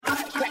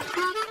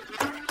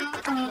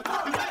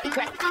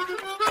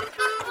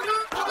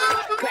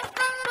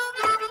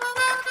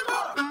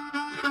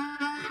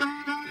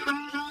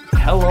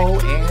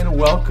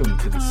welcome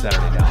to the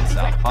Saturday Down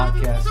South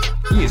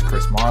podcast. He is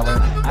Chris Marler.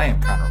 I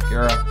am Connor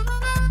O'Gara.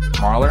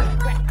 Marler,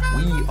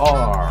 we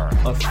are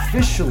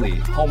officially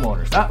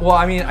homeowners.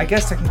 I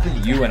guess technically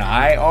you and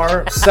I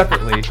are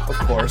separately, of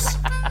course.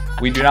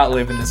 We do not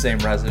live in the same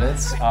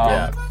residence. We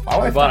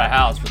bought a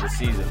house for the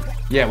season.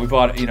 Yeah, we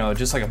bought,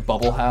 just like a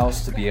bubble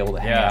house to be able to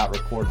hang out,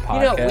 record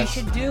podcasts. We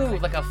should do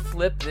like a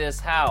flip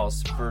this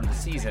house for the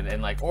season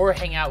and or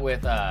hang out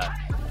with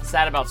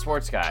Sad About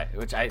Sports Guy,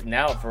 which I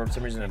now for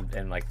some reason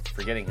am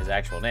forgetting his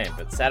actual name,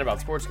 but Sad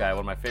About Sports Guy, one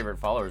of my favorite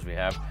followers we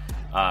have,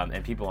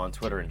 and people on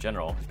Twitter in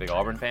general. He's a big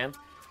Auburn fan.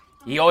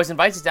 He always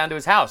invites us down to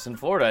his house in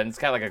Florida, and it's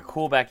got like a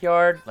cool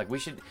backyard.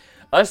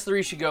 Us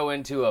three should go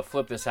into a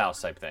flip this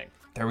house type thing.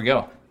 There we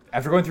go.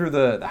 After going through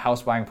the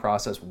house buying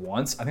process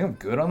once, I think I'm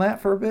good on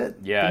that for a bit.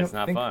 Yeah, it's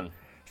not fun.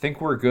 I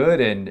think we're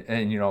good,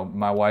 and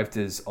my wife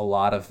does a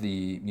lot of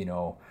the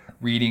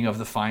reading of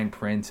the fine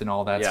print and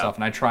all that stuff,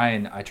 and I try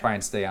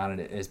and stay on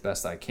it as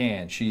best I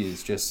can. She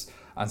is just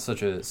on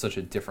such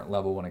a different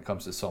level when it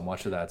comes to so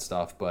much of that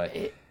stuff, but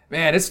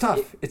man, it's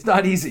tough. It's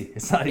not easy.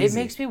 It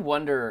makes me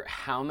wonder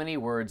how many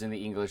words in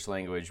the English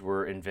language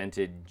were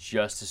invented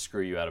just to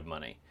screw you out of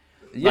money.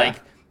 Yeah.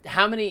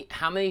 How many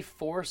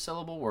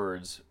 4-syllable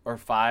words or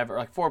 5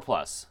 or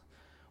 4+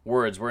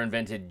 words were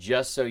invented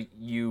just so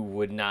you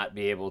would not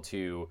be able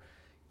to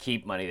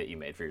keep money that you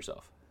made for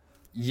yourself?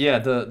 Yeah,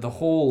 the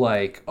whole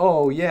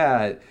you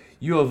have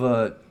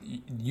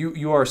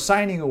you are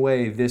signing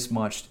away this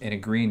much and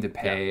agreeing to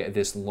pay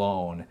this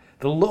loan.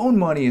 The loan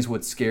money is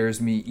what scares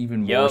me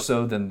even more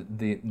so than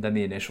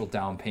the initial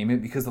down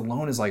payment, because the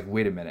loan is like,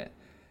 wait a minute,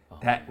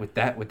 that with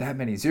that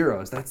many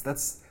zeros,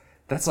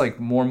 that's like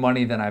more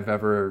money than I've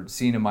ever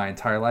seen in my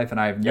entire life, and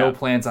I have no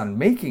plans on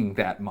making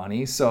that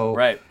money.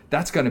 So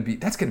that's gonna be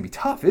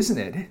tough, isn't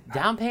it?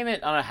 Down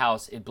payment on a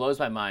house, it blows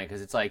my mind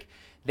because it's like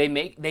they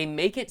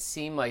make it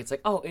seem like it's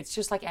like, oh, it's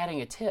just like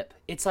adding a tip.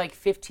 It's like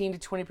 15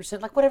 to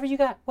 20%, like whatever you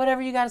got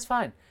is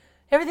fine.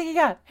 Everything you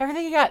got,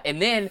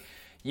 and then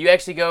you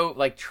actually go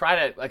try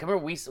to I remember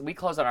we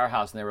closed on our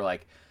house and they were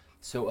like,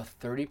 so a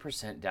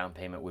 30% down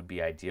payment would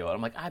be ideal. And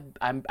I'm like,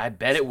 I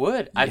bet it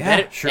would. I bet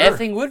it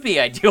effing would be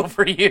ideal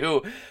for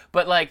you.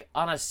 But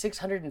on a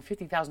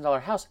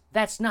 $650,000 house,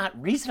 that's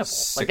not reasonable.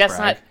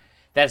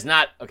 That's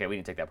not okay. We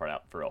need to take that part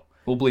out for real.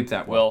 We'll bleep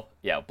that.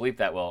 Bleep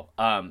that.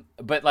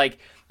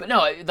 But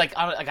no,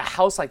 on a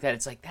house like that,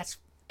 it's like that's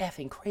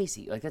effing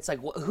crazy. That's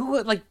who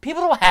would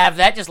people don't have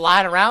that just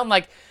lying around.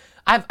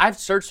 I've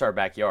searched our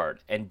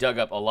backyard and dug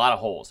up a lot of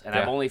holes, and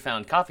I've only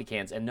found coffee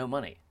cans and no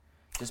money.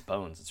 Just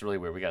bones. It's really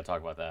weird. We got to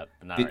talk about that,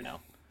 but not right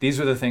now. These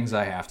are the things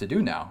I have to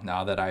do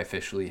now that I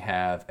officially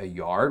have a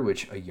yard,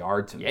 a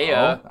yard to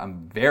mow.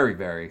 I'm very,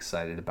 very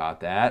excited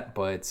about that.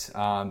 But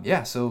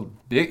so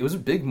it was a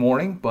big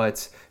morning,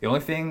 but the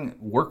only thing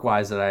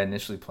work-wise that I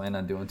initially planned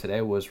on doing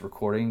today was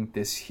recording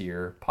this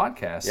here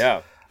podcast.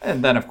 Yeah.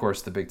 And then, of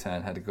course, the Big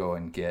Ten had to go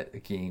and get a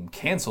game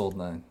canceled,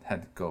 and then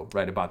had to go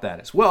write about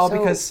that as well.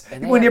 Because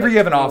whenever you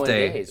have an off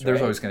day,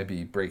 there's always going to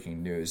be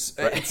breaking news.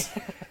 Right.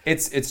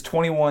 It's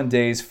 21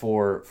 days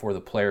for the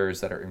players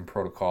that are in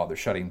protocol. They're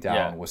shutting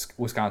down. Yeah.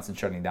 Wisconsin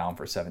shutting down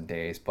for 7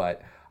 days.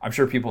 But I'm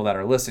sure people that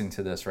are listening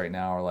to this right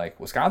now are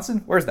like,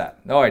 Wisconsin? Where's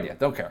that? No idea.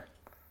 Don't care.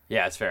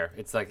 Yeah, it's fair.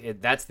 It's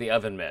that's the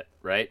oven mitt,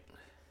 right?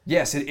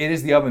 Yes, it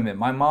is the oven mitt.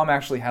 My mom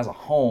actually has a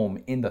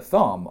home in the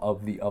thumb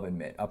of the oven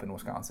mitt up in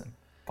Wisconsin.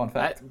 Fun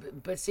fact.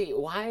 But see,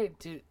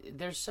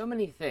 there's so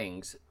many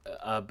things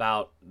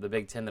about the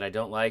Big Ten that I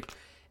don't like,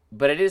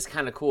 but it is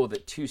kind of cool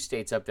that 2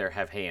 states up there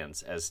have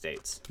hands as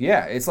states.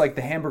 Yeah, it's like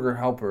the hamburger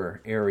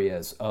helper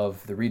areas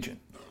of the region.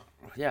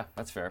 Yeah,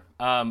 that's fair.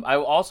 I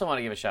also want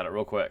to give a shout out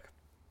real quick.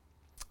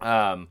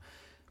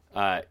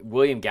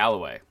 William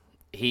Galloway,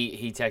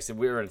 he texted.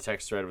 We were in a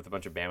text thread with a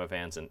bunch of Bama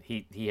fans, and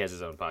he has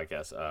his own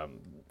podcast.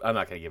 I'm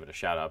not going to give it a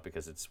shout out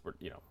because it's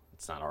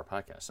not our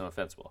podcast. No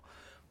offense, Will.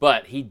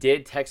 But he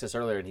did text us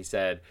earlier, and he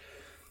said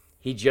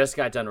he just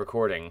got done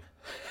recording.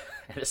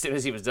 And as soon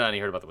as he was done, he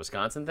heard about the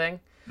Wisconsin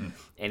thing,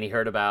 and he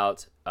heard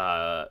about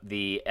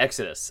the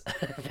exodus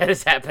that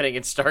is happening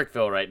in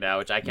Starkville right now,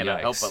 which I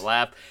cannot help but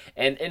laugh.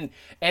 And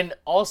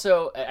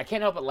also, I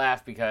can't help but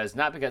laugh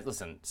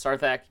listen,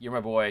 Sarthak, you're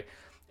my boy,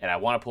 and I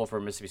want to pull for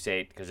Mississippi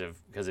State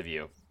because of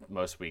you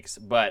most weeks.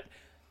 But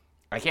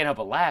I can't help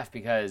but laugh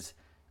because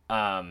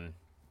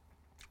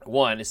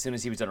one, as soon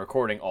as he was done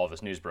recording, all of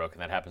this news broke,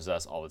 and that happens to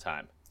us all the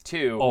time.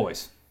 2,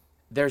 always.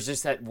 There's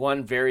just that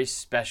one very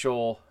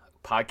special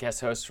podcast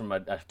host from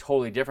a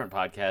totally different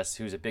podcast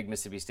who's a big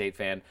Mississippi State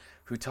fan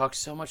who talked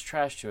so much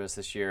trash to us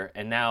this year,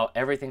 and now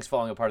everything's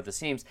falling apart at the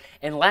seams.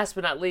 And last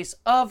but not least,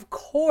 of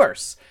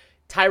course,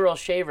 Tyrell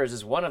Shavers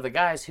is one of the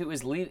guys who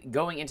is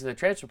going into the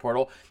transfer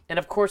portal, and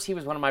of course he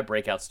was one of my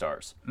breakout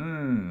stars.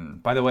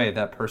 By the way,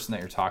 that person that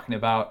you're talking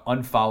about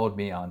unfollowed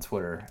me on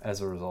Twitter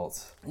as a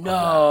result.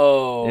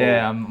 No.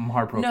 Yeah, I'm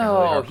heartbroken. No,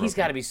 really heartbroken. He's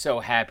got to be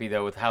so happy,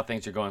 though, with how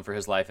things are going for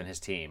his life and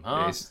his team, huh?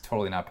 Yeah, he's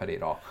totally not petty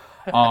at all.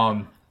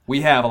 We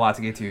have a lot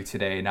to get to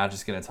today. Not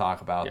just going to talk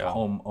about the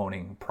home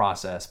owning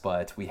process,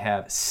 but we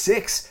have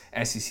 6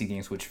 SEC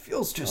games, which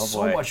feels just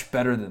so much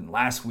better than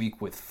last week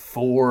with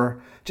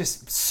 4.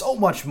 Just so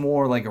much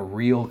more like a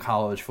real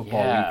college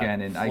football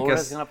weekend. And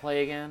Florida's going to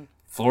play again.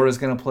 Florida's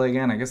going to play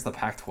again. I guess the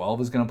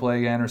Pac-12 is going to play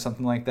again or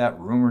something like that.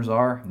 Rumors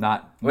are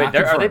not. Wait, not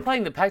confirmed. Are they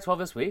playing the Pac-12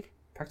 this week?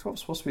 Pac-12 is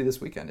supposed to be this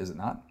weekend, is it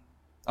not?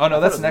 Oh,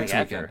 no, that's next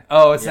weekend. After.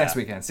 Oh, it's next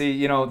weekend.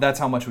 See, that's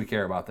how much we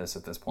care about this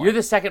at this point. You're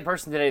the second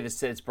person today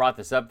that's brought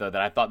this up, though,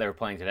 that I thought they were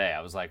playing today. I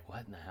was like,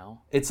 what in the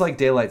hell? It's like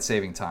daylight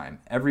saving time.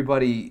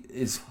 Everybody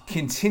is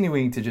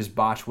continuing to just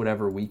botch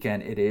whatever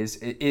weekend it is.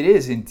 It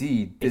is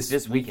indeed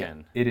this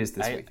weekend. It is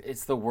this weekend.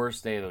 It's the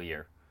worst day of the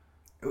year.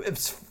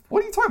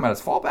 What are you talking about?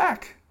 It's fall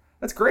back.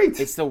 That's great.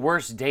 It's the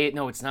worst day.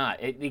 No, it's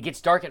not. It gets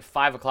dark at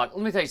 5 o'clock.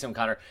 Let me tell you something,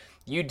 Connor.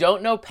 You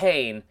don't know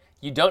pain.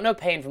 You don't know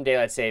pain from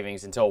daylight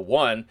savings until,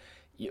 one,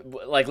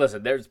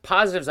 listen, there's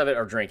positives of it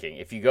are drinking.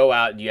 If you go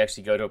out and you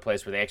actually go to a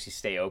place where they actually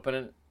stay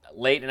open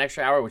late an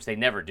extra hour, which they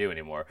never do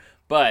anymore.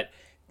 But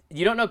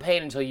you don't know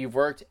pain until you've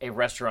worked a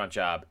restaurant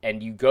job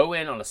and you go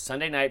in on a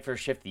Sunday night for a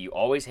shift that you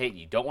always hate.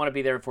 You don't want to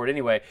be there for it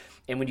anyway.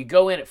 And when you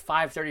go in at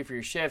 5:30 for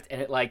your shift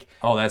and at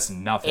that's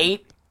nothing.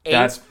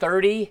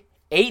 8:30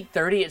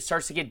 it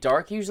starts to get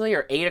dark usually,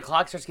 or 8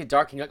 o'clock starts to get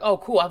dark and you're like, oh,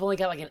 cool, I've only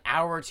got an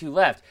hour or 2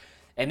 left.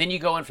 And then you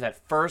go in for that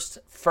first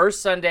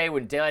Sunday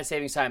when daylight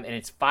savings time, and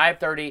it's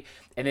 5:30,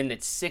 and then at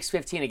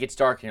 6:15 it gets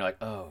dark, and you're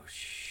like, oh,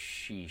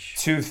 sheesh.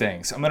 2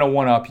 things. I'm going to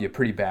one-up you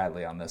pretty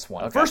badly on this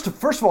one. Okay. First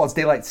of all, it's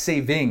daylight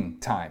saving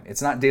time.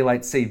 It's not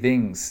daylight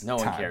savings No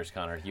time. one cares,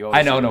 Connor.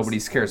 I know nobody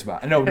cares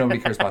about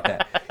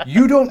that.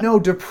 You don't know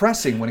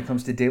depressing when it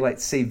comes to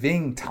daylight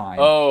saving time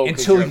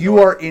until you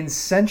are in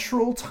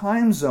Central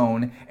Time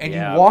Zone and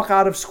you walk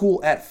out of school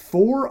at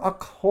 4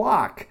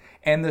 o'clock.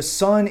 And the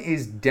sun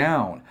is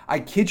down. I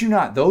kid you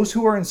not. Those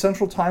who are in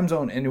Central Time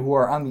Zone and who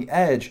are on the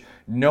edge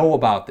know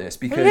about this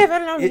because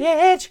living on the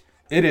edge.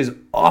 It is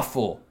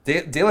awful.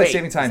 Daylight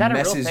saving time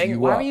messes you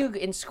up. Why are you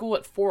in school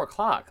at 4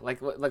 o'clock?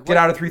 Get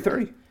out at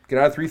 3:30. Get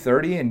out at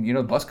 3:30, and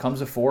the bus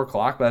comes at 4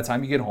 o'clock. By the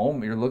time you get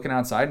home, you're looking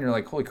outside and you're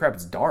like, "Holy crap,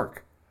 it's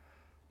dark."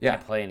 Yeah.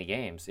 Can't play any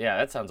games. Yeah,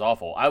 that sounds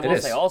awful. I will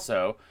say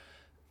also,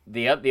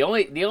 the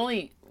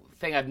only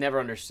thing I've never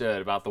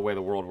understood about the way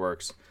the world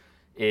works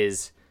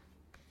is.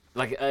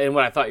 And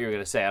what I thought you were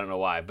going to say, I don't know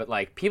why, but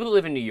people that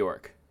live in New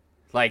York,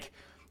 I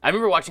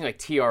remember watching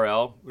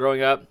TRL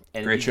growing up,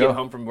 and great you show. Get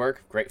home from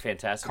work, great,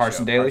 fantastic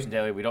Carson show. Daly. Carson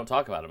Daly, we don't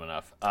talk about him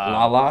enough.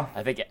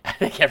 I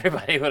think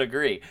everybody would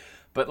agree,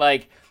 but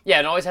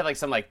and always had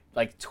some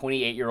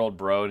 28-year-old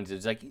bro, and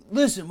it's like,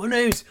 listen, my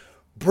name's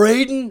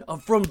Braden, I'm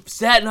from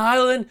Staten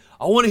Island,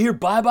 I want to hear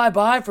Bye Bye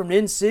Bye from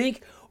NSYNC,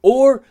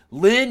 or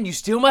Lynn, You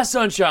Steal My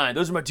Sunshine.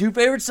 Those are my 2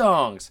 favorite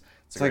songs.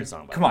 It's a great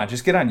song. Come on,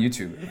 just get on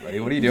YouTube,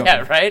 everybody. What are you doing?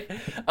 Yeah, right?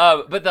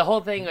 But the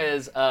whole thing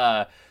is,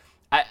 I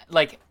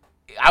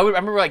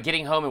remember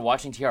getting home and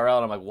watching TRL,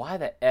 and I'm like, why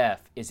the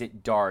F is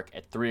it dark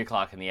at 3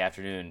 o'clock in the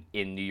afternoon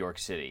in New York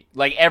City?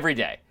 Every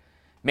day.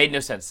 Made no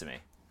sense to me.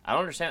 I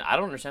don't understand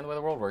the way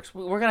the world works.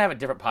 We're going to have a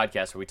different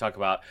podcast where we talk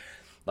about,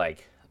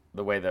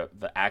 the way the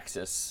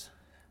axis...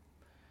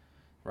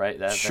 Right?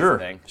 That's the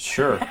thing.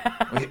 Sure.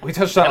 We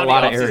touched on a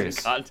lot of areas.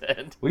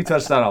 Content. We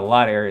touched on a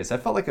lot of areas. I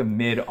felt like a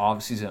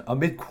mid-off-season, a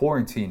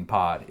mid-quarantine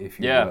pod, if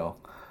you will.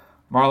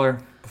 Marler,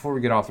 before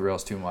we get off the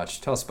rails too much,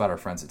 tell us about our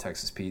friends at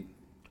Texas Pete.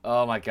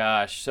 Oh, my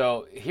gosh.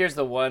 So here's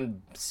the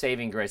one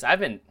saving grace.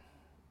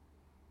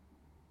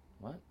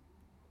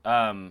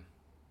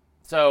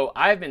 So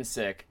I've been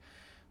sick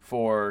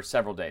for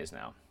several days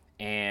now,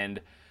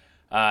 and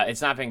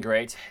it's not been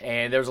great.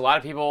 And there was a lot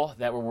of people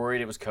that were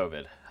worried it was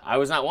COVID. I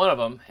was not one of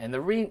them, and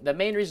the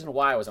main reason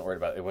why I wasn't worried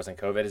about it wasn't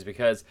COVID is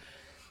because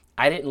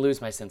I didn't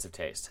lose my sense of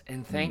taste,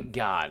 and thank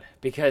God.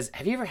 Because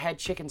have you ever had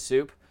chicken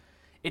soup?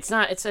 It's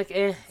not. It's like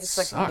it's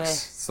sucks. like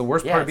It's the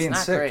worst part of being sick.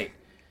 It's sick. not great.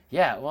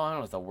 Yeah, well, I don't know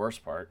what's the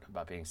worst part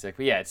about being sick,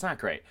 but yeah, it's not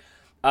great.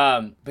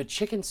 But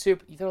chicken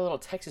soup, you throw a little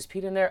Texas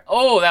Pete in there.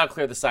 Oh, that'll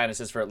clear the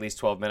sinuses for at least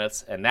 12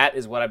 minutes, and that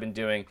is what I've been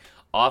doing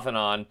off and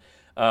on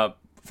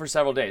for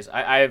several days.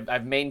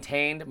 I've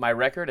maintained my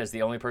record as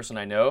the only person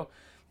I know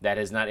that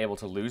is not able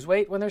to lose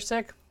weight when they're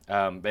sick.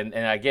 And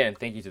again,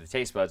 thank you to the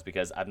taste buds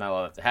because I've not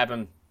allowed that to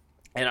happen.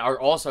 And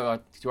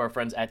also to our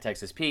friends at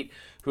Texas Pete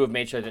who have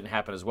made sure it didn't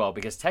happen as well.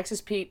 Because Texas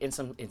Pete in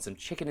some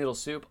chicken noodle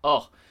soup,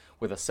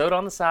 with a soda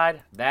on the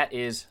side, that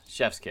is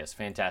chef's kiss.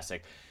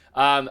 Fantastic.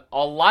 A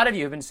lot of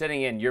you have been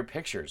sending in your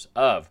pictures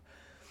of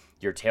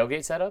your tailgate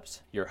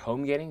setups, your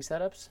home gating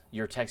setups,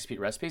 your Texas Pete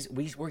recipes.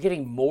 We're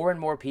getting more and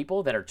more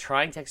people that are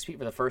trying Texas Pete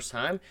for the first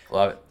time.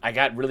 Love it. I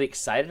got really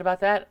excited about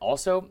that.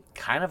 Also,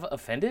 kind of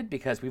offended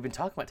because we've been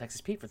talking about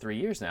Texas Pete for 3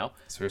 years now.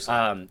 Seriously.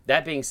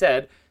 That being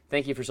said,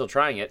 thank you for still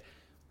trying it.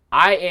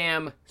 I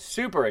am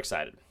super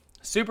excited.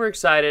 Super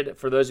excited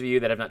for those of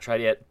you that have not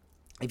tried yet.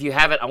 If you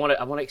haven't, I want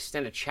to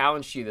extend a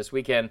challenge to you this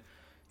weekend.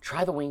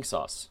 Try the wing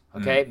sauce,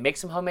 okay? Make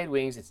some homemade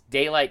wings. It's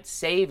daylight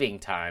saving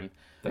time.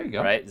 There you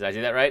go. Right? Did I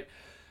do that right?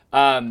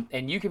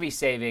 And you could be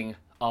saving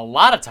a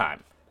lot of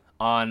time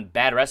on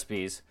bad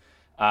recipes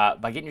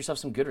by getting yourself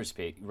some good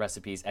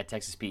recipes at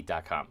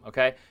TexasPete.com,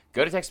 okay?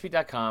 Go to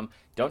TexasPete.com.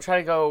 Don't try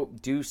to go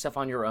do stuff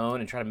on your own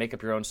and try to make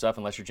up your own stuff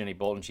unless you're Jenny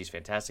Bolton. She's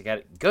fantastic at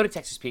it. Go to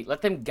Texas Pete.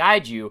 Let them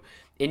guide you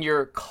in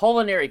your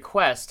culinary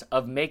quest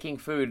of making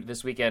food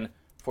this weekend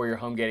for your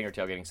home gating or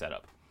tailgating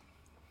setup.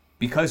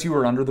 Because you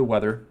were under the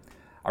weather,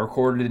 I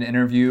recorded an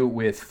interview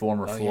with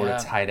former Florida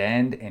tight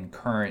end and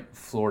current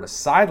Florida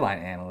sideline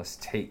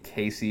analyst Tate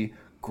Casey.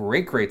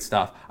 Great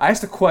stuff. I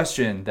asked a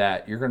question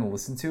that you're going to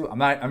listen to. I'm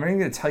not even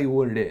going to tell you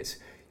what it is.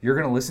 You're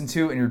going to listen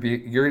to, and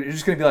you're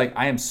just going to be like,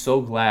 I am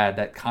so glad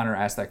that Connor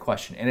asked that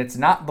question. And it's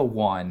not the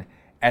one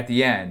at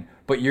the end,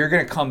 but you're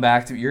going to come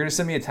back to it. You're going to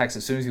send me a text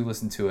as soon as you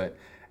listen to it,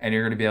 and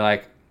you're going to be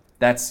like,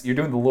 you're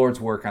doing the Lord's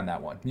work on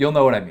that one. You'll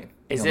know what I mean.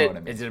 Is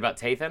it about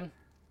Tathan?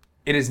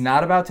 It is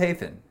not about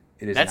Tathan.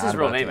 That's his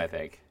real name,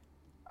 Tathan.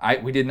 I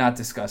think. We did not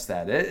discuss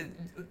that.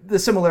 The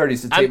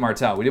similarities to Tate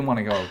Martell. We didn't want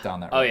to go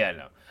down that road. Oh, yeah,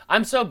 no.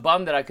 I'm so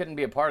bummed that I couldn't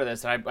be a part of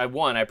this. And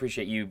I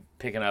appreciate you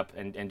picking up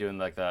and doing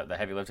like the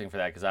heavy lifting for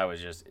that because I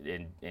was just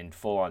in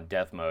full-on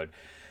death mode.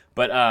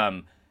 But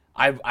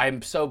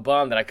I'm so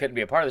bummed that I couldn't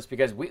be a part of this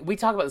because we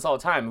talk about this all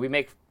the time. We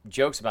make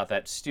jokes about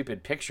that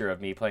stupid picture of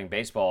me playing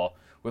baseball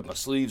with my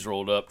sleeves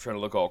rolled up, trying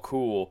to look all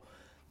cool,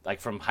 like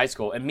from high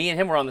school. And me and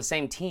him were on the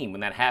same team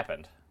when that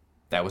happened.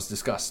 That was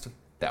discussed.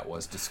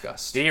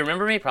 Did he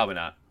remember me? Probably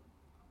not.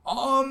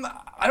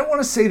 I don't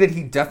want to say that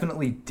he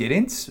definitely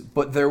didn't,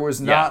 but there was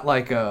not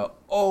like a,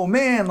 oh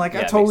man, like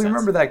I totally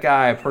remember that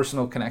guy,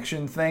 personal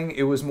connection thing.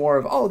 It was more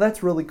of, oh,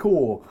 that's really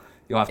cool.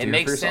 You'll have to hear for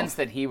yourself. It makes sense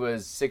that he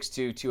was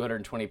 6'2",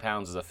 220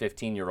 pounds as a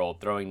 15-year-old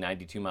throwing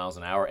 92 miles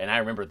an hour, and I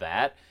remember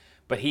that,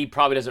 but he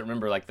probably doesn't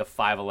remember like the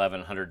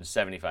 5'11",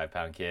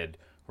 175-pound kid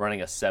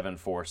running a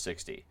 7'4",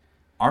 60.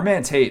 Our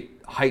man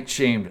Tate height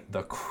shamed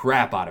the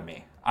crap out of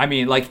me. I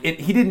mean, like,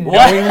 he didn't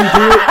knowingly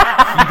do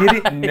it. He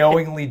didn't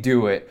knowingly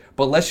do it.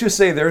 But let's just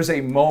say there's a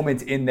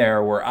moment in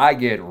there where I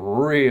get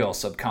real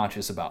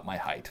subconscious about my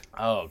height.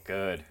 Oh,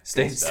 good.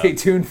 Stay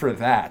tuned for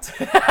that.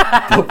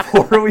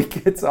 Before we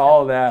get to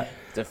all that.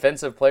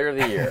 Defensive Player of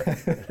the Year.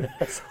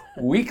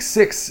 Week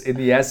 6 in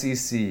the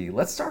SEC.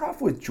 Let's start off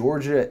with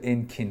Georgia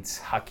and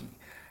Kentucky.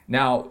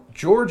 Now,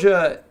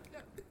 Georgia,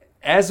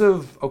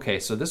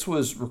 so this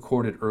was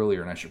recorded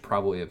earlier, and I should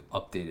probably have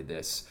updated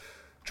this.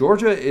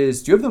 Georgia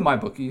is. Do you have the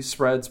MyBookie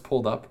spreads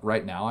pulled up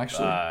right now?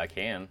 Actually, I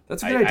can.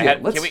 That's a good idea.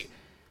 Let's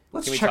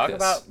can we check talk this.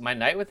 about my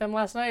night with them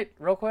last night,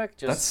 real quick?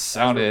 That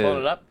sounded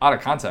out of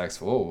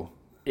context. Whoa.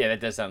 Yeah, that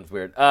does sound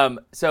weird.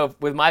 So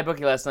with MyBookie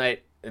last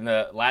night in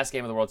the last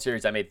game of the World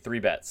Series, I made 3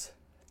 bets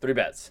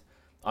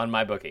on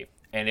MyBookie,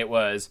 and it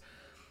was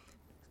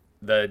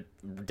the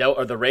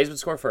Rays would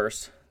score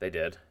first. They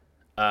did.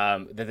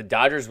 That the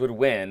Dodgers would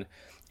win,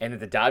 and that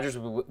the Dodgers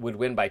would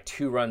win by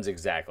 2 runs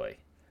exactly.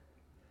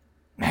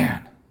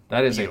 Man,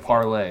 that is beautiful. A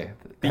parlay.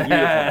 Beautiful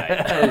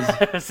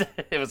night.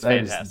 It was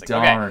fantastic.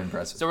 Darn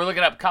impressive. So we're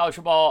looking up college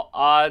football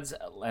odds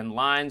and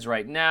lines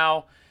right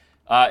now.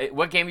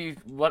 What game do you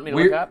want me to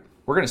look up?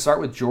 We're going to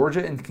start with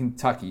Georgia and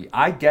Kentucky.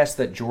 I guessed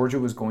that Georgia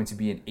was going to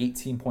be an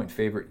 18-point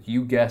favorite.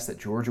 You guessed that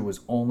Georgia was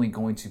only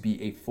going to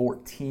be a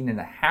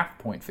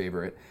 14.5-point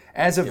favorite.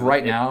 As of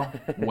right now,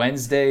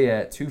 Wednesday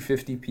at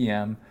 2:50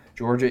 p.m.,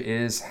 Georgia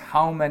is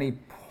how many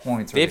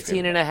points?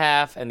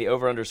 15.5, and the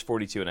over-under is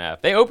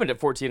 42.5. They opened at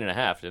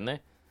 14.5, didn't they?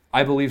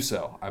 I believe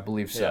so.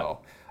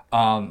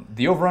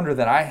 The over-under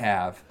that I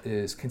have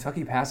is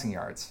Kentucky passing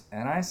yards,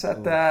 and I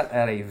set that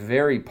at a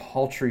very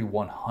paltry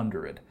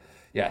 100.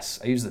 Yes,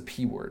 I use the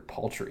P word,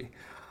 paltry.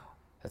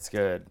 That's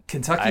good.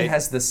 Kentucky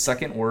has the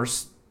second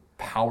worst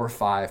Power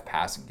 5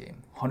 passing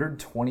game,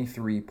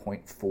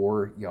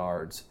 123.4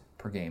 yards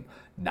per game.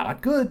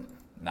 Not good.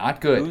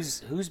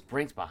 Who's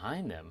ranked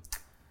behind them?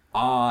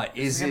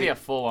 Is it going to be a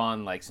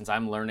full-on, like, since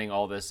I'm learning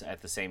all this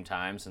at the same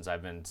time, since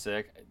I've been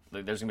sick,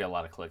 there's going to be a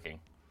lot of clicking.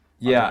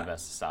 I'll do my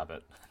best to stop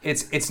it.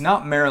 It's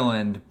not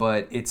Maryland,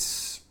 but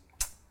it's,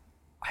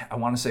 I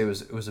want to say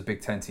it was a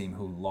Big Ten team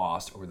who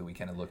lost over the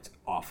weekend and looked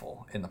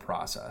awful in the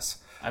process.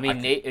 I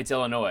mean, it's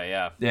Illinois,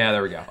 yeah. Yeah,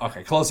 there we go.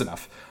 Okay, close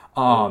enough.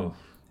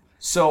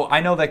 So I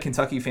know that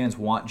Kentucky fans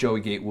want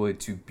Joey Gatewood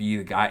to be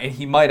the guy, and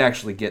he might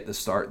actually get the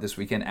start this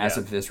weekend. As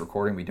of this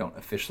recording, we don't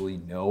officially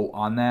know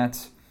on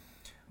that.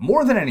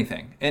 More than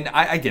anything, and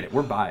I get it,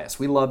 we're biased.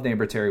 We love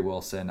neighbor Terry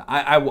Wilson.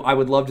 I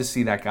would love to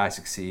see that guy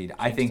succeed.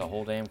 I think the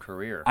whole damn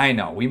career. I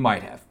know, we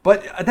might have.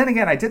 But then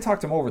again, I did talk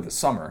to him over the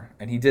summer,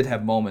 and he did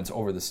have moments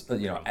over this,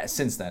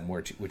 since then,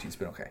 which he's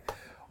been okay.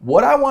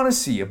 What I want to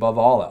see above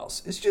all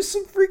else is just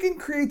some freaking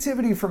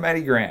creativity from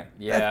Eddie Grant.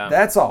 Yeah.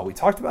 That's all. We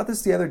talked about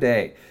this the other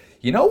day.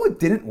 You know what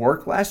didn't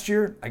work last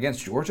year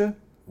against Georgia?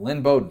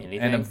 Lynn Bowden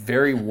and a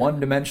very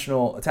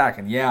one-dimensional attack.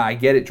 And yeah, I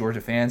get it, Georgia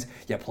fans.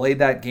 You played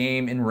that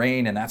game in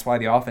rain, and that's why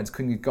the offense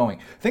couldn't get going.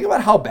 Think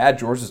about how bad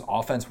Georgia's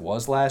offense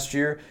was last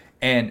year,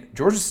 and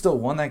Georgia still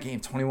won that game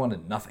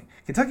 21-0.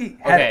 Kentucky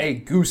had a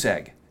goose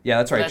egg. Yeah,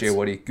 that's right, Jay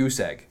Woody, goose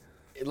egg.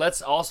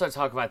 Let's also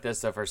talk about this,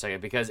 though, for a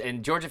second,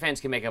 and Georgia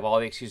fans can make up all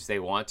the excuses they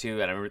want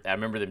to, and I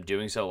remember them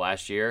doing so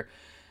last year.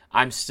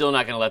 I'm still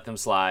not going to let them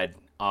slide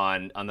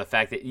on the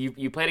fact that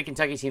you played a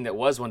Kentucky team that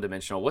was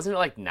one-dimensional. Wasn't it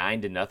like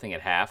 9-0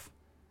 at half?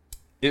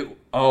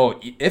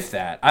 If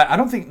that. I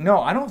don't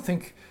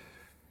think.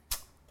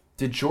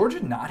 Did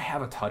Georgia not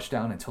have a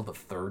touchdown until the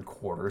third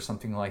quarter or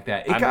something like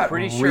that? I'm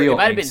pretty sure it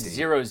might have been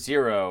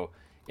 0-0.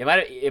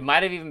 It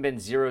might have even been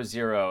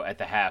 0-0 at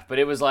the half, but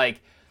it was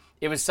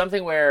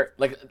something where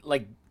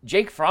like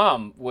Jake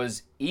Fromm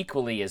was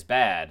equally as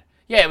bad.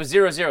 Yeah, it was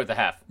 0-0 at the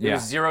half. It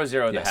was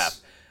 0-0 at the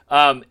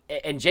half.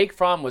 And Jake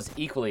Fromm was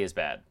equally as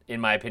bad,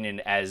 in my opinion,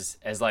 as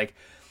like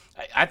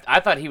I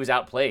thought he was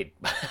outplayed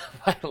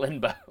by Lynn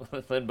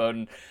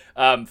Bowden.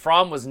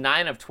 Fromm was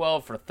 9 of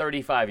 12 for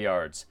 35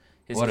 yards.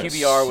 His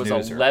QBR was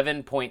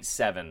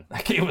 11.7.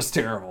 That game was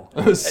terrible.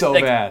 It was so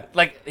bad.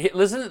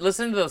 Listen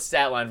to the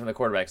stat line from the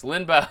quarterbacks.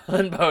 Lynn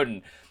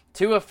Bowden,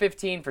 2 of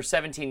 15 for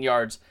 17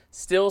 yards,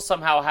 still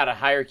somehow had a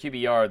higher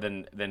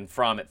QBR than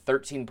Fromm at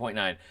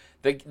 13.9.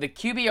 The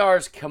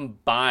QBRs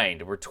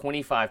combined were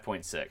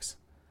 25.6.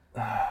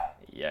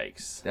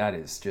 Yikes. That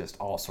is just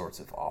all sorts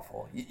of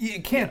awful.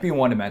 You can't be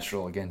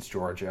one-dimensional against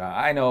Georgia.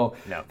 I know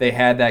they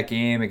had that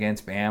game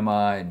against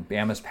Bama, and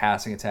Bama's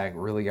passing attack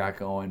really got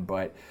going,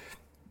 but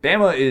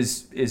Bama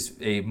is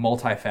a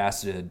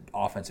multifaceted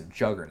offensive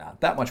juggernaut.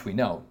 That much we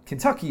know.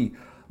 Kentucky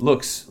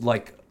looks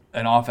like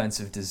an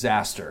offensive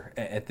disaster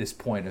at this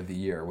point of the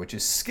year, which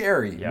is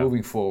scary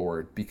moving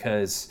forward,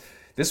 because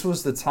this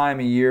was the time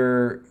of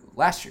year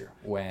last year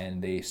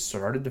when they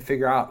started to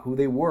figure out who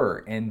they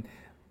were. And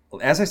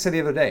as I said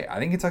the other day, I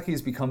think Kentucky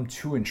has become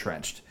too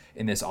entrenched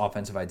in this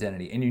offensive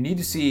identity, and you need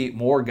to see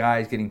more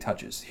guys getting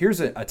touches.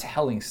 Here's a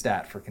telling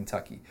stat for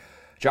Kentucky.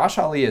 Josh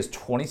Ali has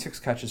 26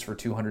 catches for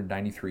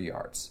 293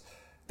 yards.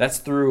 That's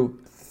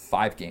through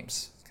 5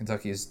 games.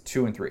 Kentucky is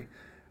 2-3.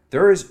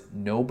 There is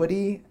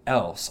nobody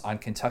else on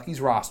Kentucky's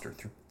roster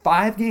through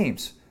 5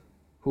 games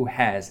who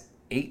has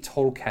 8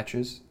 total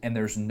catches, and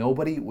there's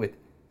nobody with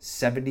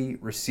 70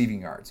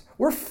 receiving yards.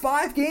 We're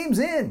 5 games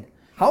in.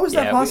 How is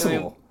that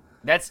possible?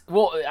 I'll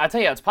tell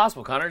you how it's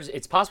possible, Connor.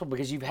 It's possible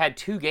because you've had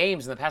 2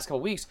 games in the past couple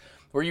of weeks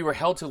where you were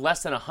held to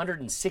less than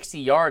 160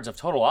 yards of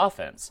total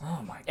offense.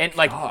 Oh,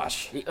 my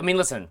gosh. I mean,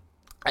 listen,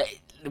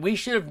 we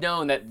should have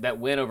known that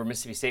win over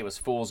Mississippi State was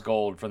fool's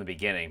gold from the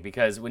beginning,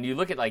 because when you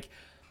look at,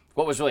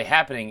 what was really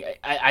happening,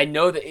 I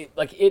know that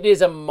it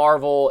is a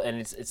marvel, and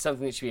it's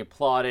something that should be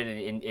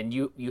applauded, and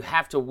you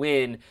have to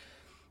win.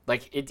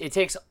 It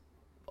takes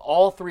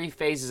all 3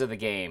 phases of the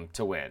game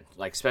to win,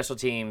 like special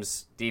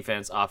teams,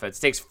 defense, offense.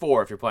 It takes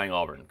 4 if you're playing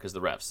Auburn, because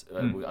the refs.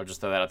 I'll just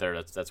throw that out there.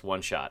 That's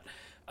one shot.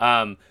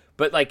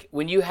 But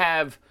when you're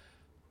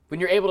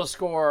able to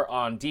score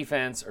on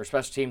defense or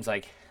special teams,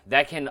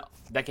 that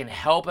can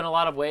help in a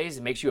lot of ways.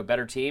 It makes you a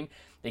better team.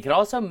 It can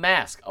also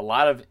mask a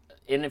lot of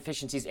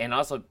inefficiencies and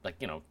also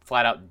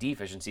flat out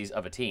deficiencies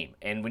of a team.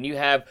 And when you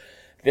have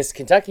this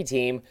Kentucky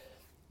team,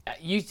 I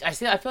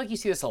feel like you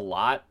see this a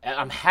lot.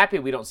 I'm happy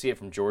we don't see it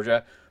from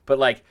Georgia,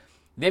 but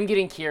them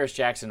getting Kearis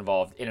Jackson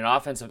involved in an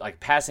offensive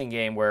passing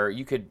game where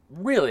you could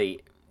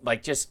really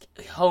just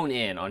hone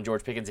in on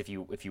George Pickens if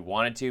you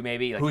wanted to,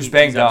 maybe. Who's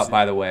banged up,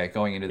 by the way,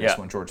 going into this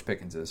one, George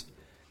Pickens is.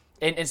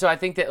 And so I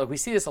think that we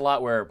see this a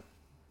lot where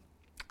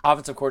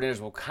offensive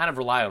coordinators will kind of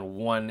rely on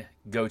one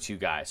go-to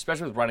guy,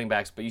 especially with running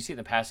backs, but you see it in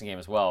the passing game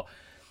as well.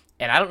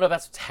 And I don't know if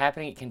that's what's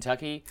happening at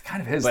Kentucky. It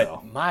kind of is, but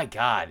though. My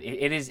God,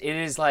 it is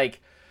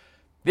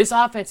this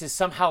offense is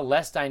somehow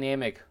less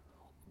dynamic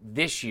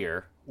this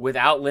year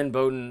without Lynn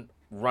Bowden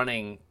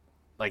running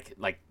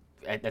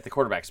at the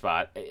quarterback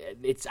spot.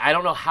 I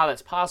don't know how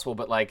that's possible,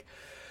 but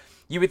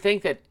you would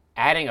think that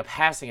adding a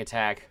passing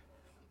attack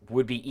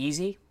would be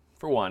easy,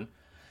 for one,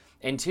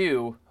 and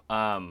 2,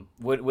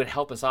 would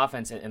help this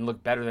offense and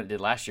look better than it did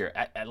last year.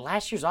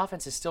 Last year's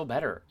offense is still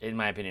better, in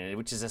my opinion,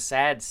 which is a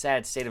sad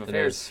state of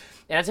affairs.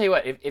 And I tell you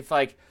what, if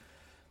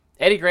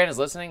Eddie Grant is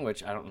listening,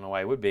 which I don't know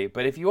why he would be,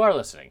 but if you are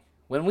listening,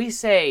 when we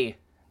say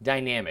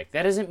dynamic,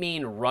 that doesn't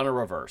mean run a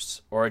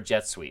reverse or a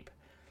jet sweep.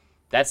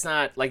 That's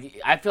not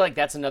I feel like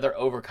that's another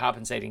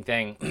overcompensating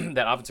thing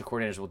that offensive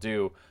coordinators will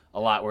do a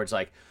lot, where it's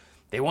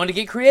they want to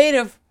get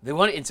creative.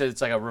 And so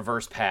it's a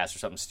reverse pass or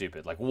something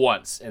stupid,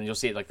 once, and you'll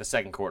see it the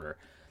second quarter.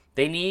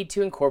 They need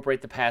to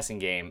incorporate the passing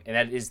game, and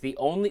that is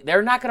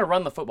they're not going to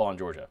run the football in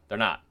Georgia. They're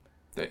not.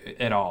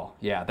 At all.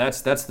 Yeah,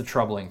 that's the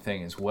troubling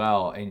thing as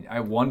well. And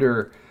I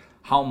wonder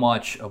how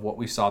much of what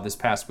we saw this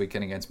past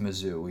weekend against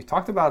Mizzou, we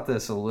talked about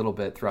this a little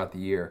bit throughout the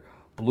year,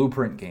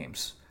 blueprint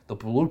games. The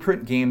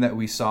blueprint game that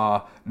we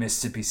saw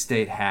Mississippi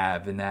State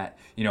have in that,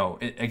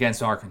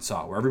 against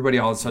Arkansas, where everybody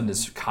all of a sudden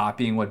is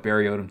copying what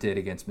Barry Odom did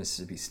against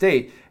Mississippi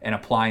State and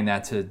applying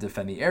that to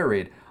defend the air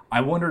raid.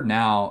 I wonder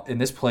now, and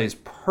this plays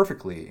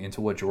perfectly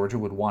into what Georgia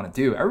would want to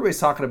do. Everybody's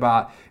talking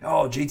about,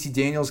 JT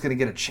Daniels going to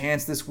get a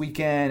chance this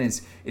weekend.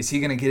 Is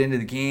he going to get into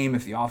the game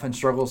if the offense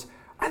struggles?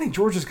 I think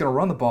Georgia's going to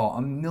run the ball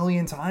a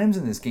million times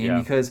in this game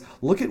because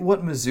look at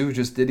what Mizzou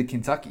just did to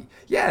Kentucky.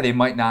 Yeah, they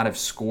might not have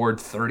scored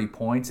 30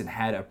 points and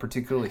had a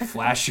particularly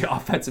flashy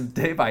offensive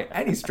day by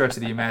any stretch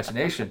of the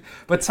imagination.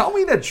 But tell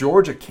me that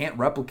Georgia can't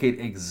replicate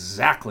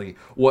exactly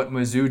what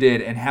Mizzou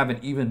did and have an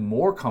even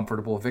more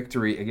comfortable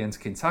victory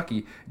against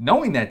Kentucky,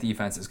 knowing that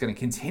defense is going to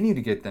continue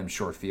to get them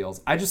short fields.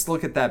 I just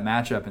look at that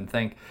matchup and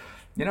think,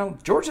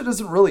 Georgia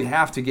doesn't really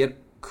have to get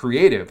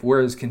creative,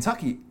 whereas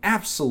Kentucky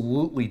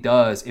absolutely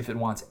does if it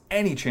wants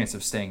any chance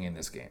of staying in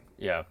this game.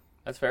 Yeah,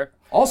 that's fair.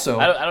 Also,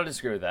 I don't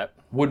disagree with that.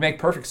 Would make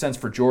perfect sense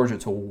for Georgia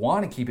to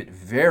want to keep it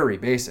very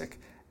basic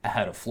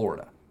ahead of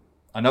Florida.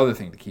 Another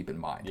thing to keep in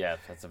mind. Yeah,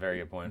 that's a very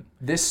good point.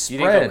 This spread,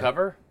 you think they'll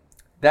cover?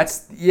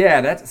 That's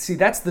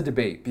the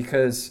debate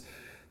because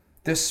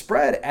the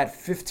spread at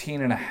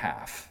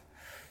 15.5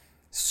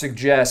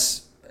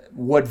 suggests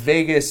what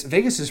Vegas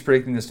is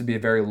predicting this to be a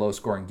very low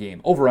scoring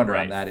game. Over under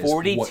on that is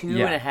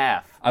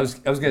 42.5. I was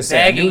going to say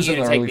begging you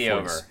to take the 40s.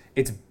 over.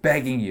 It's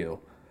begging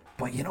you,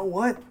 but you know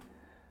what?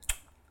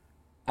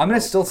 I'm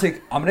going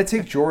to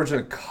take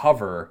Georgia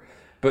cover,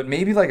 but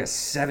maybe like a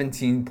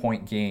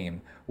 17-point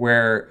game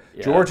where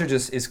Georgia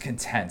just is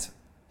content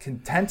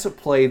to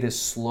play this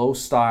slow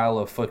style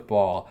of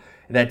football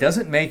that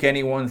doesn't make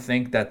anyone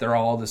think that they're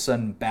all of a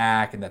sudden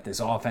back and that this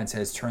offense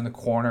has turned the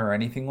corner or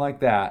anything like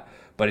that.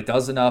 But it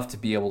does enough to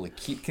be able to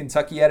keep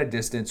Kentucky at a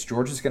distance.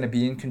 Georgia's going to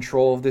be in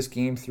control of this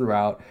game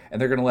throughout, and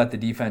they're going to let the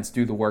defense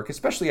do the work,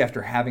 especially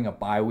after having a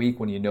bye week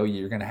when you know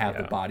you're going to have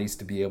the bodies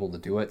to be able to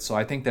do it. So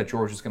I think that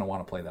Georgia's going to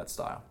want to play that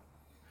style.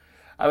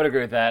 I would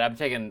agree with that. I'm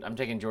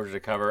taking Georgia to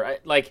cover.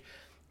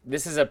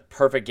 This is a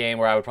perfect game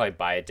where I would probably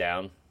buy it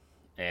down.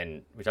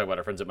 And we talk about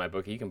our friends at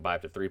MyBookie. You can buy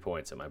up to 3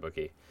 points at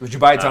MyBookie. Would you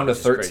buy it down to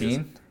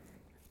 13?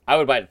 I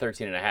would buy it at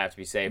 13.5 to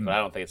be safe, but I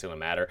don't think it's going to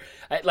matter.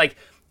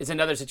 It's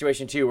another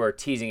situation too where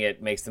teasing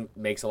it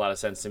makes a lot of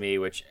sense to me.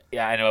 Which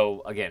I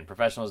know again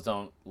professionals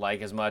don't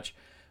like as much,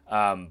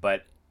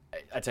 but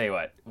I tell you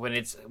what, when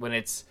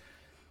it's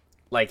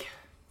like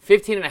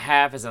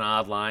 15.5 is an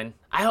odd line.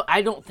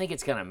 I don't think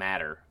it's going to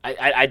matter.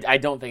 I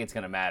don't think it's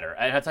going to matter.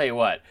 And I'll tell you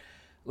what.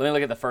 Let me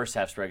look at the first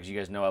half spread because you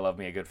guys know I love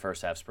me a good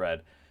first half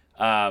spread.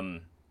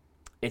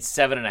 It's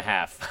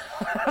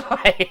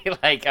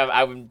 7.5.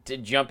 I'm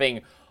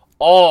jumping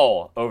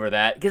all over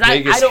that because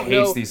Vegas I don't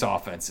hates know. These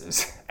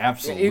offenses.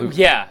 Absolutely.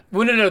 Yeah.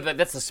 Well, no,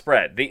 that's the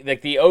spread.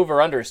 The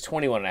over under is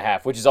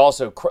 21.5, which is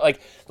also like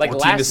 14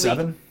 last to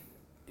 7. Week,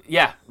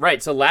 yeah,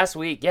 right. So last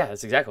week,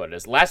 that's exactly what it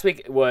is. Last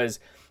week it was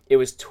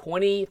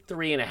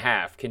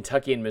 23.5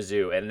 Kentucky and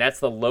Mizzou, and that's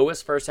the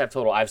lowest first half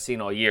total I've seen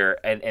all year.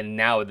 And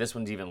now this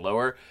one's even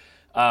lower.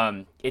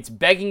 It's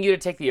begging you to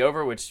take the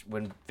over, which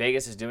when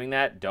Vegas is doing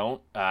that, don't.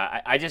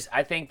 I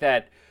think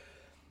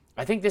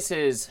this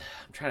is.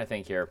 I'm trying to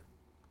think here.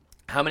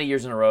 How many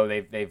years in a row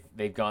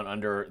they've gone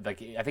under?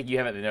 Like I think you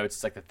have it in the notes.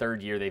 It's like the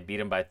third year they've beat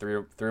them by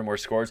three or more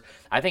scores.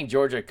 I think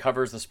Georgia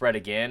covers the spread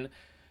again.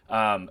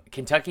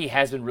 Kentucky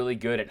has been really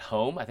good at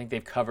home. I think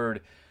they've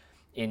covered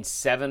in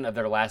 7 of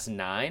their last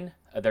 9.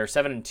 They're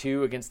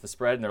 7-2 against the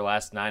spread in their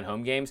last 9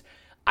 home games.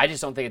 I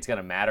just don't think it's going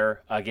to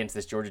matter against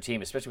this Georgia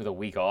team, especially with a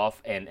week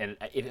off. And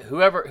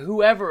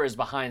whoever is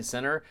behind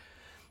center,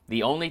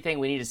 the only thing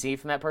we need to see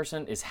from that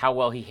person is how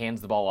well he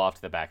hands the ball off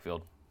to the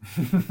backfield.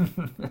 You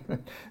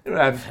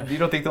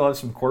don't think they'll have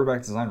some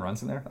quarterback design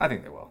runs in there? I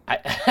think they will.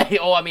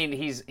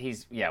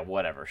 He's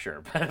whatever,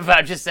 sure. But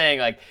I'm just saying,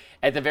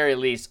 at the very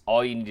least,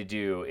 all you need to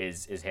do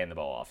is hand the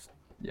ball off.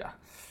 Yeah.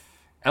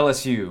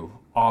 LSU,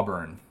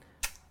 Auburn.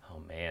 Oh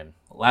man.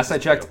 Last I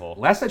checked,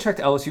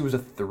 LSU was a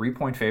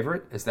 3-point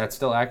favorite. Is that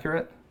still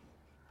accurate?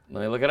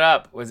 Let me look it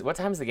up. What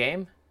time is the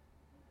game?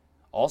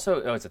 Also,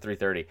 it's at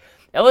 3:30.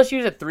 LSU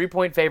is a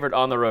 3-point favorite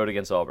on the road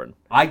against Auburn.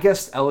 I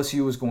guessed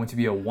LSU was going to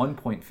be a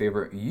 1-point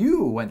favorite.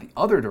 You went the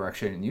other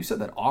direction, and you said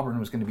that Auburn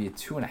was going to be a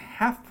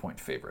 2.5-point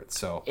favorite.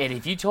 So, and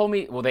if you told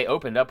me, they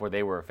opened up where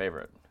they were a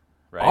favorite,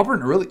 right?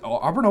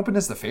 Auburn opened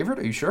as the favorite.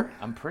 Are you sure?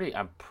 I'm pretty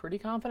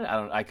confident.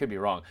 I could be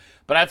wrong,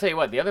 but I'll tell you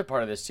what. The other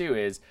part of this too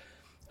is,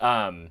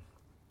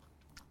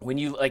 when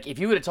you if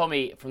you would have told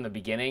me from the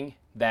beginning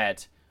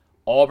that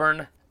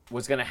Auburn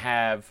was going to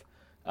have,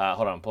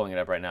 hold on, I'm pulling it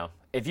up right now.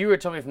 If you were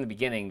told me from the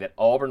beginning that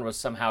Auburn was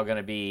somehow going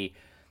to be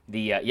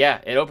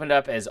it opened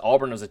up as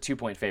Auburn was a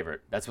 2-point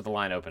favorite. That's what the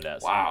line opened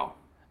as. Wow.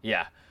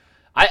 Yeah.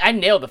 I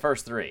nailed the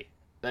first 3.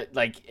 And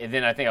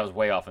then I think I was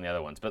way off on the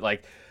other ones.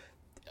 But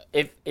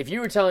if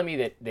you were telling me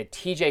that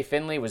TJ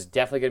Finley was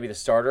definitely going to be the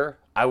starter,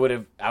 I would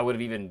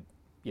have even,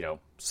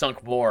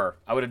 sunk more.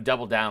 I would have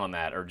doubled down on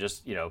that or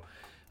just,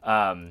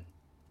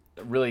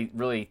 really,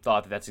 really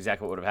thought that that's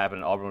exactly what would have happened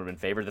and Auburn would have been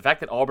favored. The fact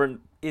that Auburn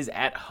is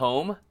at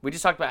home, we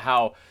just talked about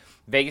how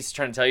Vegas is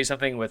trying to tell you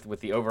something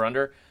with the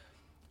over-under.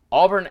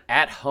 Auburn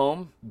at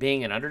home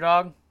being an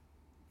underdog.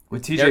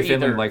 With TJ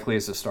Finley likely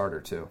as a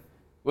starter, too.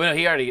 Well,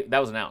 no, that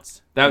was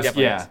announced.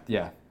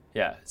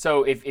 Yeah.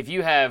 So if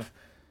you have,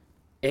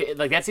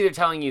 that's either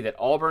telling you that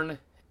Auburn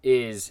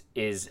is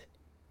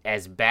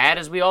as bad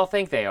as we all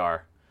think they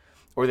are,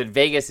 or that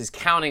Vegas is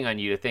counting on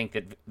you to think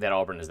that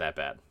Auburn is that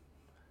bad.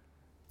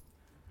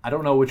 I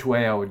don't know which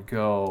way I would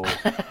go.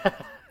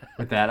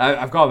 with that.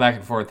 I've gone back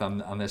and forth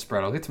on this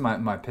spread. I'll get to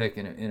my pick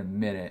in a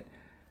minute.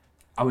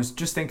 I was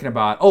just thinking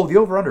about the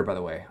over-under, by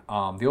the way.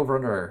 The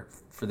over-under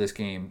for this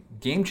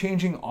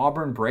game-changing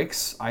Auburn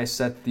breaks. I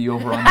set the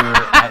over-under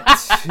at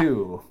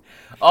 2.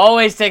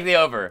 Always take the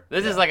over.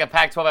 This is like a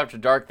Pac-12 after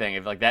dark thing,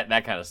 if like that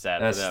kind of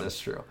stat. That's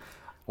true.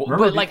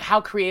 But like,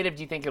 how creative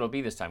do you think it'll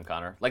be this time,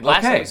 Connor? Like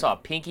last time we saw a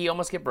pinky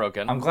almost get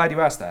broken. I'm glad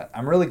you asked that.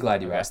 I'm really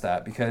glad you asked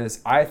that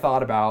because I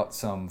thought about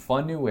some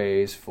fun new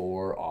ways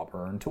for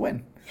Auburn to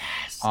win.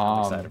 Yes,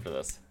 I'm excited for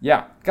this.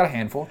 Yeah, got a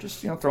handful.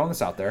 Just throwing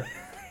this out there.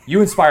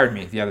 You inspired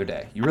me the other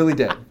day. You really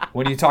did.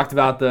 When you talked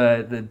about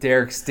the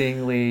Derek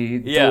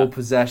Stingley dual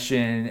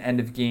possession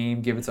end of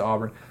game, give it to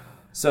Auburn.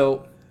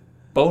 So,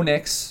 Bo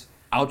Nix,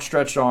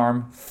 outstretched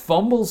arm,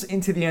 fumbles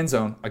into the end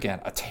zone. Again,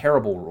 a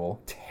terrible rule.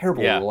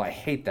 Rule. I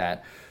hate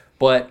that.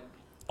 But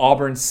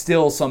Auburn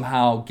still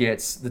somehow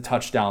gets the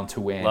touchdown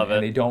to win. Love it.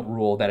 And they don't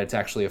rule that it's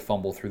actually a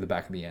fumble through the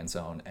back of the end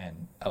zone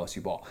and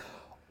LSU ball.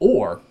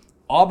 Or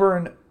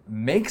Auburn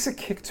makes a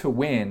kick to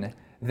win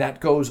that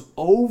goes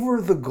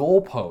over the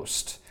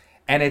goalpost.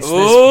 And it's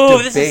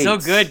this is so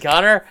good,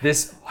 Connor.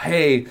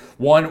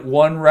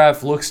 One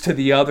ref looks to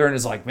the other and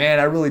is like, man,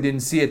 I really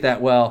didn't see it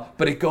that well.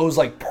 But it goes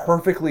like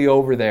perfectly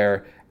over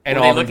there. And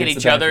they look at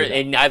each other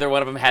and neither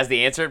one of them has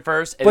the answer at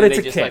first. And but then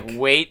it's they a just kick.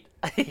 Wait.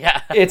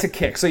 Yeah. It's a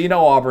kick. So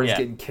Auburn's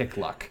getting kick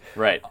luck.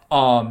 Right.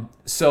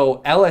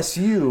 So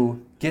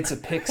LSU gets a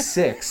pick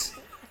 6.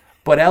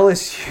 But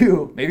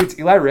LSU, maybe it's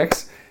Eli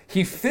Ricks,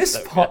 he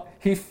fist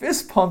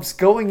pumps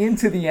going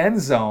into the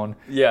end zone.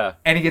 Yeah.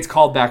 And he gets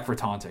called back for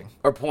taunting.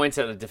 Or points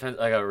at a defense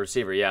like a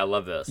receiver. Yeah, I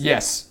love this.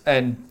 Yes.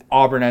 And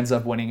Auburn ends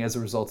up winning as a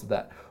result of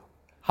that.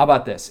 How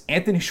about this?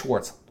 Anthony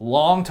Schwartz,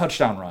 long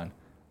touchdown run.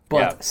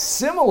 But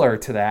similar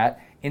to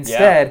that,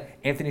 instead,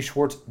 Anthony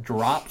Schwartz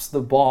drops the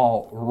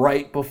ball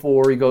right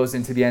before he goes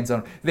into the end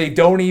zone. They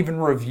don't even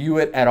review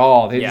it at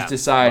all. They just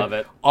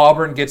decide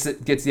Auburn gets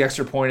the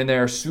extra point in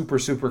there super,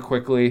 super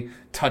quickly,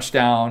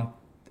 touchdown,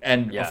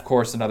 and of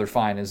course another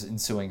fine is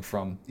ensuing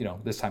from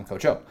this time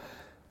Coach O.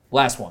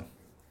 Last one,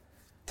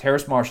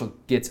 Terrace Marshall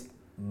gets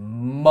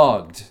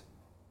mugged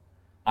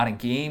on a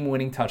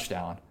game-winning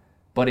touchdown,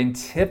 but in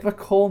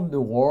typical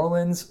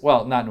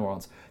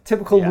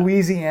typical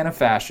Louisiana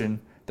fashion,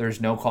 there's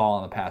no call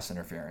on the pass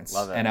interference,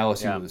 and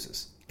LSU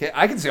loses. Okay,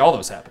 I can see all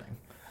those happening.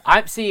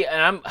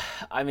 The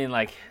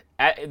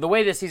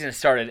way this season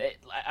started,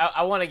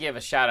 I want to give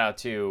a shout out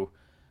to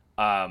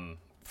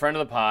friend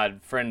of the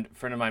pod, friend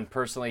of mine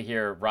personally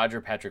here, Roger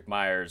Patrick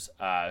Myers,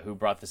 who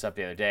brought this up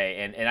the other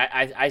day, and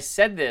I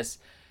said this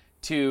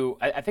to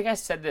I think I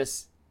said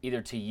this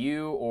either to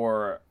you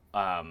or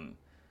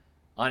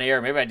on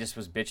air. Maybe I just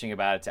was bitching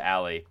about it to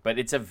Allie, but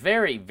it's a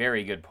very,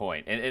 very good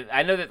point. And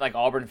I know that like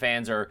Auburn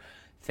fans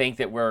think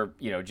that we're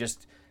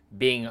just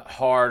being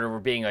hard or we're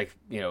being like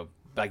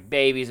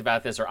babies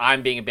about this, or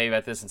I'm being a baby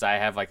about this since I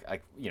have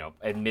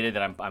admitted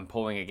that I'm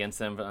pulling against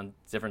them on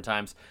different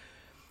times.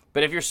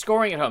 But if you're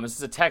scoring at home, this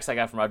is a text I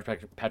got from Roger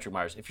Patrick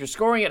Myers. If you're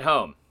scoring at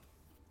home,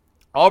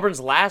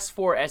 Auburn's last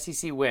 4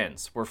 SEC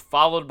wins were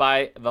followed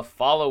by the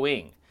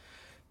following.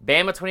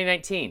 Bama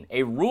 2019,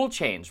 a rule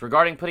change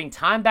regarding putting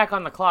time back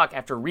on the clock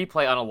after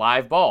replay on a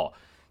live ball.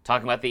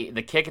 Talking about the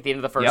kick at the end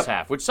of the first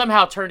half, which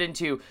somehow turned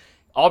into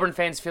Auburn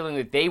fans feeling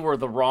that they were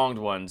the wronged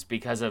ones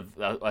because of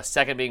a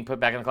second being put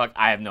back on the clock.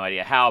 I have no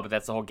idea how, but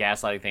that's the whole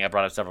gaslighting thing I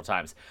brought up several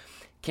times.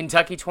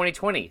 Kentucky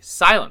 2020,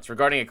 silence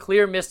regarding a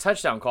clear missed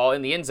touchdown call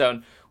in the end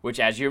zone,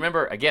 which, as you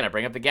remember, again, I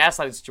bring up the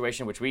gaslighting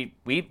situation, which we've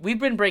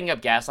been bringing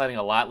up gaslighting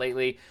a lot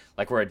lately,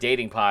 like we're a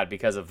dating pod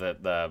because of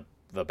the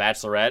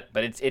Bachelorette,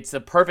 but it's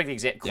the perfect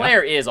example.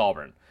 Claire is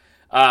Auburn.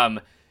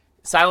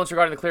 Silence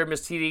regarding the clear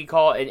missed TD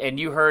call, and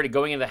you heard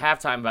going into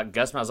halftime about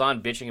Gus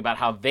Malzahn bitching about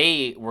how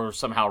they were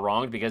somehow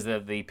wronged because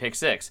of the pick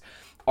 6.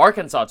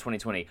 Arkansas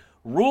 2020,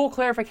 rule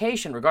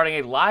clarification regarding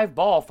a live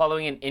ball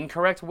following an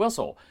incorrect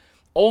whistle.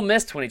 Ole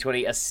Miss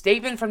 2020, a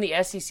statement from the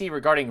SEC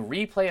regarding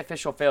replay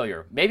official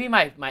failure. Maybe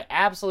my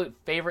absolute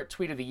favorite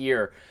tweet of the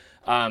year,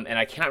 and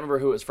I can't remember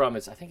who it was from. I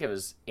think it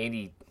was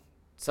Andy.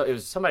 So it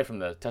was somebody from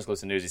the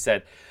Tuscaloosa News. He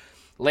said,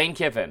 Lane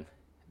Kiffin,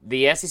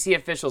 the SEC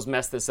officials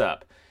messed this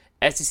up.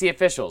 SEC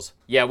officials,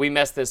 yeah, we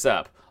messed this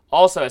up.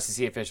 Also,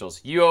 SEC officials,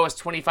 you owe us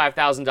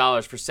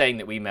 $25,000 for saying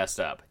that we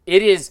messed up.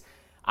 It is,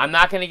 I'm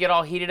not going to get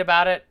all heated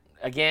about it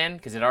again,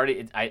 because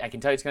I can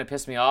tell you it's going to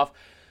piss me off.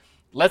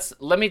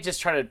 Let me just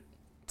try to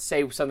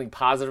say something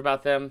positive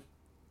about them.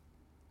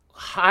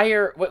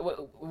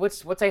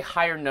 What's a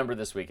higher number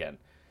this weekend?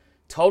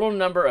 Total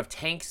number of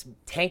Tank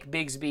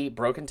Bigsby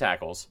broken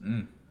tackles,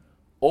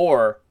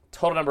 or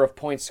total number of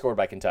points scored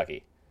by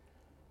Kentucky?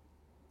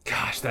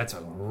 Gosh, that's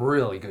a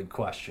really good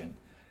question.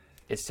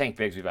 It's Tank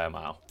Bigsby by a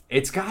mile.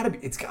 It's gotta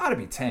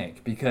be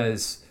Tank,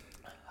 because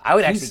I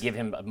would actually give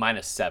him a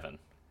 -7.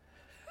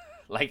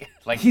 Like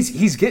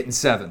he's getting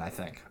 7. I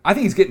think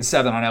he's getting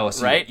 7 on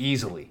LSU, right?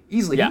 Easily.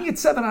 Yeah. He can get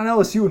 7 on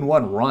LSU in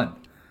one run.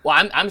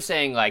 Well, I'm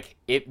saying like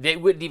they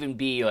wouldn't even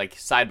be like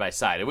side by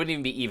side. It wouldn't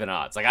even be even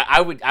odds. Like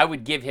I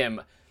would give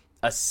him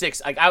a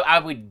 6. Like I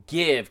would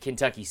give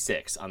Kentucky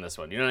 6 on this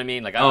one. You know what I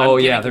mean? Like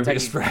there'd be a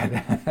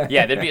spread.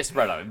 Yeah, there'd be a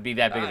spread on it. It'd be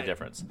that big of a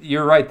difference.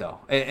 You're right though,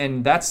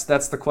 and that's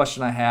the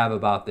question I have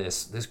about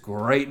this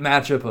great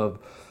matchup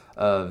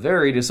of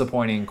very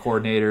disappointing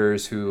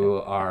coordinators who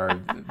are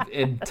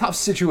in tough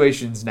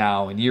situations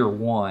now in year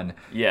one.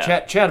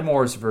 Yeah, Chad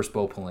Morris versus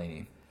Bo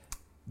Pelini.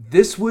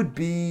 This would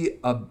be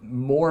a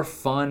more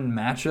fun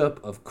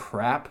matchup of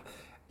crap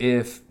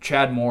if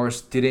Chad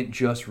Morris didn't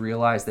just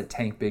realize that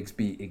Tank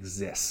Bigsby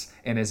exists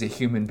and is a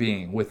human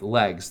being with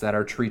legs that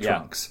are tree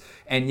trunks.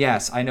 And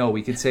yes, I know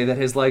we could say that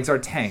his legs are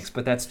tanks,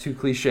 but that's too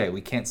cliche.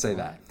 We can't say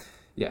that.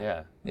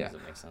 Yeah.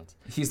 Doesn't make sense.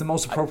 He's the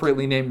most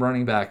appropriately named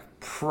running back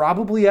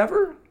probably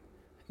ever.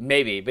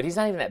 Maybe, but he's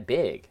not even that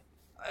big.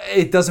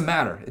 It doesn't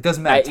matter. It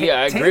doesn't matter.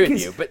 I agree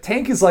with you. But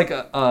Tank is like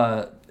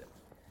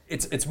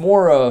it's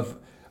more of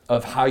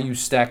how you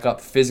stack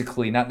up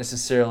physically, not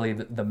necessarily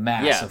the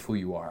mass of who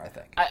you are, I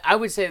think. I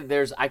would say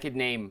I could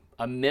name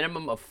a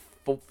minimum of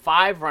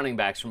 5 running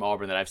backs from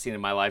Auburn that I've seen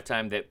in my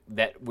lifetime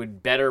that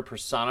would better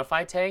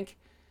personify Tank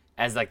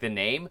as like the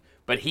name,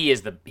 but he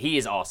is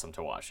awesome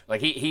to watch.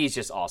 Like he's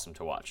just awesome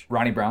to watch.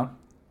 Ronnie Brown,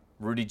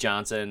 Rudy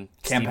Johnson,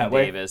 Cam Stephen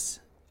Petway. Davis.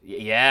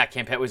 Yeah,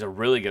 Cam Petway's a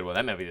really good one.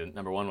 That might be the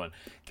number 1 one.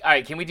 All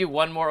right, can we do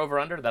one more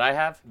over-under that I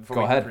have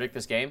before we predict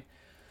this game?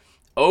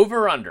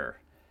 Over-under.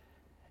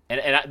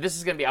 And this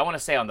is going to be, I want to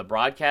say on the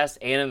broadcast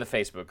and in the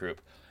Facebook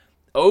group,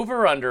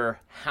 over-under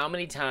how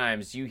many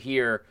times you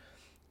hear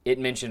it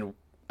mentioned,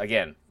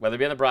 again, whether it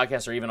be on the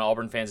broadcast or even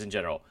Auburn fans in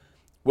general,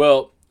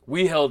 well,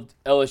 we held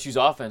LSU's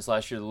offense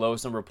last year the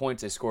lowest number of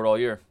points they scored all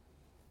year.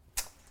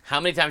 How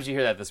many times do you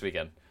hear that this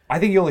weekend? I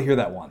think you'll hear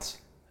that once.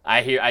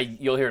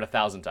 You'll hear it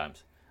 1,000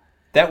 times.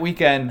 That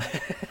weekend,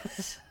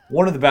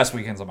 one of the best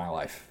weekends of my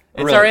life.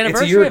 It's our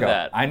anniversary it's a year ago. Of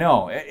that. I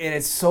know. And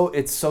it's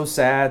so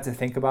sad to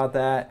think about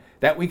that.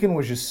 That weekend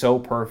was just so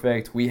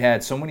perfect. We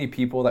had so many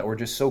people that were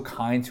just so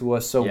kind to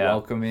us, so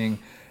welcoming.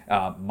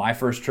 My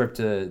first trip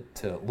to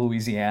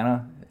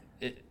Louisiana,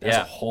 as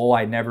a whole,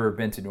 I'd never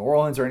been to New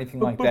Orleans or anything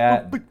like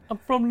that. I'm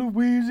from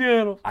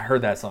Louisiana. I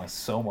heard that song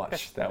so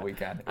much that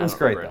weekend. It was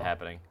great, though.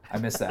 Happening. I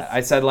missed that. it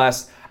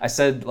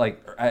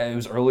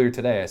was earlier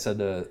today. I said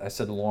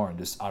to Lauren,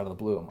 just out of the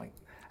blue, I'm like,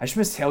 I just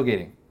miss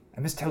tailgating.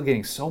 I miss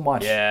tailgating so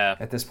much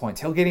at this point.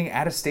 Tailgating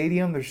at a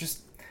stadium,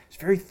 there's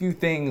very few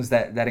things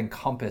that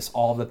encompass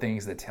all the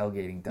things that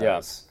tailgating does.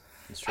 Yeah,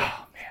 that's true.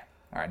 Oh, man.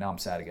 All right, now I'm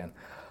sad again.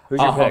 Who's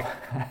your pick?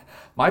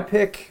 My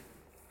pick,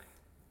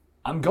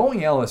 I'm going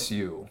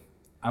LSU.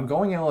 I'm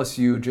going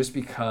LSU just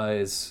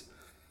because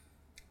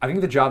I think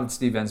the job that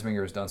Steve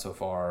Ensminger has done so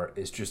far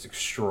is just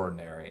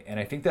extraordinary. And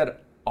I think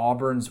that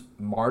Auburn's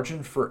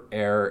margin for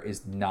error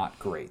is not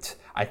great.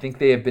 I think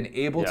they have been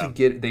able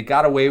to they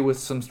got away with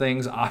some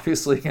things,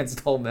 obviously,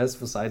 against Ole Miss,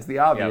 besides the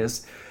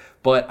obvious. Yep.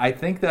 But I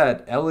think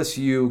that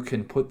LSU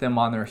can put them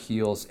on their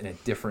heels in a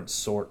different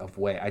sort of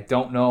way. I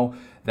don't know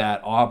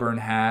that Auburn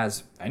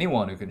has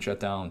anyone who can shut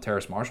down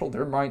Terrace Marshall.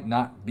 There might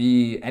not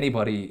be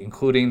anybody,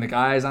 including the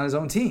guys on his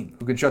own team,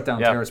 who can shut down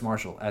Terrace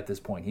Marshall at this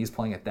point. He's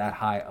playing at that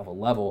high of a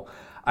level.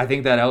 I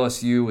think that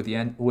LSU, with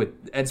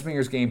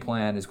Ensminger's game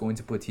plan, is going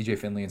to put TJ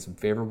Finley in some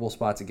favorable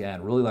spots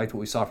again. Really liked what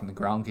we saw from the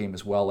ground game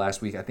as well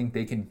last week. I think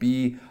they can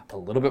be a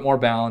little bit more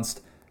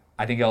balanced.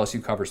 I think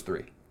LSU covers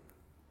 3.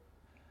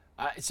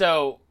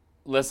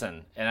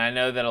 Listen, and I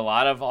know that a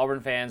lot of Auburn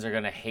fans are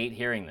going to hate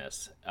hearing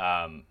this.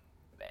 I'm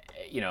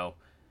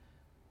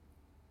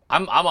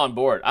on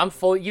board. I'm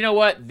full. You know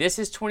what? This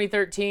is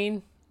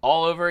 2013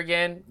 all over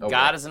again. Okay.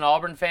 God is an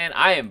Auburn fan.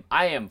 I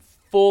am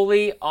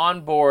fully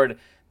on board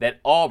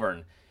that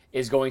Auburn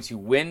is going to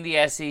win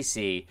the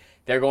SEC.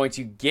 They're going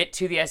to get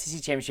to the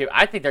SEC championship.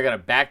 I think they're going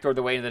to backdoor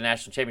the way into the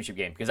national championship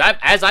game because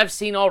as I've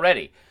seen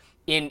already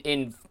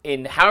in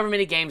however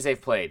many games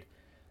they've played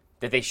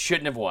that they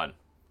shouldn't have won.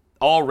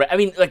 Already, I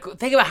mean,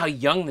 think about how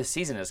young this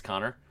season is,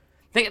 Connor.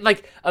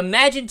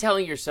 Imagine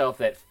telling yourself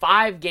that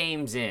 5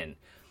 games in,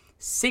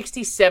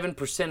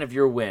 67% of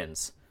your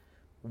wins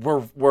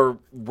were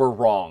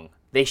wrong.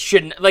 They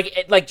shouldn't,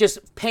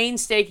 just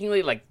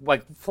painstakingly,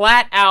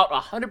 flat out,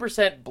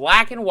 100%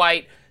 black and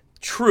white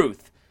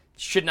truth,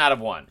 should not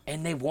have won.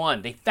 And they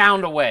won. They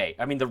found a way.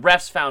 I mean, the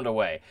refs found a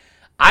way.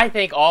 I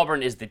think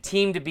Auburn is the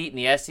team to beat in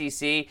the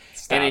SEC.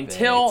 And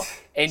until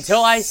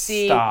I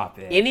see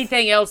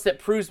anything else that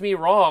proves me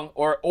wrong,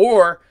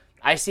 or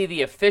I see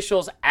the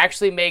officials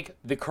actually make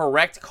the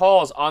correct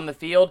calls on the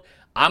field,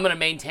 I'm going to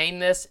maintain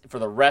this for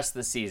the rest of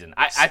the season.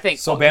 I think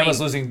so. Bama's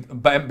losing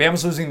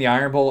the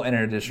Iron Bowl in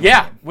an additional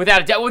game.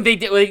 Without a doubt.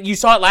 You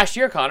saw it last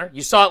year, Connor.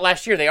 You saw it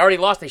last year. They already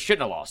lost. They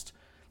shouldn't have lost.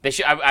 They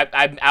should.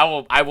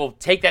 I will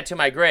take that to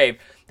my grave.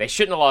 They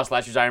shouldn't have lost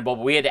last year's Iron Bowl,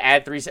 but we had to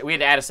add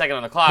a second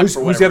on the clock. Who's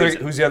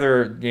the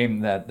other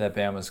game that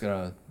Bama's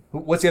gonna?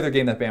 What's the other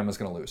game that Bama's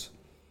gonna lose?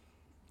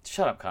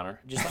 Shut up, Connor.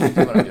 Just let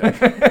me do what I'm doing.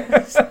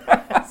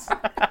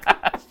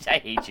 I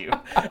hate you.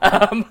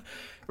 I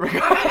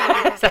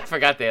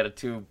forgot they had a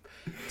two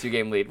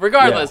game lead.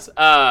 Regardless,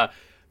 I'm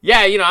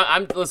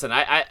listen.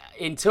 I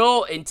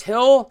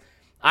until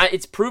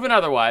It's proven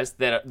otherwise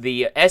that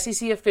the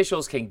SEC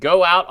officials can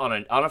go out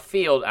on a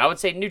field, I would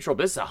say neutral,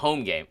 but this is a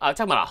home game. I'm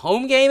talking about a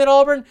home game at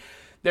Auburn.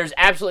 There's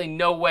absolutely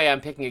no way I'm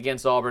picking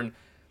against Auburn.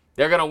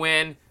 They're going to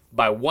win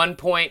by 1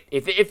 point.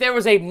 If there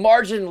was a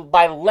margin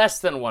by less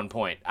than 1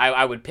 point,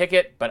 I would pick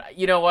it. But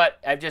you know what?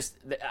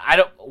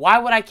 Why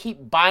would I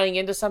keep buying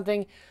into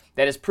something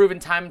that is proven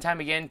time and time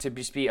again to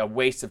just be a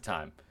waste of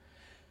time?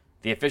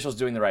 The officials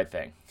doing the right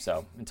thing.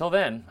 So until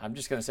then, I'm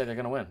just going to say they're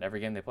going to win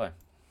every game they play.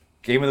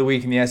 Game of the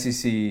week in the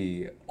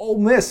SEC, Ole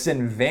Miss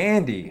and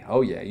Vandy.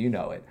 Oh, yeah, you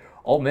know it.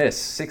 Ole Miss,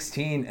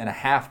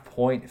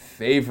 16.5-point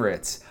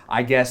favorites.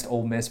 I guessed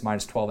Ole Miss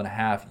minus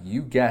 12.5.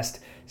 You guessed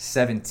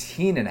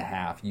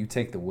 17.5. You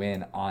take the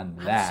win on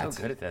that. I'm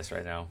so good at this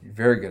right now. You're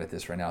very good at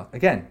this right now.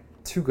 Again,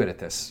 too good at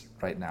this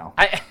right now.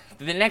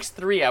 The next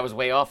three I was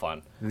way off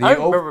on. I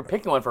remember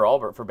picking one for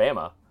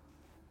Bama.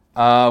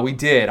 We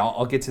did.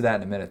 I'll get to that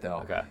in a minute,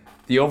 though. Okay.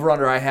 The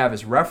over-under I have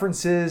is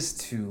references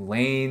to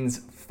Lane's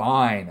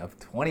fine of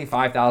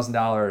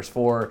 $25,000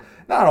 for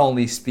not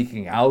only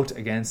speaking out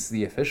against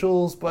the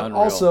officials, but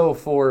also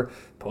for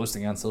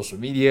posting on social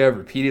media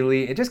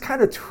repeatedly and just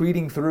kind of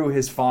tweeting through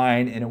his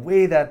fine in a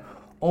way that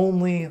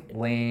only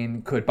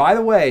Lane could. By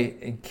the way,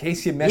 in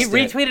case you missed it,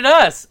 he retweeted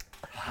us.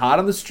 Hot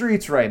on the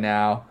streets right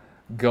now.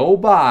 Go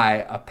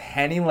buy a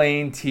Penny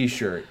Lane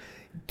t-shirt.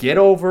 Get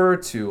over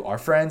to our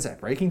friends at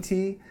Breaking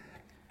Tea,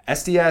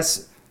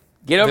 SDS.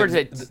 Get over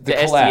to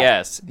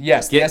SDS.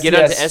 Yes, get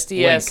onto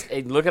SDS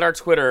link. And look at our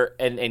Twitter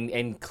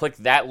and click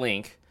that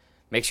link.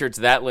 Make sure it's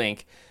that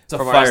link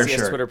from our SDS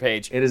shirt. Twitter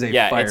page. It is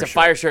a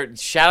fire shirt.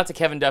 Shout out to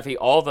Kevin Duffy.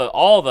 All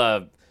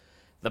the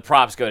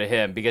props go to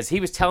him because he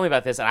was telling me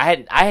about this and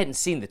I hadn't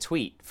seen the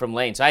tweet from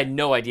Lane, so I had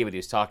no idea what he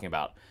was talking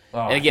about.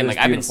 And again,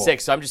 I've been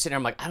sick, so I'm just sitting there.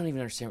 I'm like, I don't even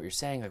understand what you're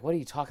saying. Like, what are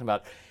you talking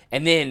about?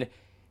 And then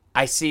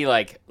I see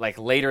like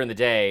later in the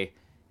day,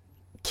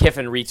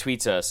 Kiffin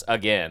retweets us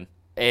again.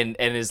 And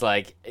is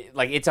like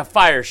it's a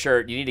fire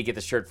shirt. You need to get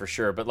the shirt for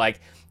sure. But it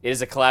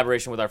is a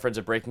collaboration with our friends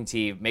at Breaking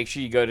Tea. Make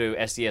sure you go to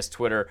SDS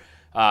Twitter,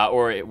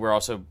 or we're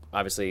also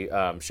obviously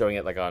showing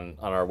it on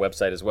our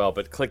website as well.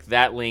 But click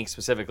that link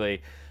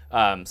specifically,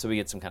 so we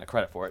get some kind of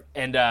credit for it,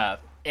 and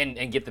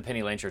get the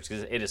Penny Lane shirts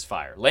because it is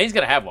fire. Lane's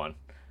gonna have one.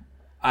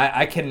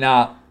 I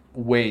cannot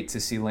wait to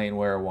see Lane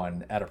wear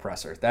one at a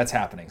presser. That's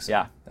happening soon.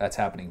 Yeah. That's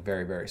happening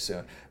very, very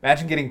soon.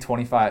 Imagine getting a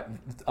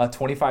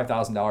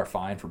 $25,000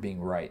 fine for being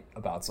right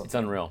about something. It's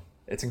unreal.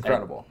 It's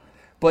incredible.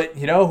 But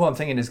you know who I'm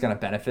thinking is going to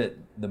benefit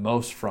the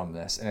most from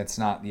this, and it's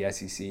not the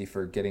SEC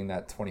for getting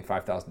that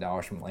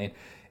 $25,000 from Lane.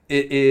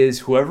 It is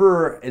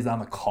whoever is on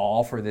the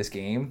call for this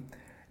game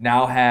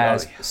now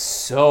has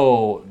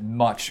so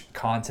much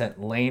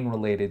content Lane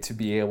related to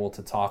be able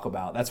to talk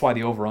about. That's why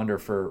the over-under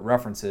for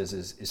references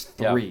is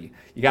 3. Yep.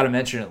 You got to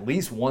mention at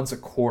least once a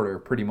quarter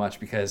pretty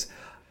much because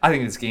I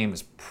think this game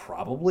is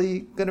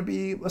probably going to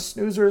be a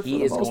snoozer for the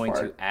most part. He is going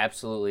to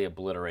absolutely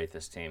obliterate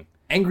this team.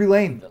 Angry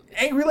Lane.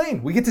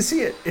 We get to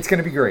see it. It's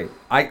going to be great.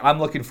 I'm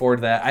looking forward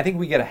to that. I think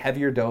we get a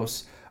heavier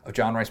dose of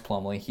John Rice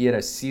Plumlee. He had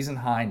a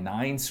season-high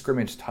 9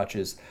 scrimmage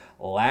touches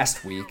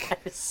last week.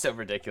 It's so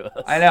ridiculous.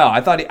 I know. I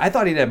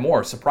thought he'd have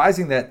more.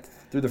 Surprising that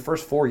through the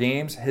first 4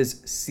 games,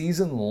 his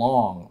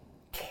season-long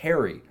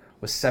carry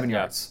was 7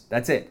 yards.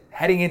 That's it.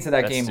 Heading into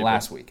that game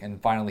last week,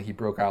 and finally he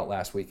broke out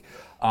last week.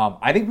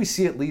 I think we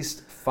see at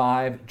least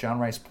 5 John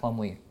Rice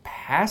Plumlee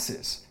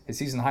passes. His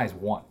season high is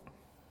 1.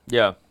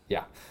 Yeah.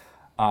 Yeah.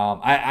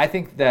 I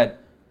think that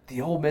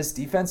the Ole Miss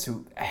defense,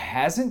 who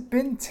hasn't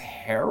been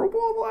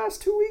terrible the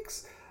last 2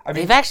 weeks. I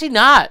mean, they've actually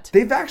not.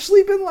 They've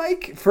actually been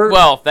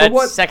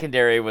that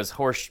secondary was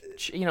horse.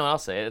 I'll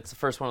say it. It's the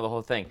first one of the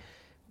whole thing.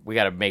 We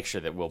got to make sure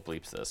that Will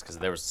bleeps this because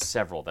there was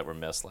several that were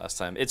missed last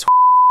time. It's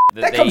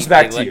that comes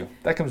back to you.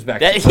 That comes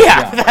back to you.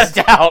 Yeah, without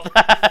doubt.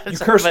 You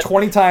cursed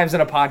 20 times in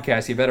a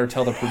podcast. You better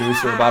tell the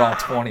producer about all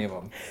 20 of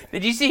them.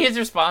 Did you see his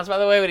response, by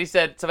the way, when he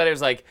said I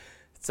think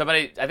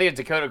it's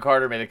Dakota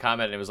Carter made a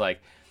comment and it was like,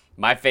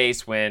 my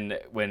face when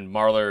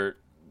Marler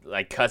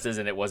cusses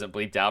and it wasn't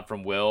bleeped out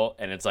from Will,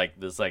 and it's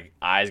this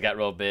eyes got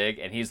real big,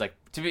 and he's like,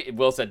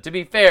 Will said, to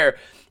be fair,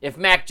 if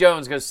Mac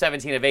Jones goes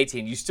 17 of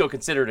 18, you still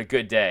consider it a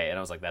good day. And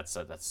I was like, that's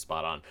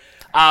spot on.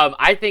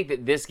 I think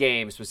that this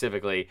game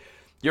specifically,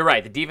 you're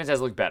right, the defense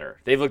has looked better.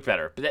 They've looked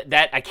better. But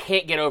that I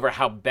can't get over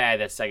how bad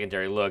that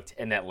secondary looked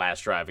in that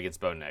last drive against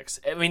Bo Nix.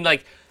 I mean,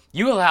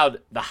 you allowed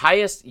the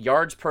highest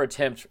yards per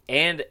attempt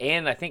and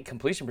I think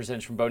completion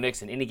percentage from Bo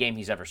Nix in any game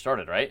he's ever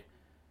started, right?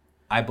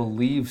 I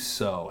believe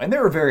so. And they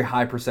were very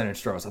high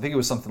percentage throws. I think it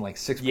was something like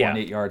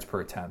 6.8 yards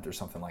per attempt or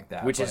something like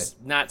that. Which is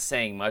not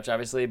saying much,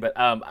 obviously. But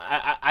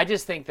I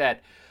just think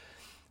that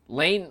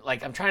Lane,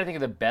 I'm trying to think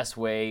of the best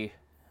way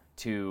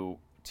to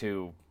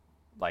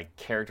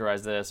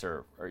characterize this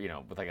or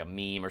with a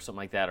meme or something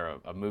like that or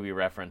a movie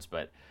reference.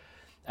 But,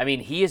 I mean,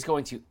 he is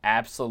going to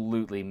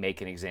absolutely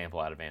make an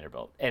example out of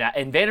Vanderbilt.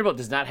 And Vanderbilt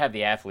does not have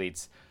the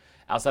athletes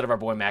outside of our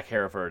boy Mac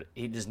Hereford.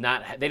 They do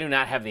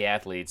not have the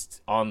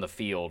athletes on the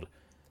field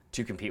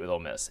to compete with Ole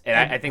Miss. And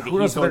I think that who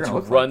he's knows what going they're to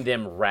gonna look run like.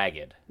 them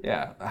ragged.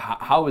 Yeah.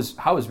 How is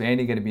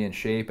Vandy going to be in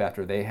shape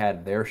after they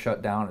had their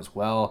shutdown as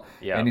well?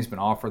 Yeah. Vandy's been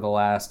off for the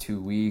last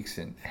 2 weeks,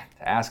 and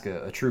to ask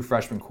a true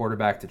freshman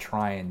quarterback to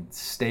try and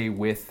stay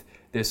with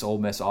this Ole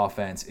Miss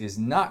offense is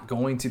not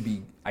going to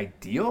be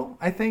ideal,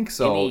 I think.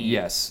 So,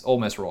 yes, Ole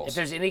Miss rolls. If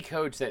there's any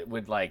coach that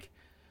would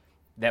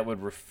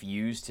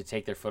refuse to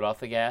take their foot off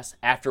the gas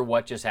after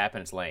what just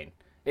happened, it's Lane.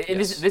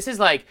 Yes. This is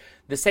like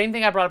the same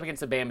thing I brought up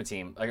against the Bama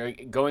team,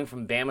 like going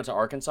from Bama to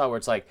Arkansas, where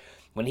it's like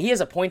when he has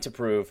a point to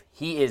prove,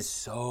 he is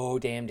so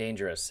damn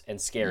dangerous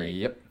and scary.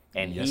 Yep.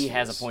 And Yes, he he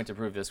has is. a point to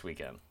prove this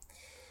weekend.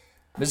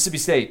 Mississippi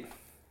State,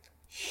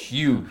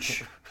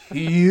 huge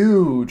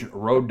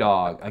road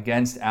dog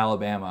against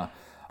Alabama.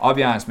 I'll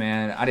be honest,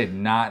 man, I did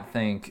not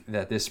think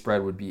that this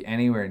spread would be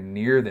anywhere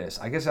near this.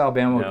 I guess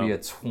Alabama would be a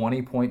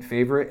 20-point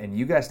favorite, and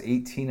you guys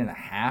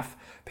 18.5.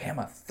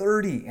 Bama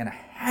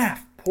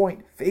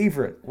 30.5-point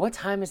favorite. What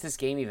time is this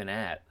game even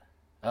at?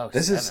 Oh,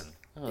 This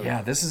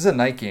 7. this is a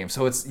night game,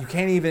 so you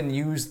can't even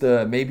use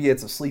maybe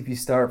it's a sleepy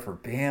start for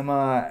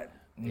Bama.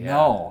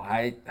 No,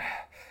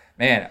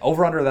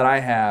 over under that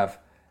I have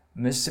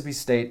Mississippi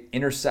State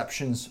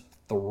interceptions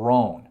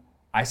thrown.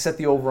 I set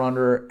the over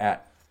under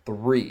at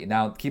 3.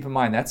 Now keep in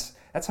mind that's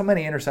how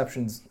many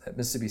interceptions that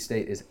Mississippi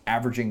State is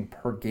averaging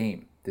per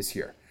game this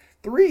year.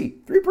 3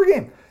 per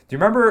game. Do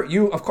you remember?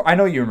 Of course, I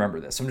know you remember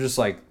this. I'm just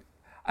like,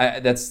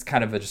 that's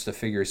kind of just a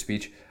figure of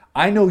speech.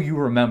 I know you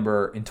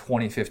remember in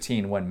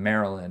 2015 when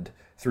Maryland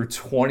threw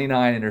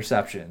 29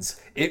 interceptions.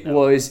 It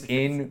was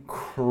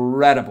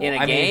incredible. In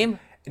a game?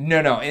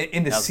 No,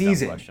 in the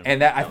season.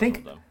 And I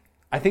think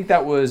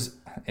that was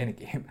in a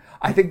game.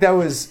 I think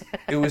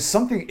it was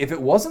something. If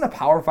it wasn't a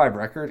Power 5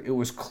 record, it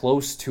was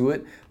close to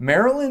it.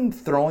 Maryland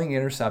throwing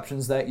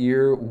interceptions that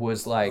year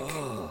was like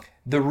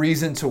the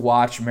reason to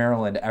watch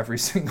Maryland every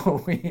single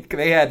week.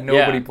 They had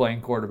nobody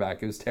playing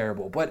quarterback. It was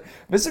terrible. But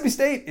Mississippi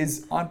State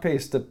is on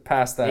pace to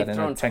pass that in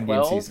a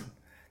 10-game season.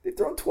 They've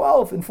thrown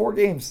 12 in 4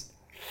 games.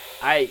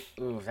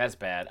 That's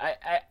bad.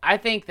 I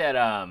think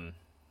that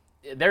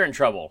they're in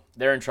trouble.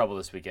 They're in trouble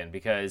this weekend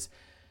because,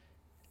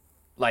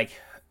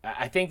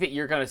 I think that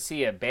you're going to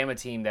see a Bama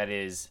team that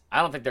is.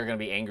 I don't think they're going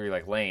to be angry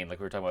like Lane, like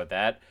we were talking about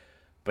that.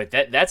 But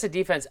that's a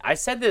defense. I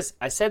said this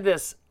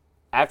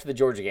after the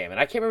Georgia game, and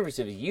I can't remember if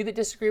it was you that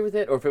disagreed with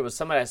it or if it was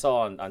somebody I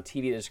saw on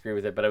TV that disagreed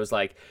with it. But I was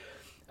like,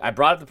 I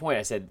brought up the point.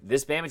 I said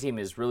this Bama team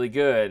is really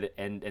good,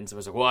 and someone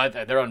was like,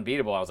 well, they're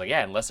unbeatable. I was like,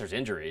 yeah, unless there's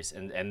injuries,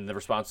 and the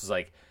response was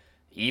like,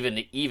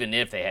 even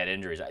if they had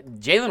injuries.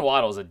 Jalen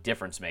Waddle is a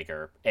difference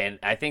maker, and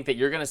I think that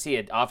you're going to see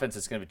an offense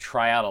that's going to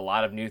try out a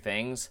lot of new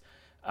things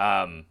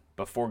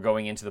before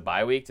going into the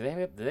bye week. Do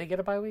they get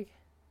a bye week?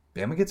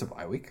 Bama gets a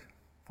bye week.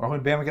 Why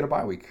would Bama get a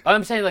bye week?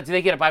 I'm saying, do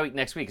they get a bye week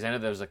next week? Because I know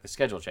there was the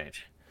schedule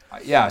change.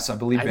 Yes, I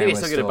believe Bama. I think they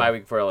still get a bye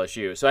week for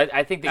LSU. So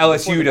I think that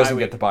LSU doesn't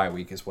get the bye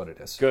week, is what it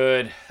is.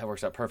 Good, that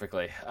works out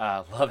perfectly.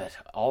 Love it.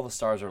 All the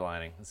stars are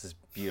lining. This is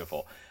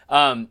beautiful.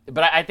 But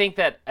I think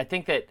that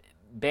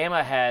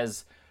Bama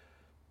has.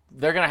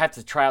 They're going to have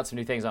to try out some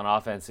new things on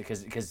offense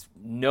because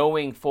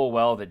knowing full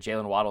well that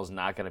Jalen Waddle is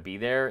not going to be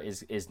there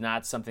is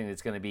not something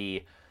that's going to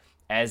be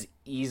as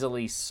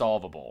easily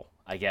solvable,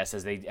 I guess,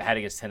 as they had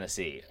against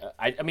Tennessee.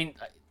 I mean,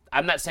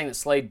 I'm not saying that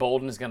Slade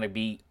Bolden is going to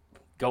be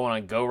going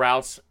on go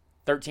routes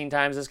 13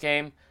 times this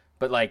game,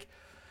 but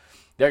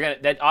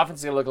that offense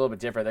is going to look a little bit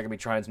different. They're going to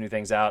be trying some new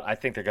things out. I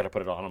think they're going to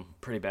put it on them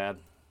pretty bad.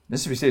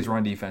 Mississippi State's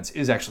run defense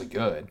is actually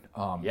good.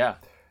 Yeah.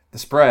 The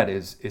spread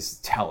is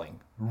telling,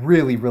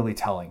 really, really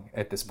telling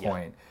at this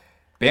point.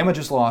 Yeah. Bama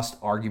just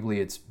lost arguably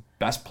its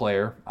best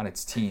player on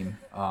its team.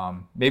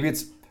 Maybe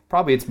it's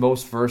probably its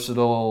most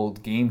versatile,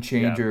 game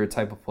changer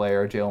type of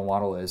player, Jalen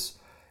Waddle is.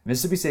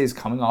 Mississippi State is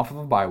coming off of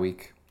a bye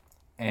week,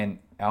 and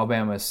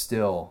Alabama is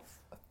still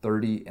a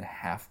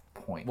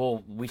 30.5-point.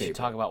 Well, we should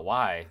talk about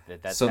why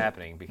that's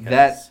happening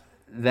because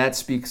that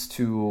speaks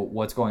to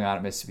what's going on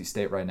at Mississippi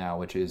State right now,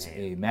 which is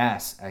a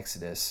mass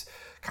exodus.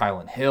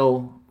 Kylan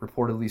Hill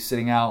reportedly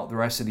sitting out the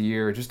rest of the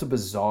year. Just a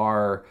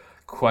bizarre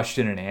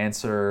question and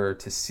answer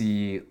to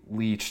see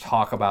Leach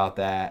talk about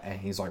that, and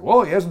he's like,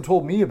 "Well, he hasn't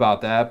told me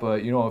about that,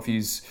 but if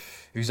he's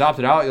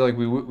opted out,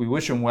 we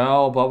wish him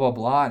well, blah blah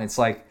blah." And it's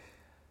like,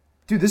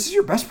 dude, this is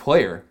your best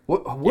player.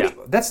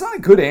 What? That's not a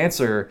good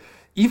answer.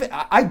 Even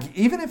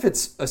if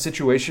it's a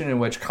situation in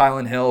which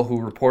Kylan Hill,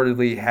 who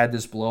reportedly had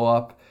this blow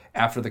up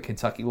after the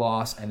Kentucky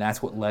loss, and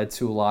that's what led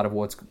to a lot of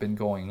what's been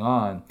going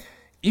on.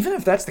 Even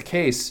if that's the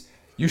case,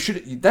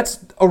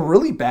 that's a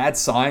really bad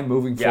sign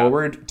moving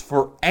forward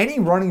for any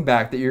running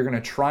back that you're going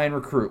to try and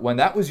recruit. When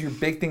that was your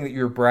big thing that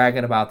you were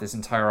bragging about this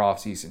entire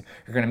offseason.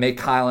 You're going to make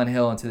Kylan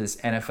Hill into this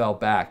NFL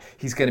back.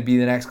 He's going to be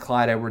the next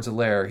Clyde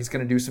Edwards-Helaire. He's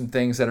going to do some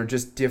things that are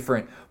just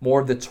different, more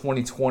of the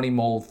 2020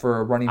 mold for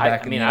a running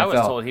back in the NFL. I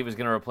was told he was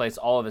going to replace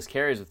all of his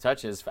carries with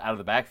touches out of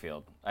the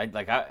backfield.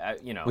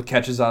 With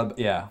catches out of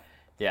Yeah.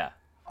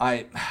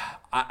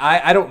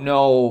 I don't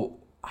know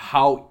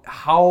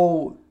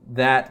how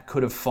that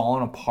could have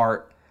fallen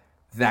apart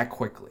that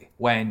quickly.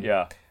 When,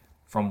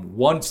 from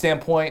one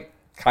standpoint,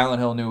 Kylan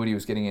Hill knew what he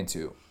was getting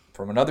into.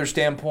 From another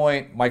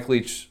standpoint, Mike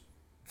Leach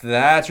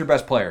that's your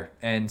best player.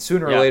 And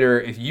sooner or later,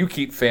 if you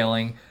keep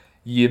failing,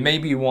 you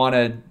maybe want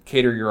to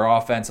cater your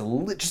offense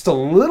just a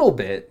little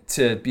bit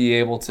to be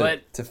able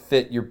to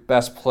fit your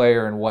best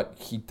player and what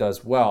he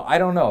does well. I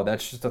don't know.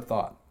 That's just a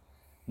thought.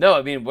 No,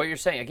 I mean, what you're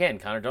saying, again,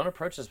 Connor, don't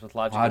approach this with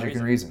logic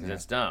and reason. Yeah.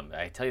 It's dumb.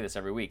 I tell you this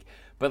every week.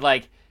 But,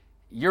 like,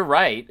 you're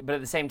right. But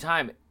at the same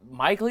time,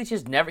 Mike Leach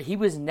was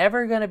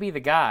never going to be the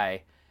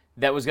guy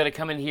that was going to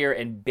come in here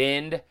and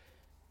bend,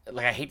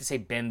 like, I hate to say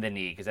bend the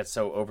knee because that's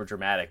so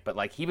overdramatic, but,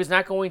 like, he was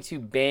not going to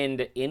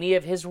bend any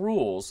of his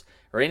rules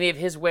or any of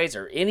his ways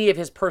or any of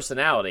his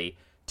personality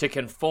to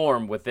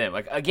conform with them.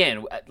 Like,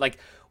 again, like,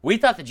 we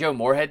thought the Joe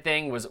Moorhead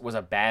thing was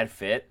a bad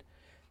fit.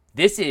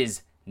 This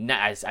is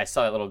not, I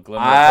saw that little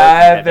glimmer.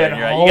 I've been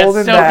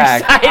holding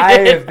back. I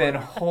have been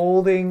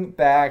holding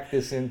back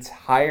this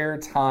entire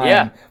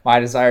time. My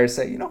desire to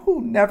say, you know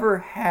who never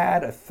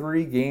had a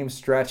 3-game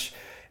stretch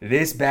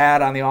this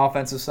bad on the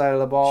offensive side of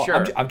the ball?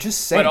 Sure. I'm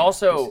just saying. But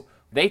also,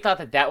 they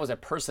thought that was a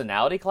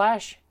personality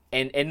clash.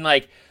 And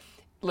like,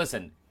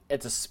 listen,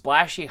 it's a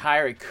splashy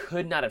hire. It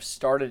could not have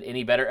started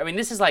any better. I mean,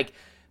 this is like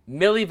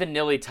Milli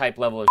Vanilli type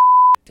level of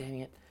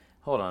dang it.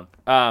 Hold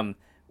on.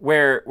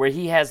 Where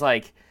he has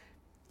like,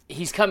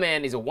 he's come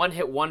in, he's a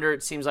one-hit wonder,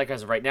 it seems like,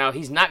 as of right now.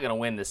 He's not going to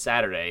win this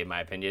Saturday, in my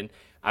opinion.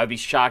 I would be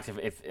shocked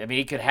if I mean,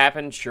 it could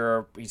happen,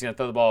 sure. He's going to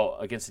throw the ball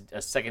against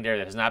a secondary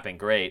that has not been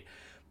great.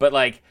 But,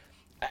 like,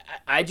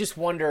 I just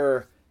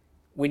wonder,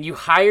 when you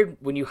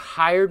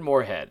hired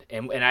Moorhead,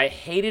 and I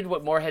hated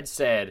what Moorhead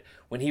said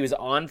when he was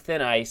on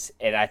thin ice,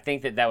 and I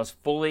think that was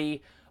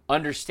fully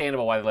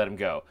understandable why they let him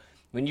go.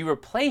 When you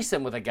replace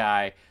him with a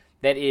guy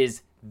that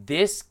is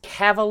this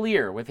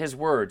cavalier with his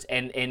words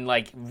and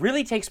like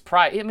really takes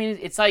pride. I mean,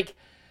 it's like,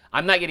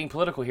 I'm not getting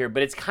political here,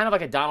 but it's kind of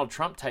like a Donald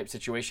Trump type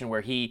situation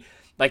where he,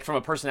 like, from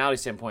a personality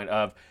standpoint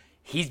of,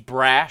 he's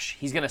brash,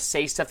 he's going to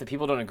say stuff that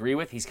people don't agree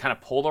with, he's kind of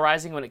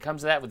polarizing when it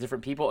comes to that with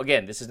different people.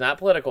 Again, this is not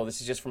political,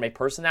 this is just from a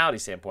personality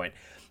standpoint,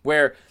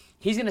 where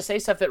he's going to say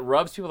stuff that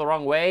rubs people the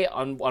wrong way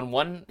on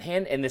one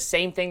hand, and the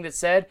same thing that's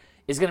said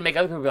is going to make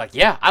other people be like,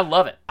 yeah, I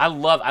love it. I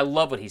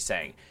love what he's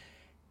saying.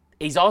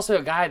 He's also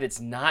a guy that's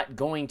not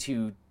going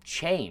to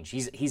change.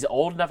 He's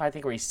old enough, I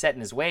think, where he's set in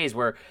his ways,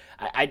 where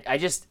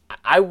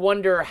I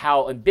wonder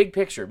how, in big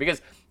picture,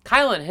 because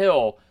Kylan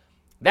Hill,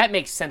 that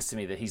makes sense to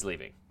me that he's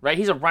leaving, right?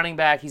 He's a running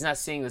back. He's not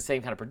seeing the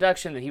same kind of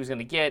production that he was going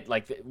to get.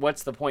 Like,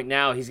 what's the point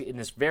now? He's in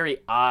this very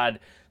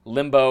odd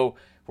limbo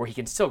where he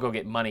can still go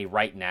get money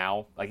right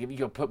now. Like, if you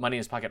go put money in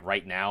his pocket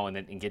right now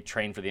and get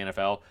trained for the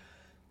NFL.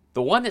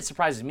 The one that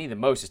surprises me the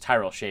most is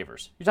Tyrell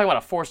Shavers. You're talking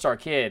about a 4-star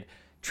kid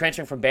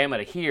transferring from Bama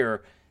to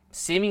here,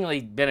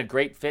 seemingly been a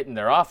great fit in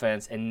their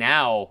offense, and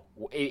now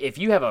if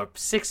you have a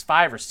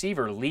 6'5"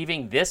 receiver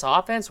leaving this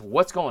offense,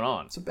 what's going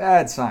on? It's a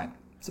bad sign.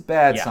 It's a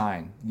bad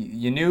sign.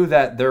 You knew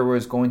that there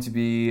was going to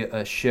be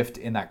a shift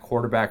in that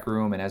quarterback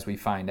room, and as we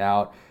find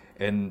out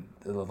in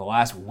the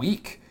last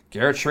week,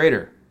 Garrett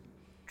Schrader,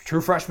 true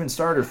freshman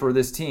starter for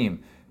this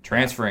team,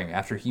 transferring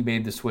after he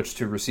made the switch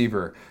to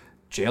receiver.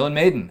 Jalen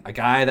Maiden, a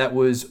guy that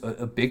was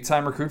a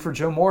big-time recruit for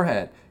Joe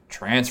Moorhead,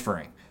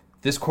 transferring.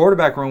 This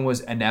quarterback room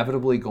was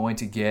inevitably going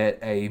to get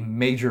a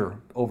major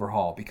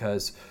overhaul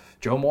because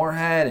Joe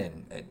Moorhead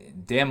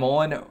and Dan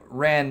Mullen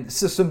ran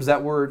systems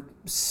that were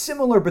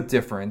similar but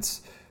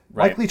different.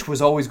 Right. Mike Leach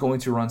was always going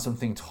to run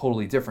something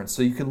totally different.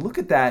 So you can look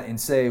at that and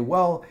say,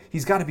 well,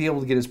 he's got to be able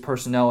to get his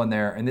personnel in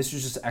there, and this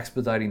is just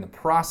expediting the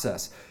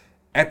process.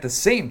 At the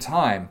same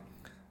time,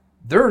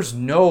 there's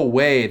no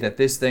way that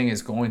this thing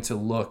is going to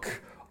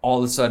look all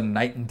of a sudden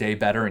night and day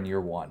better in year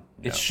one.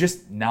 No. It's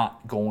just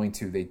not going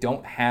to. They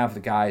don't have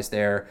the guys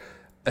there,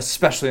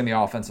 especially in the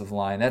offensive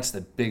line. That's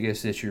the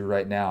biggest issue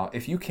right now.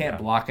 If you can't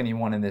block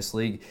anyone in this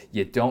league,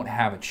 you don't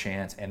have a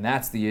chance, and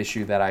that's the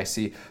issue that I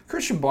see.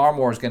 Christian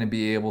Barmore is going to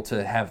be able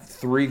to have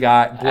 3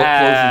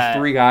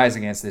 guys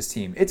against this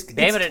team. It's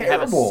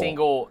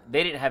terrible.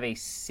 They didn't have a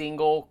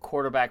single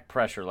quarterback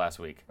pressure last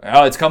week.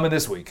 Oh, it's coming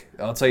this week.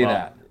 I'll tell you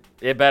that.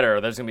 It better.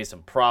 There's going to be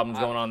some problems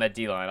going on that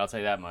D-line. I'll tell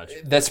you that much.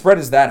 That spread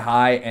is that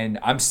high, and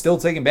I'm still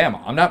taking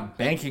Bama. I'm not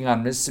banking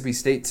on Mississippi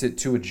State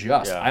to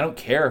adjust. Yeah. I don't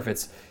care if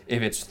it's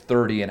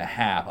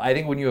 30.5. I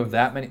think when you have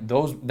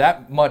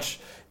that much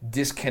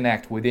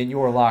disconnect within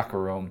your locker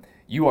room,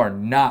 you are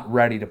not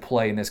ready to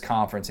play in this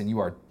conference, and you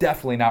are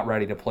definitely not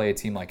ready to play a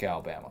team like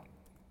Alabama.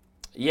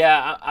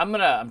 Yeah, I'm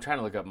trying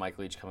to look up Mike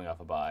Leach coming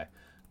off a bye.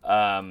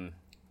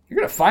 You're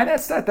gonna find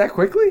that stat that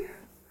quickly?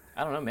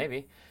 I don't know,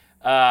 maybe.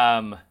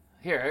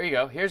 Here you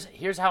go.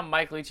 Here's how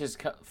Mike Leach has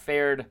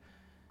fared.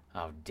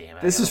 Oh, damn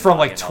it. This is from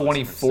like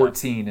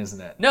 2014,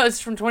 isn't it? No, this is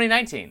from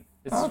 2019.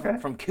 This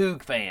is from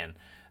Coug Fan.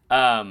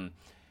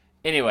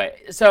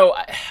 Anyway, so,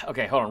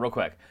 okay, hold on real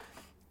quick.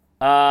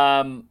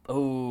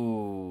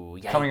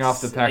 Yikes. Coming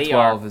off the Pac-12 they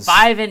are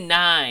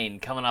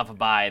 5-9 coming off a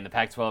bye in the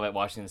Pac-12 at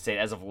Washington State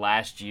as of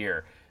last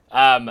year.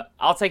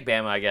 I'll take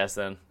Bama, I guess,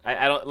 then.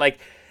 I don't, like...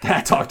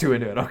 That talked you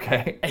into it,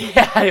 okay.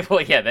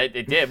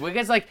 It did.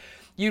 Because, like,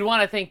 you'd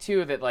want to think,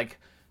 too, that, like,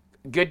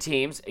 good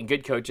teams and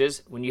good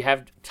coaches, when you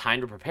have time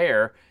to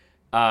prepare,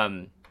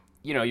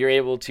 you're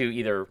able to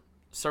either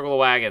circle the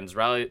wagons,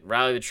 rally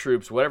the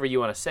troops, whatever you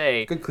want to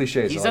say. Good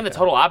cliches. He's done the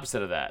total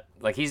opposite of that.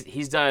 Like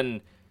he's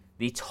done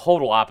the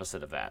total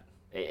opposite of that.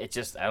 It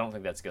just, I don't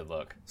think that's a good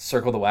look.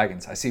 Circle the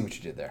wagons. I see what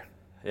you did there.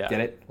 Yeah.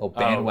 Get it? Little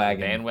bandwagon.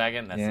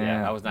 Bandwagon? That's,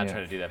 I was not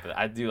trying to do that, but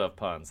I do love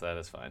puns, so that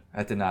is fine.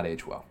 That did not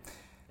age well.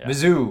 Yeah.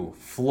 Mizzou,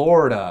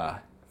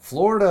 Florida.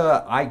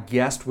 Florida, I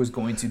guessed, was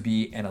going to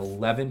be an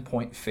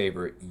 11-point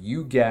favorite.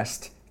 You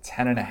guessed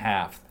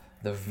 10.5.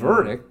 The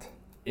verdict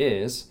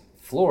is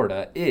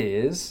Florida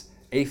is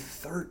a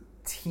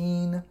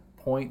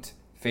 13-point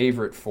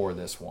favorite for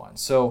this one.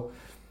 So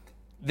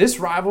this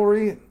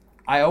rivalry,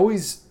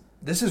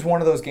 this is one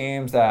of those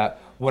games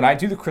that when I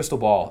do the crystal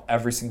ball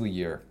every single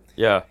year,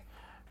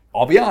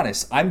 I'll be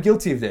honest, I'm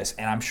guilty of this,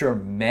 and I'm sure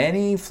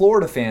many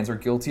Florida fans are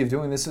guilty of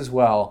doing this as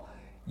well.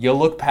 You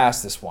look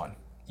past this one.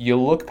 You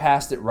look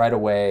past it right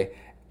away,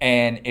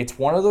 and it's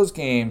one of those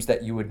games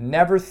that you would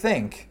never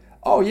think,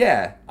 oh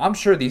yeah, I'm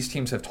sure these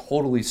teams have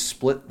totally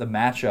split the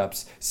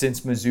matchups since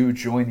Mizzou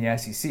joined the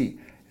SEC.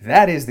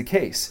 That is the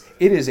case.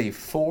 It is a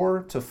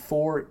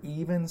 4-4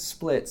 even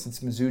split since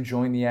Mizzou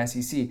joined the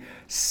SEC.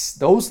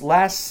 Those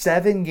last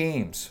 7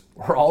 games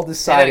were all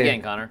decided. Say that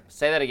again, Connor.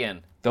 Say that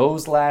again.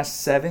 Those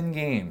last 7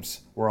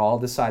 games were all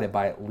decided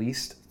by at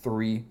least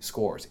 3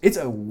 scores. It's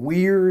a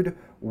weird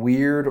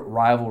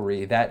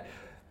rivalry that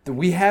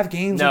we have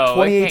games like 2018.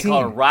 No, we can't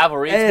call it a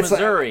rivalry. It's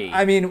Missouri. Like,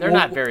 I mean, they're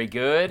not very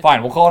good.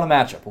 Fine, we'll call it a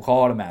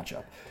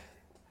matchup.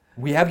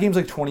 We have games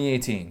like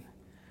 2018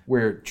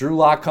 where Drew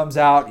Lock comes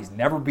out. He's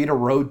never beat a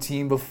road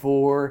team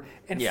before,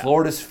 and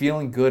Florida's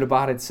feeling good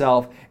about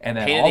itself. And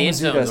then painted the end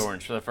zone's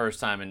orange for the first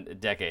time in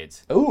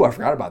decades. Oh, I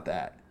forgot about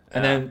that.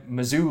 And then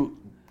Mizzou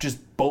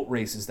just boat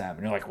races them,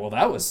 and you're like, well,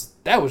 that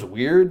was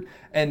weird.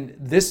 And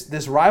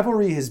this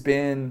rivalry has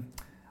been,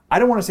 I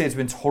don't want to say it's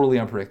been totally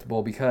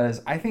unpredictable,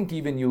 because I think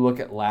even you look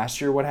at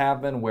last year what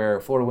happened where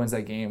Florida wins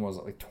that game was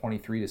like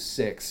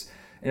 23-6,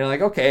 and you're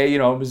like, okay,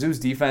 Mizzou's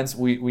defense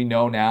we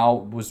know now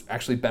was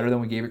actually better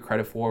than we gave it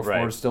credit for. Right.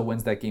 Florida still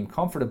wins that game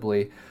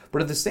comfortably,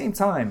 but at the same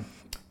time,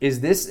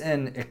 is this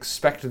an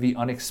expect the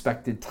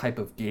unexpected type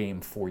of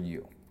game for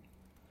you?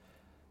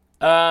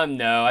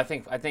 No, I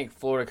think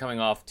Florida coming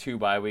off 2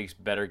 bye weeks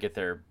better get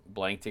their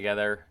blank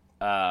together,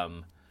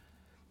 and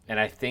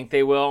I think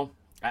they will.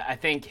 I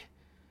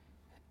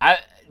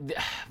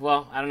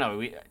don't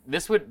know.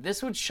 This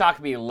would shock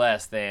me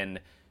less than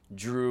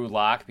Drew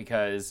Lock,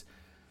 because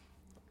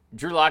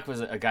Drew Lock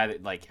was a guy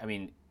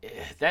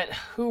that,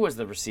 who was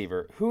the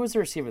receiver? Who was the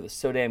receiver that's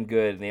so damn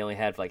good and they only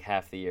had for like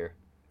half the year?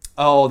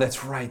 Oh,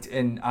 that's right.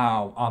 And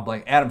I'm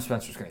blank. Adam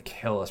Spencer's going to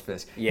kill us for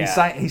this.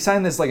 Yeah. He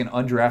signed this like an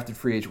undrafted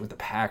free agent with the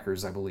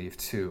Packers, I believe,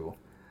 too.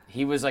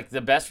 He was like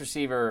the best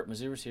receiver,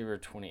 Mizzou receiver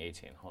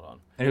 2018. Hold on.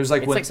 And it was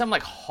like like something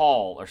like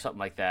Hall or something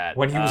like that.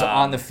 When he was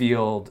on the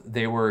field,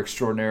 they were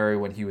extraordinary.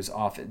 When he was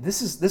off it,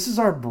 this is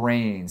our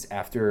brains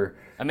after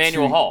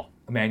Emmanuel Hall.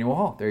 Emmanuel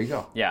Hall. There you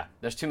go. Yeah,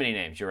 there's too many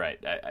names. You're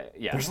right.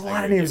 There's a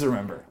lot of names to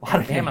remember.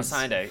 Damn, I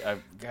signed I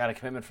got a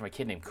commitment from a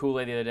kid named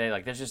Kool-Aid the other day.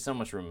 Like, there's just so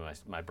much room in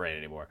my brain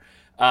anymore.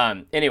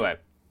 Anyway,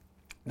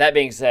 that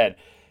being said,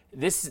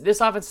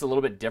 this offense is a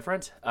little bit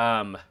different.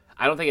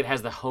 I don't think it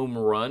has the home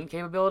run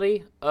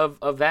capability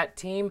of that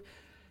team.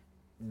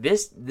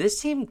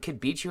 This team could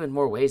beat you in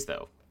more ways,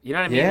 though. You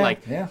know what I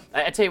mean?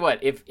 I tell you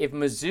what, if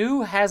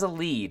Mizzou has a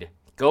lead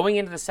going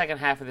into the second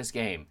half of this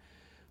game,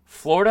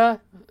 Florida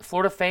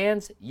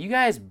fans, you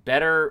guys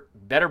better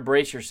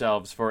brace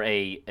yourselves for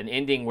an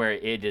ending where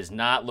it does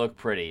not look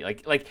pretty.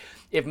 Like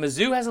if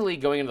Mizzou has a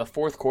lead going into the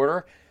fourth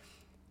quarter,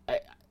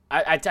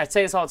 I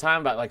say this all the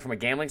time about, like, from a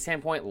gambling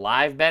standpoint,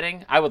 live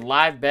betting. I would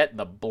live bet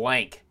the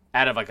blank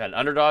out of like an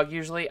underdog.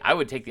 Usually, I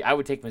would take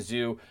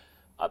Mizzou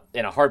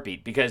in a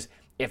heartbeat, because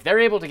if they're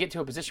able to get to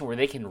a position where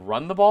they can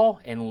run the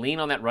ball and lean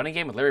on that running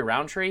game with Larry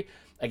Roundtree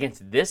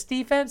against this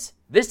defense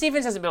hasn't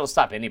been able to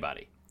stop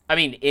anybody. I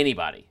mean,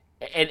 anybody.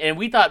 And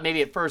we thought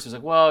maybe at first it was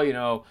like,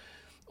 well,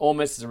 Ole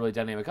Miss is a really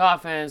dynamic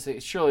offense.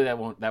 Surely that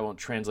won't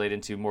translate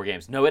into more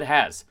games. No, it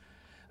has.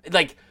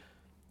 Like,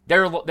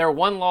 they're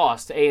one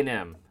loss to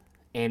A&M,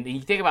 and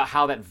you think about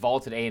how that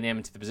vaulted A&M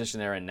into the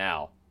position they're in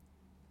now.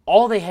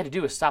 All they had to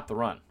do was stop the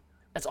run.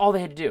 That's all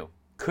they had to do.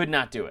 Could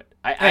not do it.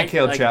 And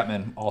Caleb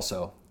Chapman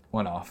also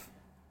went off.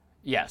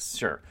 Yes,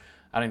 sure.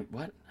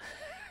 What?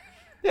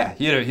 Yeah,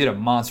 he had a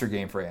monster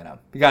game for A&M.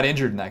 He got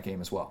injured in that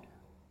game as well.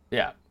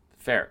 Yeah,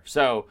 fair.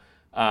 So,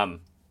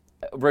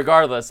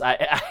 regardless,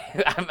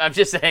 I'm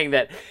just saying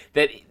that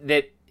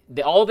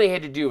all they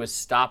had to do was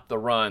stop the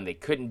run. They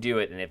couldn't do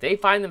it, and if they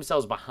find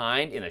themselves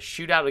behind in a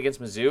shootout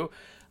against Mizzou,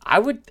 I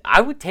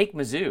would take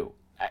Mizzou.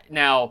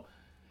 Now,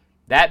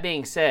 that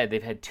being said,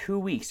 they've had 2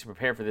 weeks to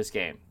prepare for this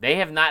game. They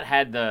have not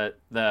had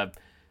the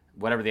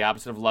whatever the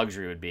opposite of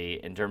luxury would be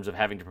in terms of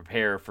having to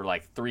prepare for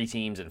like 3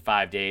 teams in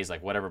 5 days,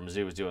 like whatever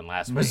Mizzou was doing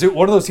last week.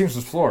 One of those teams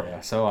was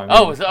Florida, so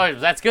I mean,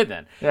 that's good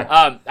then.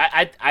 Yeah.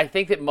 I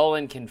think that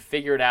Mullen can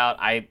figure it out.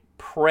 I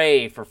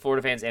pray for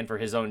Florida fans and for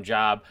his own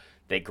job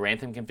that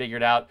Grantham can figure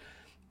it out,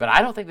 but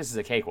I don't think this is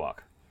a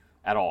cakewalk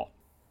at all.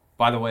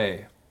 By the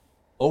way,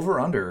 over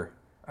under.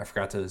 I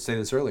forgot to say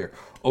this earlier.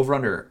 Over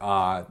under.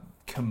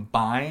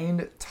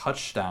 combined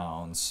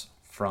touchdowns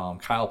from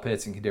Kyle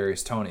Pitts and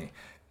Kadarius Toney.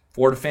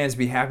 Florida fans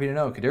be happy to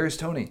know Kadarius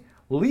Toney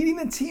leading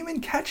the team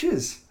in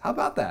catches. How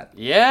about that?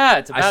 Yeah,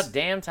 it's about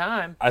damn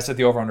time. I set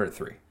the over-under at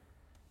 3.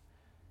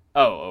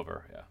 Oh,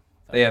 over, yeah.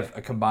 They have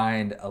a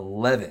combined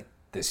 11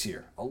 this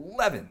year.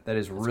 11. That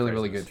is really,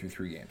 really good through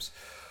 3 games.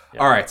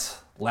 Yep. All right,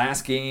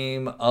 last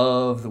game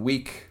of the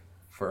week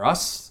for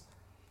us,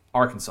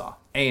 Arkansas,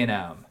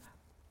 A&M,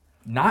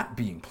 not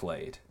being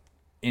played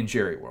in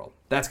Jerry World.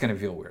 That's going to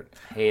feel weird.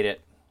 Hate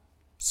it.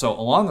 So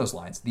along those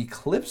lines, the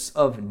clips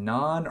of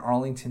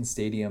non-Arlington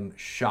Stadium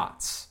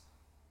shots.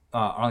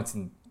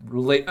 Arlington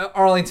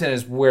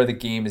is where the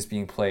game is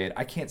being played.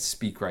 I can't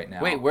speak right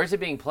now. Wait, where's it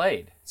being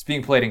played? It's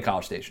being played in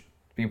College Station.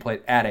 It's being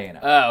played at A&M.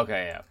 Oh,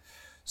 okay, yeah.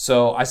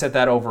 So I set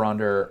that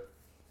over-under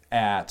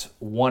at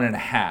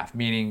 1.5,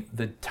 meaning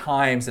the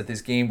times that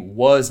this game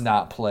was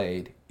not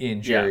played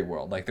in Jerry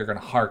World. Like, they're going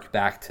to hark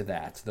back to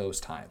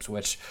those times,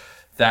 which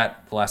the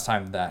last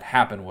time that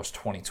happened was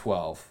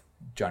 2012,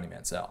 Johnny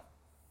Manziel.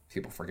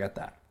 People forget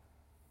that.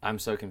 I'm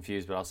so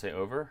confused, but I'll say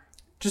over.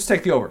 Just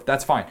take the over.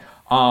 That's fine.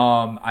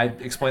 I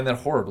explained that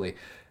horribly.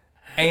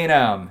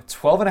 A&M,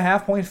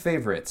 12.5-point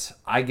favorites.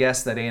 I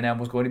guessed that A&M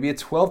was going to be a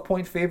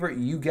 12-point favorite.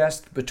 You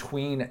guessed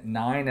between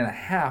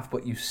 9.5,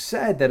 but you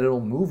said that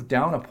it'll move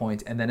down a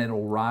point and then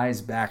it'll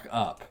rise back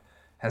up.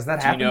 Has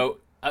that happened? You know,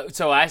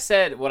 so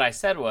what I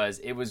said was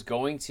it was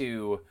going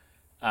to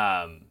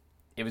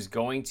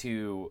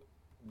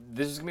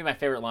this is going to be my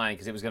favorite line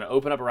because it was going to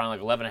open up around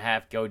like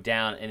 11.5, go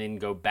down, and then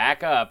go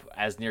back up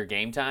as near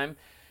game time.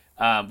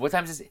 What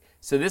time is this?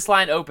 So this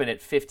line opened at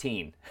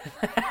 15.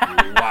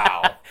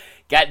 Wow.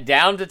 Got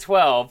down to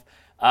 12.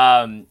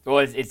 Well,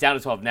 it's down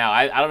to 12 now.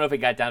 I don't know if it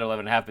got down to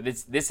 11.5, but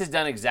this has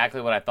done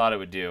exactly what I thought it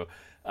would do.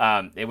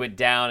 It went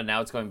down, and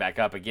now it's going back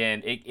up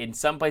again. In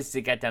some places,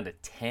 it got down to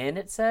 10,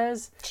 it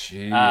says.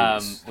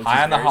 Jeez. Which High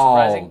is on the very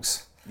surprising.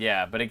 hogs.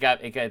 Yeah, but it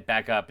got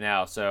back up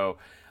now. So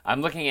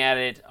I'm looking at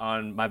it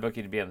on my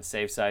bookie to be on the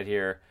safe side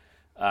here.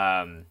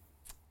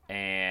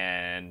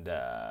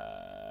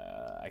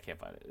 I can't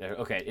find it.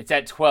 Okay, it's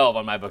at 12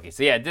 on my bookie.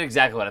 So yeah, it did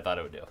exactly what I thought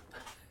it would do.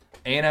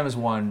 A&M has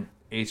won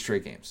 8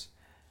 straight games.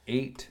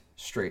 8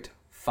 straight.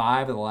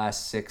 5 of the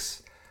last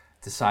 6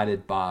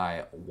 decided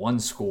by 1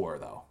 score,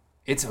 though.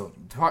 We're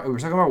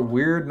talking about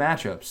weird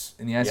matchups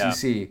in the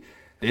SEC. Yeah.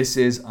 This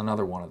is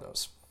another one of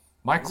those.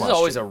 This is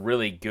always a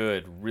really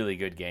good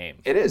game.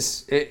 It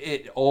is.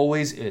 It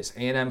always is.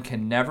 A&M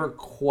can never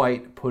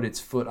quite put its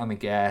foot on the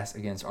gas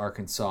against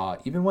Arkansas,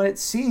 even when it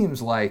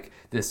seems like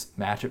this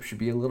matchup should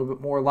be a little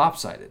bit more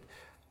lopsided.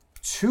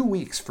 2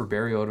 weeks for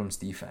Barry Odom's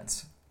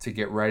defense to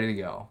get ready to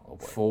go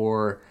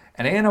for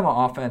an A&M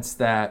offense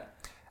that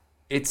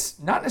it's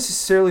not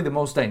necessarily the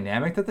most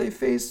dynamic that they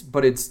face,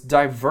 but it's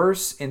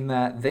diverse in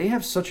that they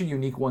have such a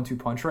unique 1-2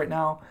 punch right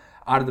now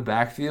out of the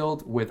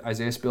backfield with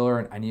Isaiah Spiller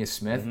and Aeneas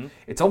Smith. Mm-hmm.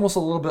 It's almost a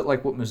little bit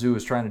like what Mizzou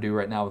is trying to do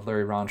right now with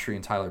Larry Roundtree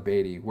and Tyler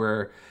Beatty,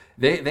 where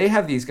they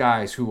have these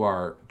guys who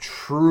are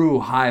true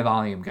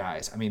high-volume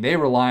guys. I mean, they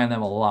rely on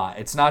them a lot.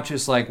 It's not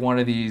just like one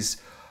of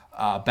these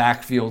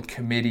backfield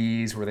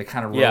committees where they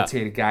kind of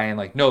rotate a guy in.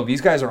 Like, no,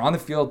 these guys are on the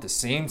field at the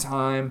same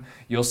time.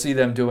 You'll see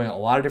them doing a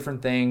lot of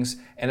different things,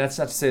 and that's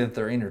not to say that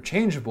they're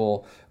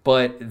interchangeable,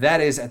 but that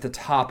is at the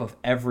top of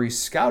every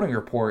scouting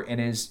report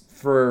and is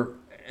for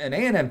an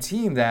A&M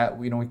team that,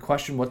 we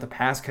questioned what the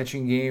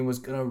pass-catching game was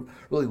going to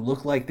really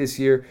look like this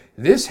year.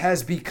 This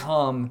has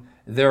become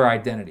their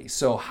identity.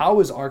 So how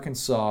is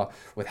Arkansas,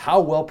 with how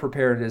well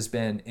prepared it has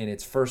been in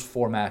its first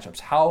 4 matchups,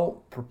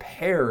 how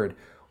prepared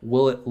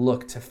will it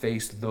look to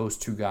face those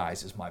 2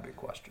 guys is my big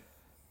question.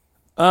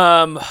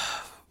 I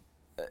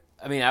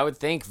mean, I would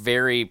think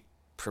very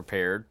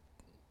prepared.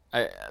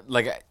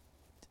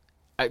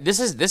 This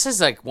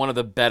is like one of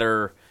the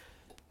better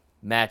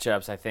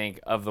matchups, I think,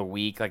 of the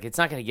week. Like, it's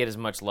not going to get as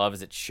much love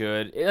as it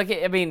should.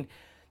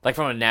 Like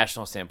from a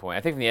national standpoint,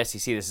 I think from the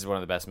SEC, this is one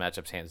of the best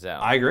matchups, hands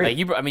down. I agree. Like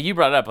you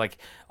brought it up. Like,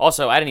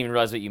 also, I didn't even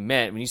realize what you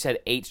meant when you said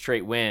 8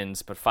 straight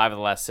wins, but 5 of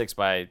the last 6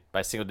 by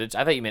single digits.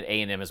 I thought you meant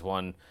A&M has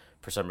won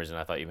for some reason.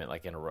 I thought you meant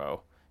like in a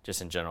row,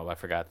 just in general. I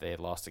forgot they had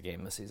lost a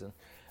game this season.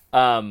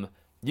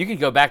 You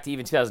could go back to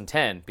even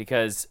 2010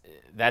 because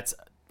that's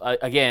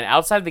again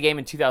outside of the game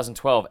in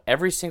 2012.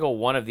 Every single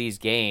one of these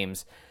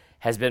games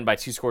has been by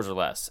 2 scores or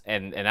less,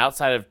 and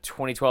outside of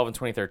 2012 and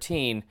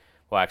 2013.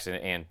 Well, actually,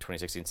 and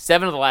 2016,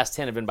 7 of the last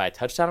 10 have been by a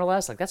touchdown or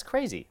less. Like, that's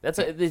crazy. 5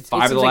 of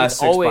the last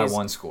 6 by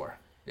 1 score.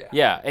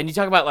 Yeah, and you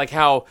talk about like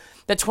how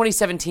that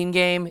 2017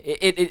 game,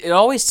 it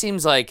always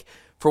seems like,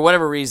 for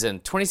whatever reason,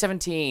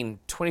 2017,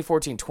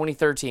 2014,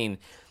 2013,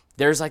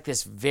 there's like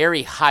this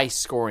very high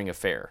scoring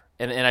affair,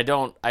 and I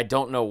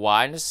don't know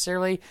why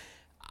necessarily.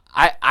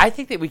 I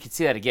think that we could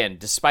see that again,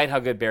 despite how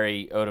good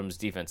Barry Odom's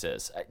defense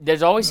is.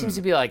 There's always seems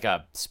to be like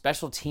a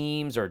special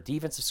teams or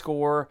defensive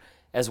score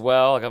as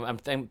well. Like I'm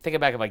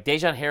thinking back of like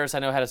Dejon Harris, I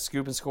know had a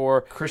scoop and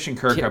score. Christian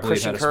Kirk, I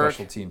believe, had a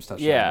special teams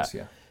touchdown. Yeah.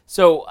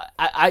 So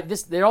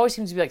there always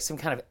seems to be like some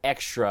kind of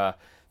extra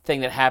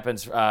thing that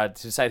happens to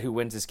decide who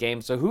wins this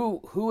game. So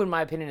who in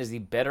my opinion is the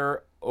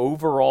better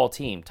overall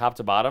team, top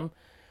to bottom?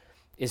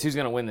 is who's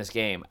going to win this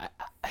game.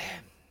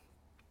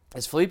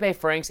 Is Felipe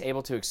Franks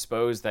able to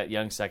expose that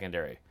young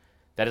secondary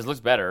that has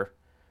looked better?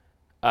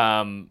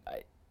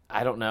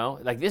 I don't know.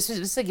 Like this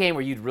is a game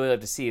where you'd really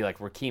like to see like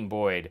Rakeem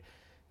Boyd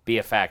be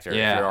a factor if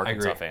you're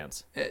Arkansas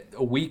fans.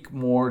 A week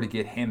more to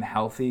get him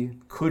healthy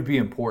could be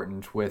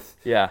important with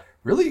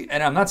really,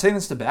 and I'm not saying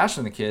this to bash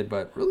on the kid,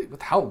 but really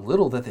with how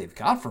little that they've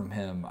got from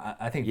him,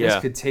 I think this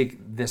could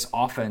take this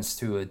offense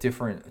to a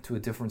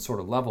different sort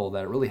of level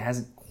that it really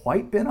hasn't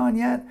quite been on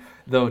yet.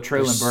 Though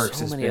Traylon Burks has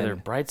been. So many other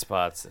bright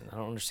spots, and I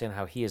don't understand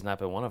how he has not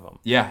been one of them.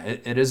 Yeah,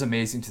 it is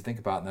amazing to think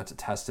about, and that's a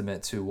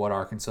testament to what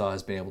Arkansas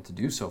has been able to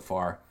do so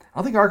far. I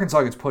don't think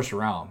Arkansas gets pushed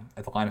around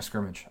at the line of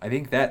scrimmage. I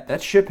think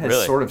that ship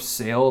has sort of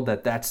sailed.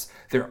 That's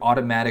their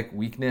automatic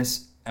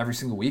weakness every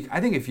single week. I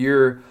think if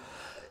you're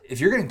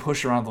getting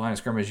pushed around the line of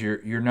scrimmage,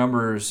 your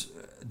numbers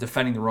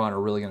defending the run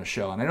are really going to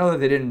show. And I know that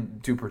they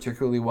didn't do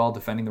particularly well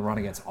defending the run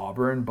against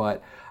Auburn,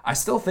 but I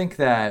still think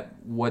that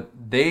what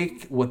they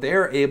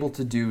are able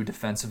to do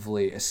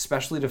defensively,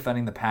 especially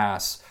defending the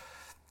pass,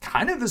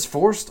 kind of has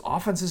forced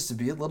offenses to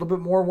be a little bit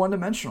more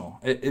one-dimensional.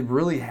 It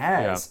really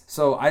has. Yeah.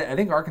 So I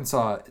think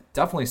Arkansas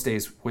definitely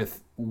stays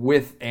with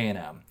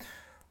A&M.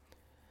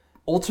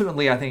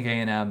 Ultimately, I think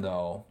A&M,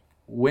 though,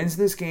 wins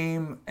this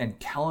game, and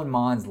Kellen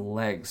Mond's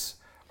legs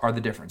are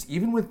the difference.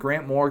 Even with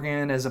Grant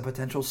Morgan as a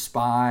potential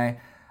spy,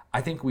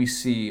 I think we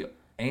see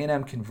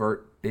A&M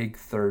convert big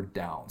third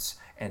downs,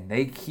 and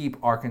they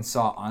keep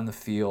Arkansas on the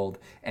field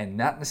and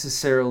not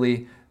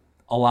necessarily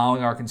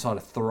allowing Arkansas to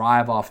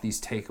thrive off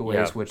these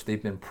takeaways, which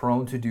they've been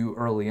prone to do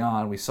early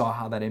on. We saw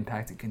how that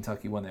impacted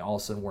Kentucky when they all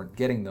of a sudden weren't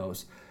getting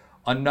those.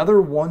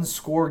 Another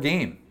one-score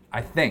game,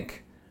 I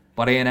think,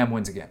 but A&M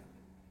wins again.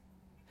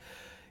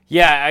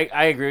 Yeah,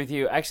 I agree with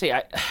you. Actually,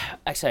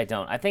 I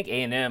don't. I think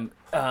A&M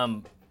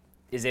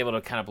is able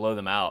to kind of blow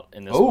them out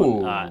in this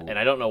one, and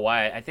I don't know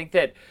why. I think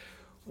that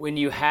when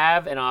you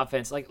have an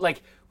offense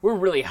like we're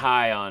really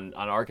high on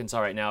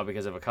Arkansas right now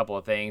because of a couple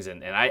of things,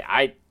 and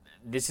I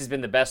this has been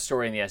the best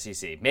story in the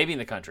SEC, maybe in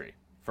the country,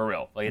 for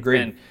real. Like it's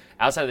been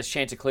outside of this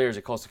Chanticleers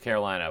at Coastal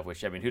Carolina,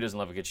 which, I mean, who doesn't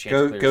love a good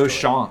Chanticleers? Go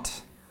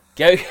Chant.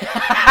 Go.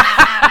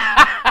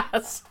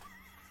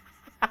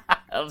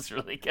 That was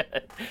really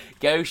good.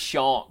 Go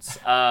Chants.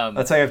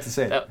 That's how you have to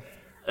say it.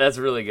 That's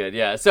really good,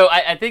 yeah. So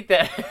I think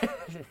that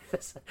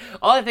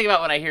all I think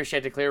about when I hear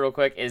Chanticleer real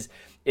quick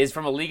is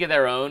from A League of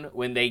Their Own,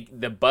 when the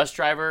bus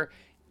driver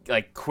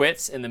like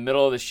quits in the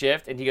middle of the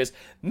shift and he goes,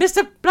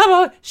 "Mr.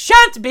 Blubber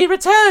shan't be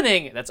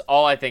returning." That's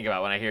all I think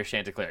about when I hear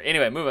Chanticleer.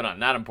 Anyway, moving on,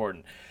 not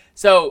important.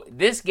 So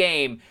this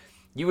game,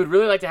 you would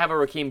really like to have a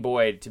Rakeem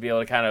Boyd to be able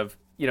to kind of,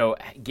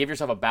 give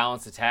yourself a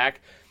balanced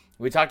attack.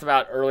 We talked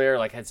about earlier,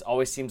 like it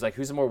always seems like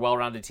who's a more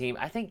well-rounded team.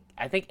 I think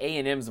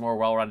A&M's a more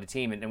well-rounded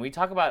team, and we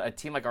talk about a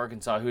team like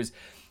Arkansas who's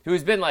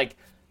been like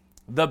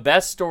the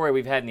best story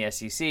we've had in the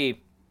SEC,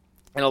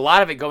 and a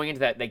lot of it going into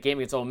that game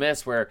against Ole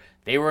Miss where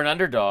they were an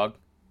underdog.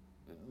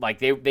 Like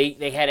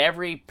they had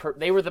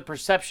they were the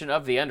perception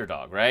of the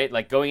underdog, right?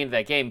 Like going into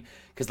that game,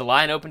 because the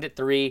line opened at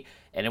 3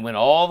 and it went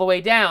all the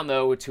way down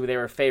though to they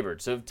were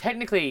favored. So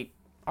technically,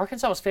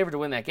 Arkansas was favored to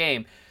win that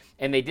game,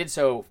 and they did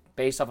so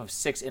based off of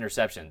 6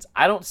 interceptions.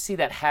 I don't see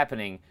that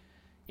happening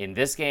in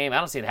this game. I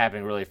don't see it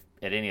happening really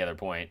at any other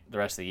point the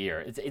rest of the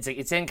year.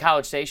 It's in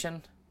College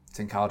Station. It's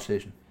in College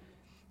Station.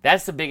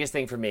 That's the biggest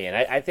thing for me, and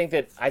I think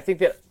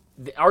that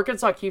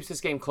Arkansas keeps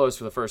this game close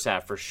for the first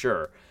half for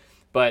sure,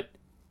 but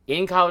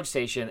in College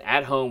Station,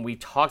 at home, we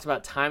talked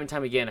about time and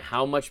time again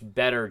how much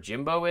better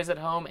Jimbo is at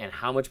home and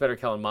how much better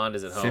Kellen Mond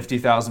is at home.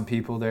 50,000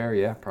 people there,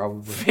 yeah,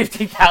 probably.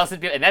 50,000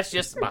 people, and that's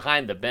just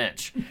behind the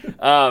bench.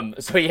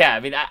 So, yeah, I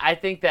mean, I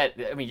think that,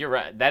 I mean, you're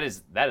right. That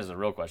is a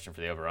real question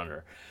for the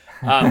over-under.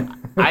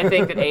 I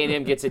think that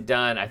A&M gets it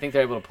done. I think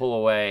they're able to pull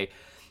away.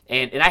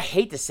 And I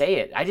hate to say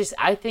it.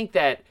 I think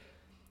that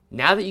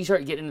now that you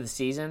start getting into the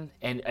season,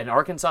 and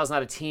Arkansas is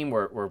not a team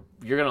where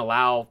you're going to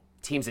allow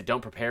teams that don't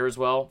prepare as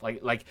well,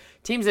 like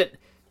teams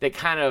that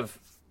kind of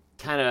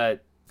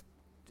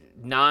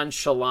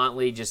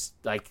nonchalantly just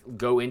like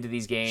go into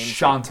these games.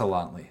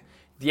 Chantallantly.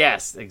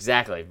 Yes,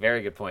 exactly.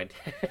 Very good point.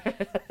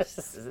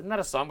 Isn't that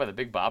a song by the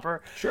Big Bopper?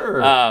 Sure.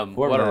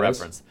 What a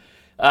reference.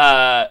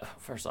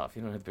 First off,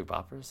 you don't know who the Big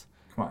Bopper is?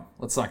 Come on,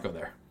 let's not go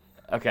there.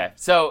 Okay.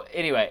 So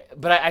anyway,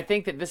 but I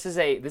think that this is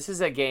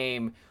a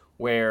game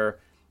where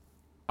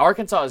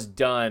Arkansas is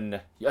done.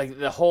 Like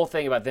the whole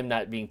thing about them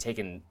not being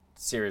taken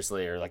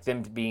seriously or like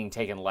them being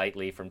taken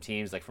lightly from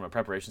teams, like from a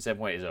preparation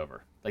standpoint, is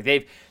over. Like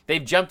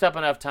they've jumped up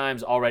enough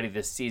times already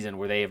this season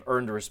where they have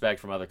earned respect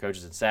from other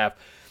coaches and staff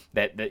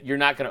that you're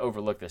not going to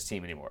overlook this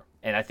team anymore.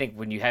 And I think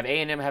when you have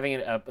A&M having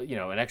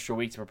an extra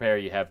week to prepare,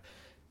 you have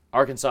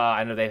Arkansas.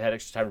 I know they've had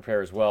extra time to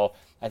prepare as well.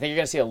 I think you're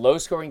going to see a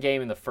low-scoring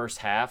game in the first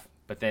half,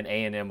 but then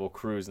A&M will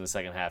cruise in the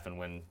second half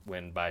and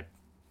win by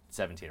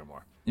 17 or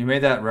more. You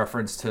made that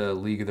reference to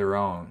League of Their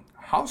Own.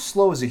 How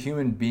slow as a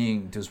human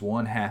being does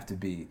one have to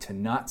be to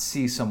not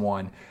see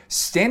someone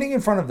standing in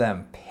front of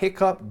them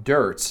pick up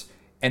dirt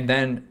and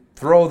then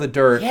throw the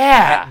dirt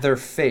at their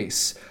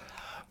face?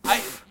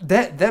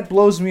 That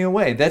blows me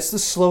away. That's the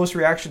slowest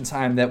reaction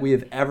time that we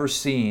have ever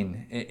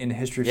seen in the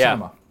history of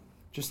cinema.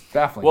 Just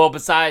baffling. Well,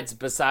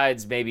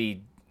 besides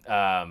maybe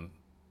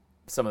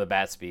some of the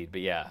bat speed,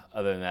 but yeah,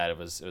 other than that, it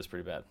was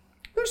pretty bad.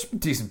 There's some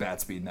decent bat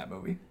speed in that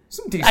movie.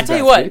 Some decent. I tell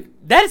you what,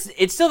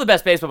 it's still the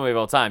best baseball movie of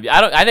all time.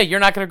 I think you're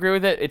not going to agree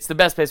with it. It's the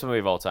best baseball movie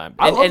of all time.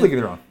 I love League of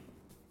Their Own.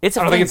 I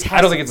don't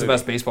think it's the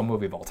best baseball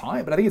movie of all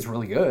time, but I think it's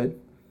really good.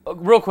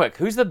 Real quick,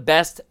 who's the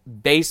best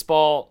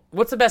baseball?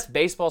 What's the best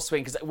baseball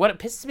swing? Because what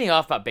pisses me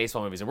off about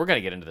baseball movies, and we're going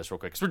to get into this real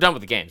quick, because we're done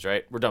with the games,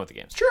 right? We're done with the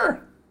games. Sure.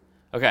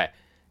 Okay,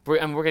 we're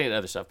going to get into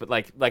other stuff, but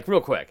like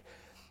real quick,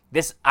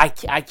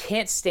 I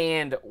can't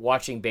stand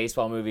watching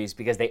baseball movies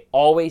because they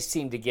always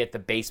seem to get the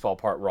baseball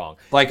part wrong.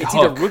 Like it's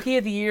Hook. Either Rookie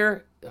of the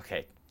Year.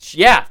 Okay,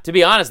 yeah. To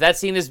be honest, that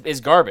scene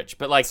is garbage.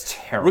 But like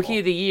Rookie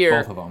of the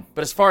Year, both of them.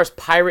 But as far as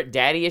pirate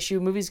daddy issue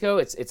movies go,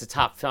 it's a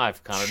top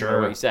 5. Connor, no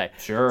matter what you say.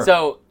 Sure.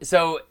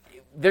 So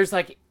there's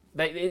like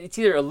it's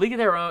either a League of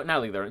Their Own, not a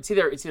League of Their Own. It's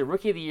either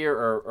Rookie of the Year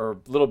or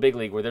Little Big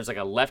League, where there's like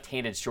a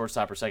left-handed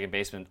shortstop or second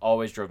baseman.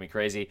 Always drove me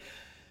crazy.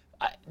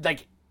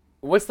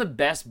 What's the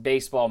best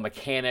baseball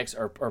mechanics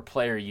or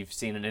player you've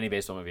seen in any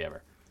baseball movie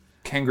ever?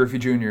 Ken Griffey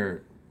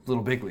Jr.,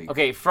 Little Big League.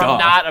 Okay, from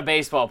not a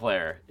baseball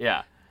player.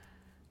 Yeah.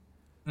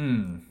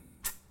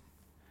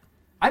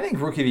 I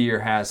think Rookie of the Year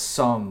has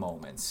some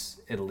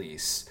moments, at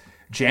least.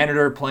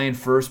 Janitor playing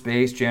first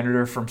base,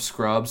 Janitor from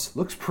Scrubs.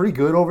 Looks pretty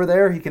good over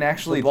there. He can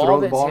actually throw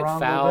the ball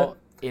around a little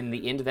bit. In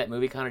the end of that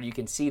movie, Connor, you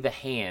can see the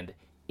hand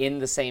in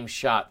the same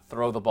shot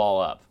throw the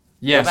ball up.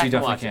 Yes, you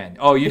definitely can.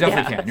 Oh, you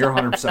definitely can. You're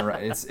 100%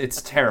 right.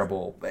 It's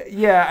terrible. But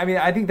yeah, I mean,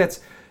 I think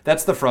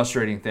that's the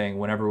frustrating thing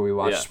whenever we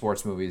watch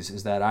sports movies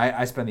is that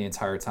I spend the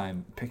entire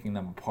time picking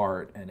them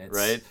apart, and it's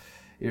right.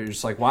 You're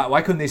just like,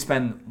 why couldn't they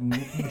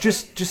spend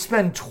just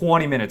spend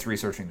 20 minutes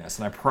researching this?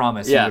 And I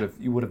promise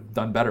you would have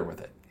done better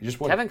with it. You just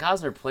wouldn't. Kevin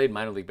Costner played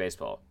minor league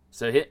baseball,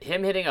 so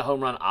him hitting a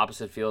home run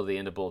opposite field at the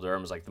end of Bull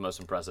Durham was like the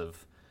most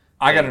impressive.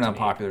 I got an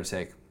unpopular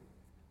take.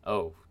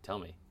 Oh, tell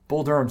me.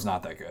 Bull Durham's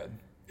not that good.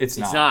 It's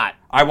not. It's not.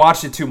 I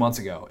watched it 2 months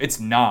ago. It's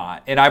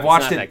not. And I've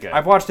watched it.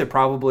 I've watched it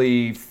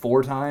probably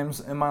 4 times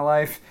in my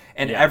life.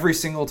 And every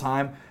single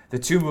time, the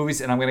 2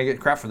 movies, and I'm going to get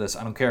crap for this,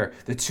 I don't care.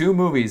 The 2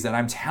 movies that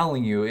I'm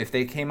telling you, if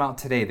they came out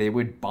today, they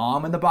would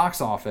bomb in the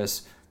box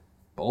office,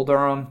 Bull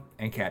Durham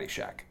and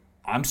Caddyshack.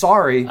 I'm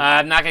sorry.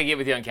 I'm not going to get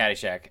with you on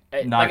Caddyshack.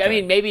 I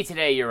mean, maybe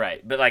today you're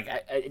right. But I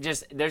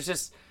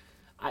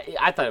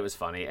thought it was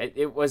funny.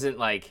 It wasn't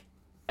like...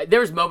 There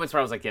was moments where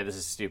I was like, yeah, this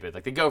is stupid.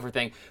 Like the Gopher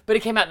thing. But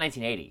it came out in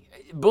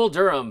 1980. Bull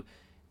Durham,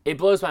 it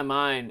blows my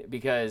mind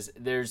because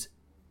there's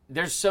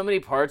so many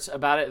parts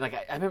about it. Like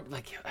I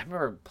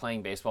remember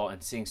playing baseball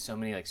and seeing so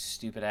many like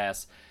stupid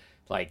ass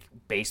like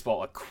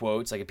baseball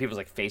quotes. Like in people's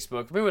like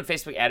Facebook. Remember when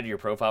Facebook added your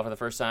profile for the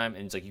first time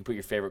and it's like you put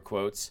your favorite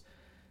quotes?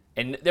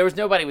 And there was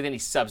nobody with any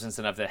substance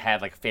enough that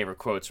had like favorite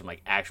quotes from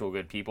like actual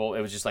good people.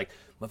 It was just like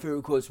my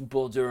favorite quotes from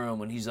Bull Durham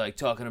when he's like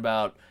talking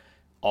about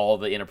all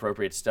the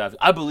inappropriate stuff.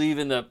 I believe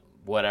in the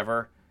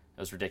whatever. It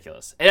was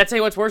ridiculous. And I'll tell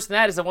you what's worse than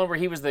that is the one where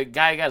he was the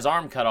guy who got his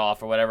arm cut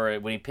off or whatever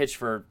when he pitched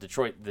for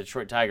Detroit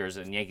Tigers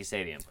in Yankee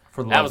Stadium.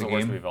 That was the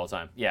worst movie of all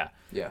time. Yeah.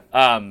 Yeah.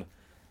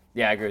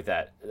 Yeah, I agree with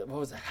that. What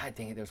was that? I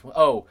think there was one.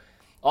 Oh,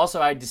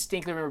 also I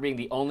distinctly remember being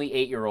the only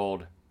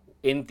 8-year-old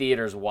in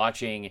theaters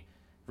watching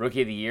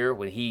Rookie of the Year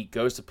when he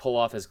goes to pull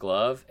off his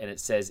glove and it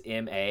says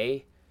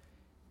M.A.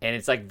 and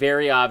it's like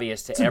very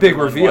obvious to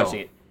everyone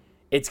watching it.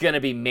 It's going to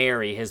be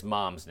Mary, his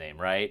mom's name,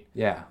 right?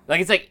 Yeah. Like,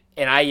 it's like,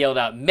 and I yelled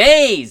out,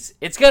 Mays!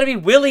 It's going to be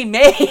Willie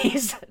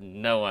Mays!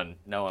 No one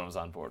was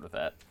on board with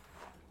that.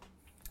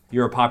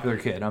 You're a popular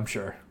kid, I'm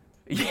sure.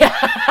 Yeah.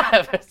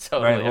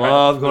 Totally. Right,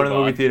 love going to the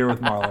movie theater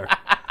with Marler.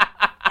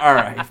 All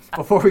right,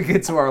 before we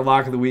get to our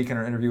lock of the week and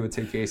our interview with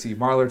Tate Casey,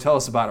 Marler, tell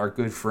us about our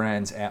good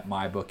friends at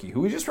MyBookie,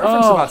 who we just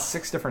referenced about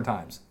 6 different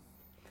times.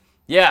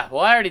 Yeah,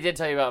 well, I already did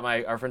tell you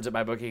about our friends at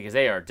MyBookie because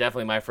they are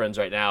definitely my friends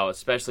right now,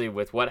 especially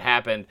with what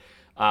happened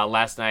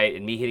last night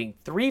and me hitting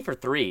 3 for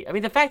 3. I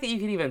mean, the fact that you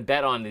can even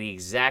bet on the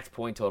exact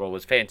point total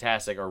was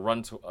fantastic, or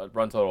run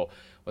total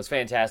was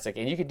fantastic,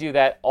 and you could do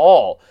that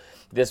all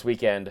this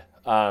weekend.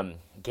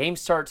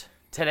 Games start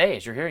today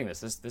as you're hearing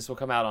this. This will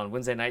come out on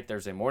Wednesday night,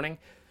 Thursday morning.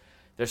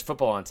 There's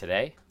football on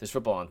today. There's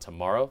football on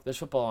tomorrow. There's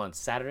football on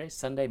Saturday,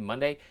 Sunday,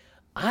 Monday.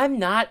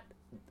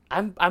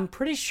 I'm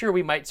pretty sure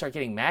we might start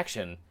getting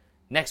Maction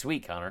next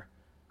week, Connor.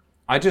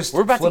 I just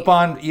flip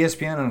on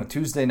ESPN on a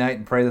Tuesday night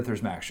and pray that there's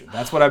Maction.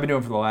 That's what I've been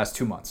doing for the last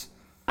 2 months.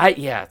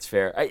 Yeah, it's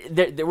fair.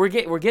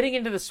 We're getting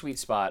into the sweet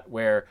spot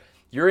where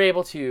you're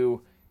able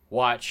to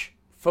watch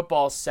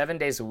football 7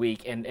 days a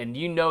week, and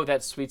you know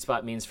that sweet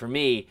spot means for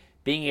me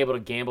being able to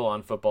gamble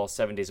on football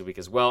 7 days a week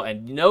as well.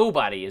 And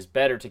nobody is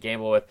better to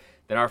gamble with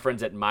than our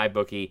friends at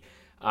MyBookie.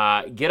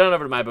 Get on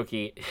over to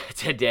MyBookie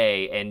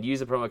today and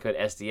use the promo code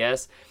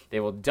SDS. They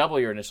will double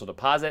your initial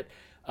deposit.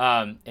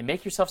 And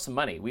make yourself some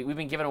money. We've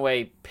been giving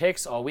away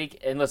picks all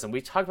week. And listen,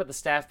 we talked about the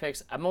staff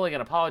picks. I'm only going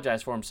to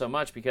apologize for them so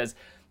much because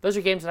those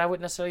are games that I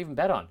wouldn't necessarily even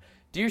bet on.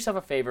 Do yourself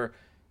a favor.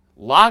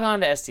 Log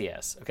on to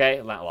SDS,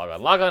 okay? Not log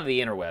on. Log on to the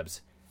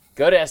interwebs.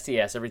 Go to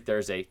STS every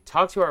Thursday.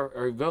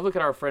 Or go look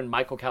at our friend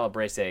Michael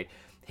Calabrese,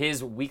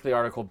 his weekly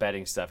article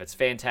betting stuff. It's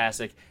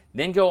fantastic.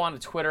 Then go on to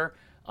Twitter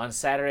on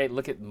Saturday.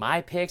 Look at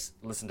my picks.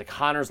 Listen to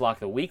Connor's Lock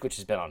of the Week, which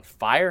has been on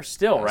fire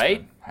still,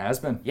 right? Has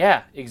been.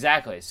 Yeah,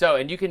 exactly. So,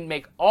 and you can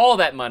make all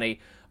that money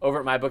over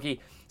at MyBookie.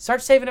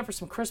 Start saving up for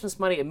some Christmas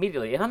money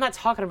immediately. And I'm not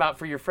talking about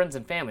for your friends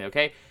and family,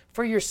 okay?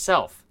 For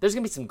yourself. There's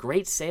going to be some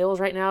great sales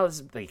right now.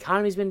 The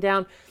economy's been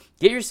down.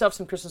 Get yourself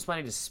some Christmas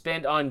money to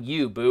spend on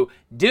you, boo.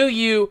 Do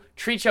you.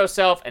 Treat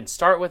yourself and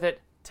start with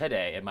it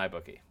today at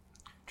MyBookie.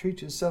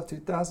 Treat yourself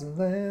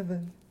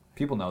 2011.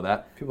 People know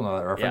that. People know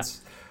that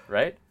reference. Yeah,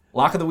 right?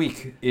 Lock of the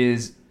week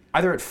is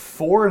either at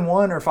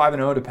 4-1 or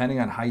 5-0, depending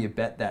on how you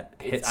bet that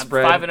hit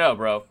spread. 5-0,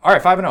 bro. All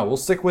right, 5-0. We'll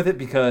stick with it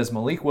because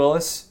Malik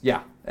Willis,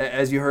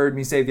 as you heard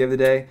me say the other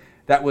day,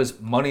 that was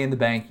money in the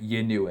bank.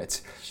 You knew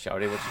it.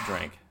 Shouty what you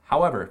drank.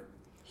 However,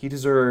 he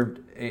deserved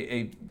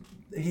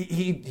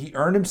he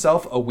earned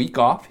himself a week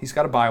off. He's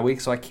got a bye week,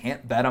 so I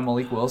can't bet on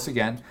Malik Willis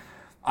again.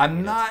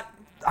 I'm not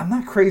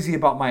crazy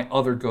about my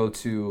other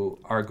go-to,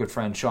 our good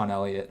friend Sean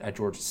Elliott at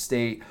Georgia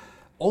State.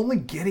 Only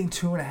getting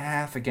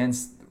 2.5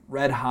 against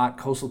red-hot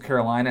Coastal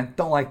Carolina.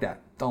 Don't like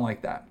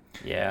that.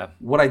 Yeah.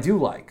 What I do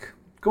like,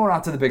 going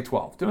out to the Big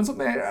 12, doing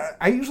something.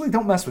 I usually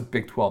don't mess with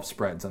Big 12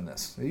 spreads on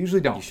this. I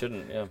usually don't. You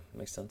shouldn't. Yeah,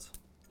 makes sense.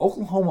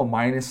 Oklahoma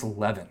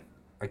 -11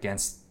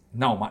 against,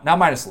 no, not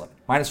 -11,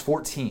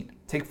 -14.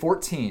 Take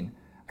 14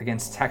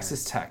 against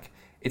Texas Tech.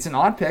 It's an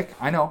odd pick.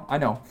 I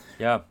know.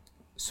 Yeah.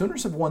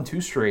 Sooners have won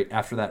 2 straight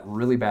after that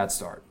really bad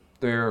start.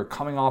 They're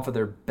coming off of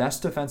their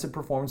best defensive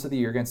performance of the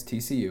year against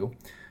TCU.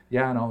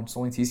 Yeah, I know, it's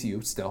only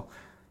TCU still.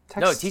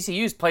 No,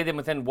 TCU's played them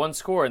within 1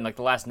 score in like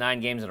the last 9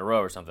 games in a row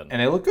or something.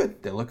 And they look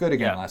good. They look good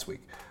again last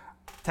week.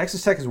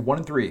 Texas Tech is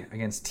 1-3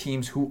 against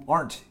teams who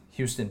aren't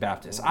Houston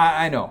Baptist.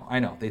 I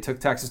know. They took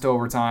Texas to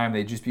overtime.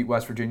 They just beat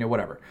West Virginia,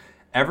 whatever.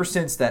 Ever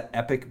since that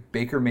epic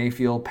Baker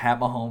Mayfield, Pat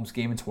Mahomes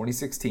game in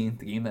 2016,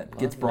 the game that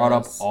gets brought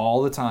up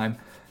all the time,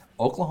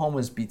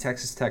 Oklahoma's beat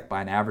Texas Tech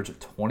by an average of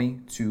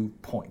 22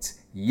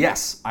 points.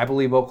 Yes, I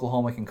believe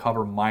Oklahoma can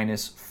cover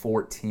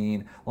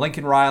 -14.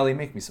 Lincoln Riley,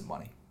 make me some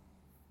money.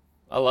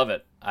 I love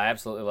it. I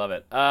absolutely love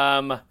it.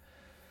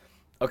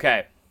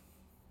 Okay.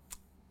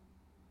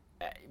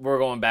 We're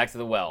going back to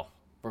the well.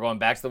 We're going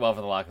back to the well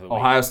for the lock of the week.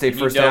 Ohio State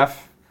first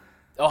half?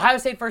 Ohio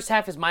State first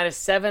half is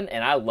 -7,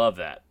 and I love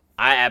that.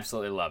 I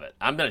absolutely love it.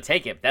 I'm going to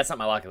take it, but that's not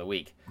my lock of the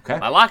week. Okay.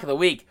 My lock of the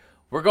week,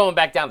 we're going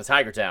back down to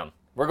Tiger Town.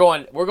 We're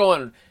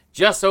going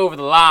just over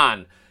the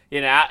line,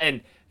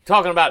 and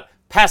talking about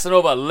passing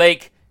over a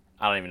lake.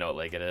 I don't even know what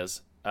lake it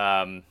is.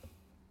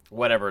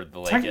 Whatever the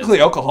lake is.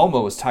 Technically,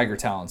 Oklahoma was Tiger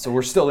Town, so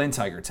we're still in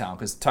Tiger Town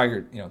because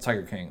Tiger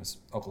King is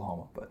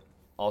Oklahoma, but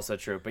also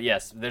true. But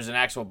yes, there's an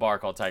actual bar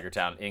called Tiger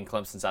Town in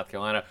Clemson, South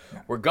Carolina.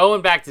 Yeah. We're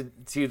going back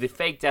to the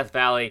fake Death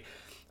Valley,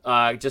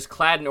 just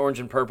clad in orange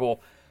and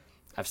purple.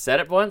 I've said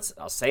it once.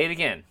 I'll say it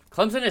again.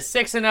 Clemson is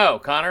 6-0,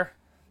 Connor.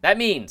 That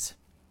means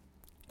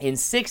in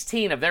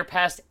 16 of their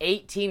past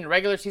 18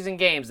 regular season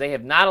games, they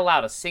have not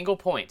allowed a single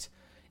point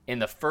in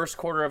the first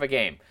quarter of a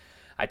game.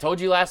 I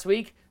told you last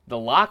week, the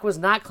lock was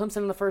not Clemson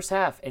in the first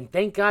half, and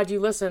thank God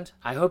you listened.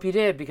 I hope you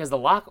did, because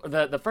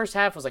the first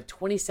half was like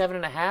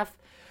 27.5,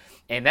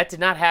 and that did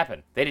not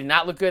happen. They did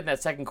not look good in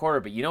that second quarter,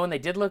 but you know when they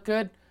did look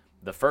good?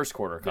 The first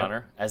quarter,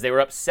 Connor, as they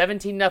were up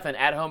 17-0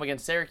 at home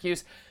against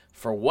Syracuse.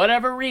 For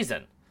whatever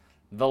reason,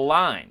 the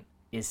line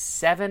is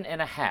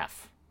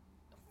 7.5.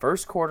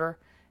 First quarter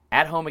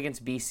at home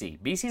against BC.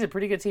 BC's a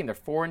pretty good team. They're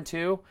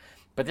 4-2,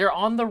 but they're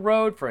on the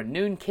road for a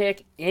noon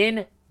kick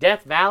in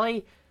Death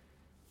Valley.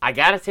 I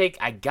gotta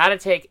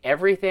take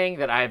everything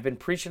that I've been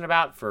preaching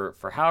about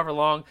for however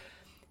long.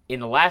 In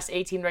the last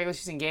 18 regular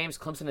season games,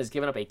 Clemson has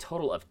given up a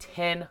total of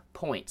 10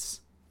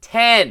 points.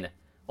 10!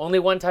 Only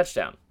 1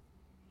 touchdown.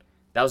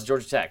 That was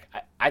Georgia Tech.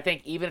 I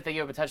think even if they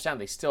give up a touchdown,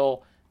 they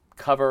still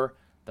cover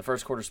the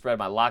first quarter spread.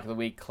 My lock of the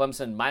week,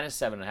 Clemson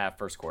 -7.5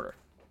 first quarter.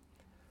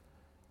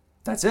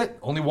 That's it.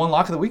 Only 1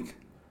 lock of the week?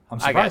 I'm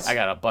surprised. I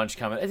got a bunch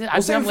coming.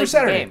 We'll save it for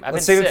Saturday.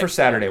 Let's save it for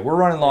Saturday. We're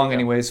running long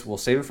anyways. We'll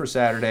save it for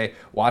Saturday.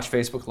 Watch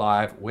Facebook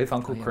Live with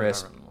Uncle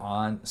Chris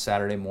on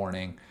Saturday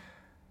morning.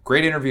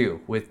 Great interview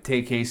with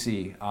Tate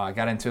Casey.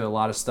 Got into a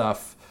lot of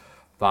stuff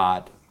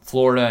about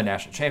Florida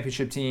national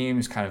championship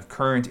teams, kind of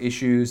current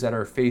issues that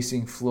are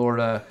facing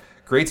Florida.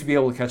 Great to be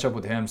able to catch up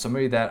with him.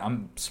 Somebody that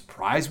I'm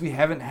surprised we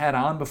haven't had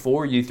on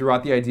before. You threw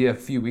out the idea a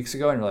few weeks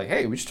ago, and you're like,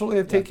 hey, we should totally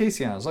have Tate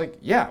Casey on. I was like,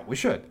 yeah, we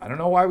should. I don't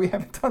know why we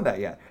haven't done that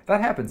yet.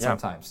 That happens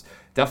sometimes.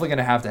 Definitely going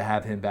to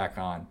have him back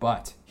on.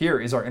 But here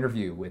is our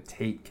interview with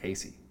Tate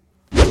Casey.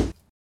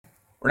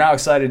 We're now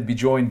excited to be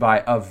joined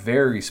by a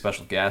very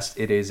special guest.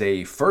 It is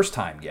a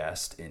first-time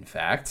guest, in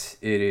fact.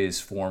 It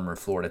is former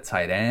Florida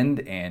tight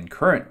end and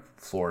current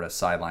Florida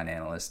sideline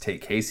analyst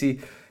Tate Casey.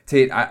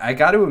 Tate, I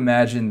got to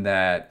imagine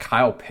that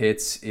Kyle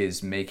Pitts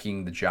is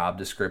making the job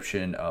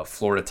description of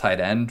Florida tight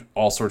end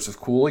all sorts of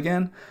cool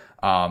again.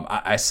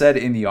 I said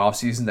in the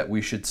offseason that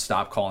we should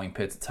stop calling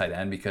Pitts a tight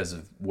end because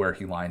of where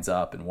he lines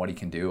up and what he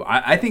can do.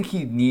 I think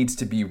he needs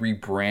to be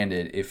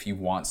rebranded if he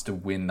wants to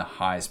win the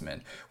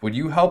Heisman. Would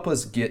you help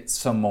us get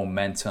some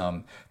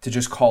momentum to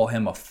just call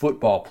him a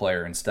football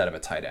player instead of a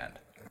tight end?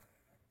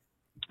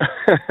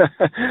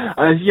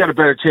 I think you got a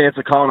better chance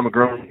of calling him a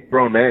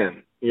grown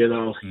man. You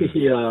know,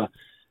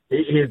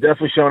 he's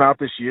definitely shown out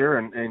this year,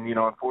 and you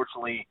know,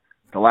 unfortunately,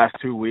 the last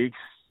 2 weeks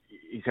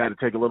he's had to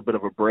take a little bit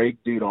of a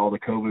break due to all the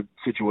COVID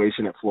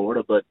situation at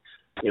Florida. But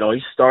you know,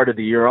 he started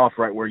the year off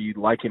right where you'd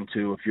like him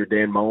to if you're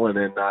Dan Mullen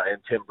and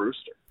Tim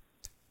Brewster.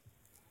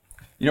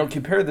 You know,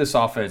 compare this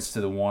offense to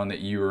the one that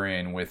you were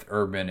in with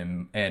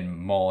Urban and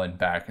Mullen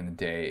back in the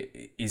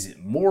day. Is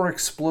it more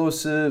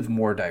explosive,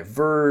 more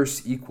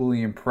diverse,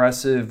 equally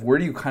impressive? Where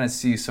do you kind of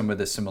see some of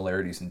the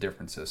similarities and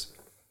differences?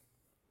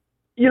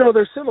 You know,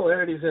 there's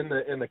similarities in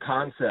the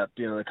concept.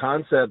 You know, the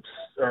concepts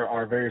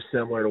are very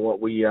similar to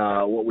what we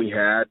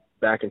had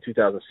back in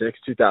 2006,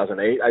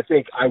 2008. I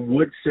think I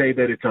would say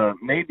that it's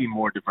maybe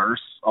more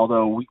diverse,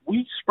 although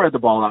we spread the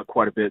ball out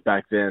quite a bit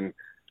back then.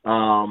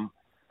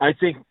 I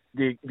think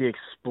the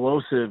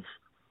explosive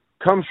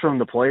comes from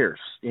the players.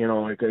 You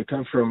know, it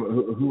comes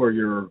from who are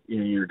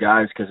your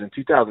guys, because in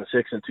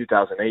 2006 and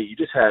 2008, you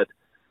just had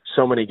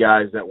so many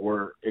guys that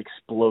were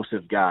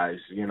explosive guys,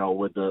 you know,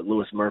 with the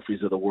Lewis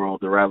Murphys of the world,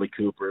 the Riley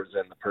Coopers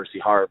and the Percy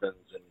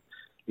Harvins, and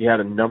you had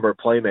a number of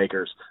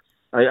playmakers.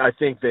 I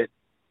think that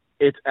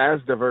it's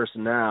as diverse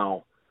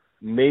now,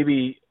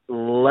 maybe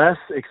less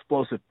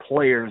explosive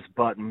players,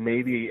 but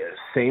maybe the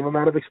same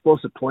amount of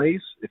explosive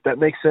plays, if that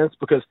makes sense,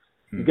 because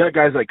you got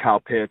guys like Kyle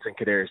Pitts and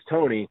Kadarius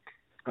Toney,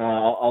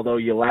 although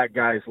you lack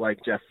guys like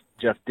Jeff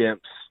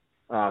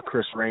Demps,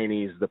 Chris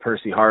Rainey's, the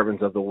Percy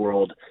Harvins of the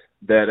world,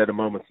 that at a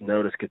moment's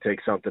notice could take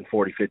something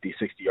 40, 50,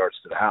 60 yards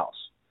to the house.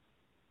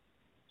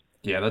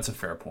 Yeah, that's a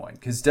fair point.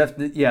 Because,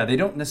 they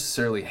don't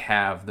necessarily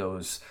have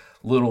those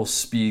little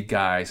speed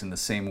guys in the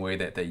same way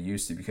that they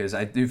used to. Because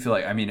I do feel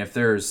like, I mean, if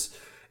there's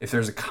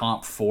a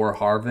comp for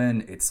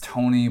Harvin, it's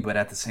Toney, but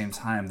at the same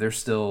time, they're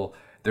still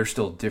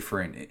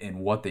different in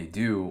what they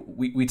do.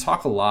 We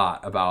talk a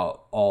lot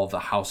about all the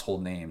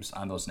household names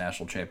on those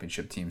national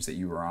championship teams that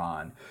you were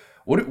on.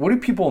 What do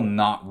people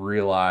not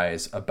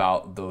realize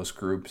about those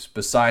groups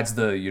besides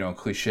the, you know,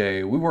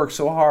 cliche, we worked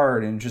so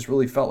hard and just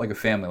really felt like a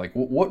family? Like,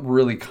 what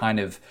really kind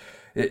of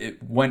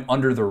it went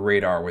under the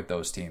radar with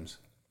those teams?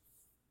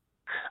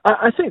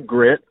 I think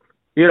grit.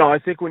 You know, I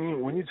think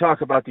when you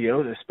talk about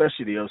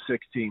especially the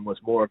 06 team was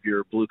more of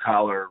your blue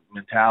collar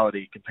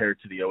mentality compared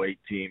to the 08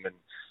 team. And,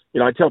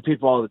 you know, I tell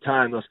people all the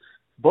time,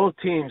 both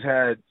teams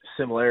had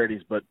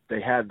similarities, but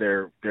they had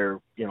their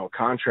you know,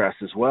 contrasts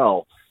as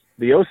well.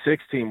 The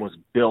 06 team was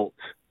built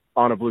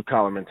on a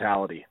blue-collar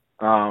mentality.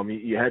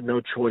 You had no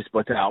choice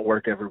but to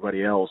outwork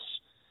everybody else.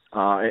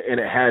 And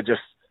it had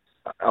just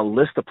a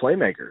list of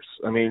playmakers.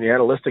 I mean, you had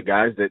a list of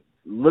guys that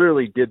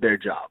literally did their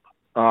job.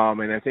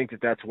 And I think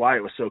that's why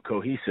it was so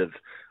cohesive.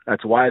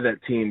 That's why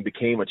that team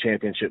became a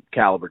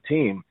championship-caliber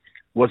team,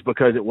 was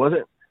because there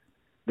wasn't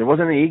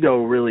an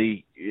ego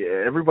really.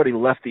 Everybody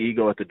left the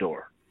ego at the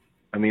door.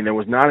 I mean, there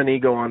was not an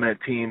ego on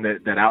that team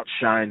that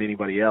outshined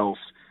anybody else.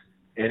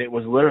 And it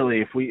was literally,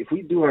 if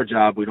we do our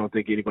job, we don't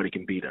think anybody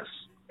can beat us.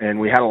 And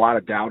we had a lot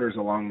of doubters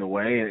along the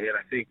way. And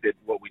I think that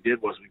what we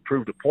did was we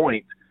proved a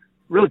point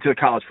really to the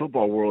college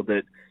football world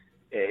that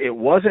it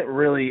wasn't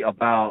really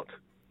about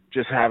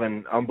just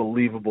having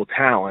unbelievable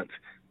talent.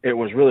 It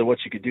was really what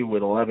you could do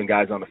with 11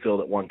 guys on the field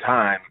at one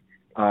time,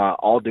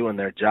 all doing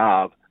their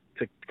job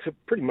to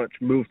pretty much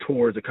move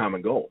towards a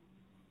common goal.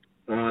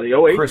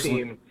 The 08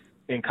 team,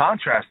 in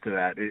contrast to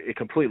that, it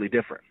completely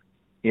different.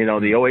 You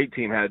know, the 08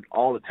 team had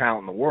all the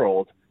talent in the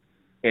world,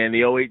 and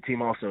the 08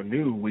 team also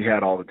knew we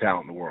had all the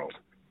talent in the world.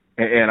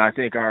 And I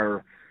think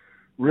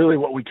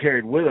what we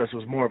carried with us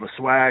was more of a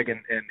swag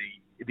and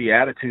the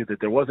attitude that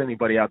there wasn't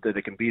anybody out there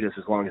that can beat us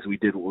as long as we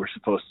did what we're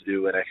supposed to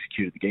do and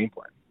executed the game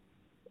plan.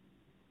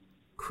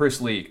 Chris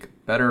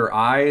Leak, better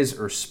eyes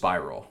or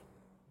spiral?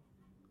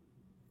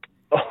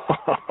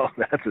 Oh,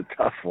 that's a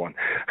tough one.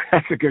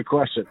 That's a good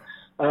question.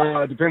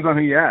 Depends on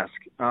who you ask.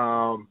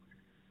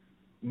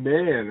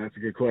 Man, that's a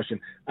good question.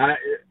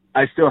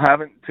 I still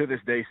haven't to this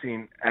day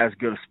seen as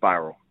good a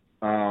spiral.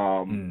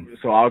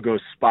 So I'll go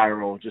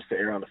spiral just to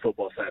err on the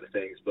football side of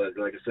things. But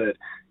like I said,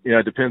 you know,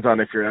 it depends on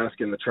if you're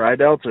asking the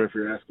tri-delts or if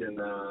you're asking,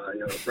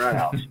 the frat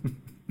house.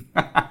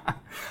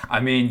 I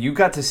mean, you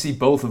got to see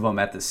both of them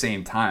at the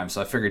same time,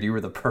 so I figured you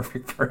were the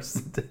perfect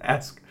person to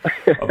ask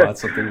about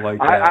something like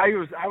that. I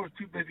was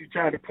too busy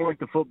trying to point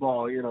the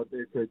football, you know,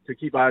 to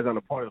keep eyes on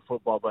the point of the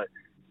football, but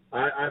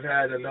I've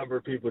had a number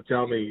of people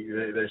tell me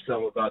there's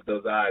something about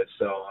those eyes,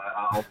 so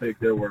I'll take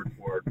their word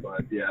for it.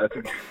 But yeah, that's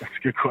a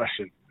good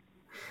question.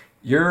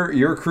 Your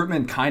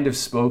recruitment kind of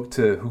spoke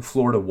to who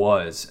Florida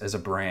was as a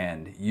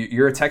brand.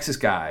 You're a Texas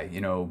guy,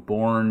 you know,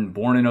 born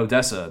in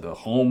Odessa, the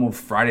home of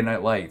Friday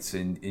Night Lights,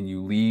 and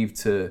you leave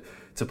to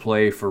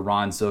play for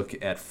Ron Zook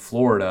at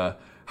Florida.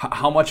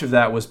 How much of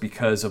that was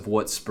because of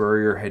what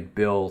Spurrier had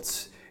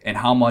built and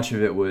how much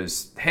of it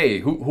was, hey,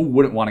 who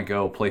wouldn't want to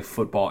go play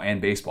football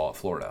and baseball at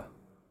Florida?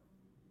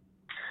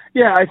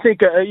 Yeah, I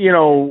think,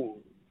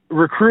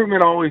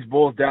 recruitment always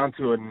boils down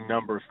to a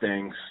number of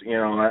things.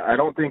 I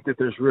don't think that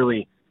there's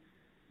really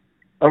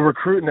a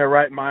recruit in their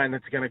right mind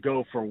that's going to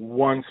go for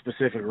one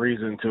specific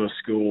reason to a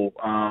school.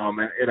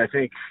 And I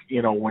think,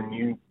 when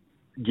you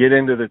get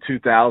into the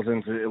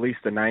 2000s, at least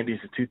the 90s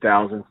to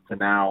 2000s to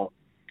now,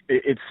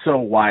 it's so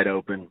wide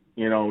open.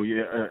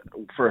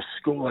 For a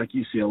school like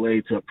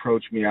UCLA to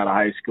approach me out of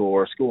high school,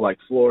 or a school like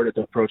Florida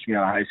to approach me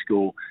out of high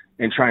school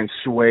and try and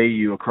sway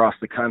you across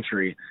the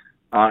country,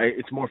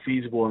 it's more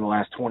feasible in the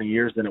last 20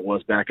 years than it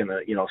was back in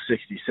the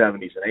 60s,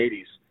 70s, and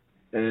 80s.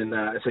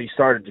 And so you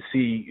started to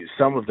see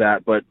some of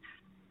that. But,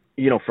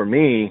 for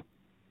me,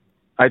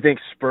 I think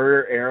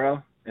Spurrier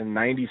era and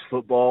 90s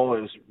football,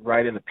 it was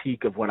right in the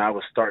peak of when I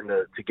was starting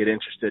to get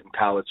interested in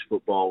college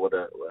football with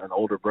an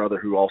older brother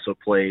who also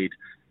played,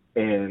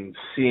 and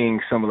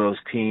seeing some of those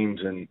teams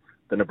and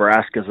the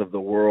Nebraskas of the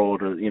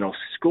world, or,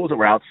 schools that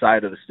were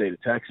outside of the state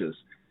of Texas.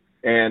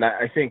 And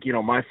I think,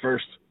 my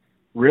first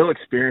real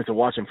experience of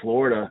watching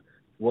Florida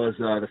was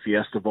the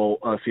Fiesta Bowl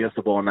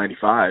in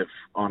 '95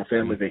 on a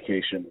family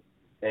vacation,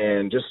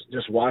 and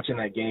just watching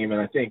that game.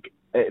 And I think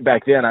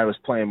back then I was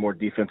playing more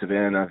defensive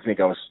end. I think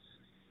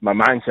my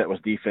mindset was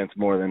defense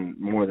more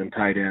than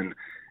tight end.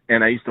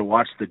 And I used to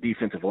watch the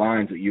defensive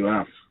lines at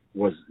UF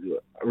was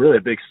really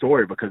a big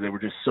story because they were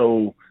just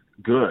so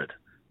good.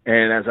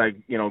 And as I,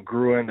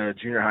 grew into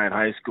junior high and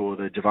high school,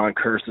 the Javon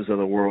Curses of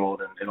the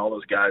world and all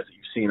those guys that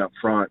you've seen up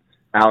front,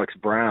 Alex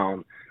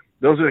Brown,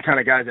 those are the kind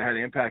of guys that had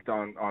an impact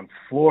on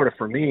Florida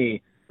for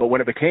me. But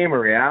when it became a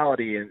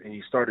reality and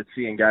you started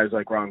seeing guys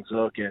like Ron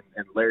Zook and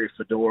Larry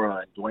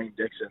Fedora and Dwayne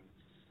Dixon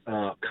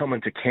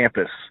coming to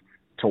campus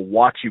to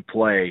watch you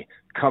play,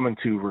 coming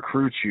to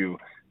recruit you,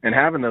 and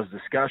having those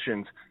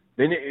discussions,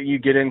 then you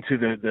get into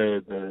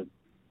the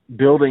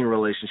building a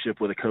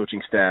relationship with a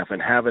coaching staff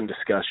and having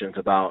discussions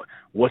about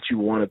what you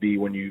want to be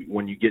when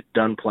you get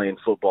done playing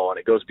football, and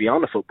it goes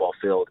beyond the football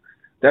field.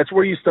 That's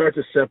where you start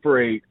to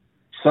separate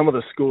some of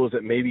the schools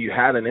that maybe you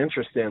had an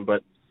interest in,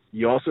 but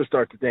you also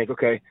start to think,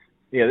 okay,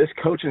 yeah, this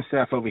coaching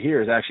staff over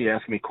here is actually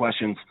asking me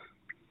questions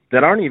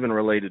that aren't even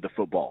related to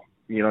football.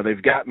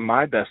 They've got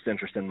my best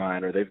interest in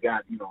mind, or they've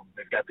got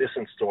this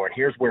in store, and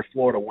here's where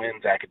Florida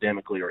wins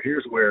academically, or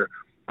here's where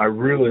I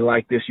really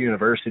like this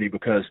university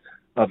because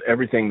of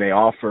everything they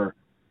offer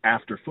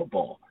after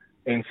football.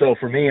 And so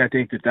for me, I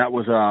think that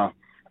was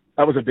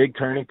a big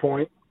turning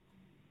point.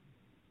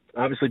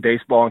 Obviously,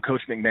 baseball and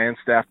Coach McMahon's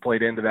staff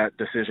played into that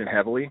decision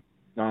heavily.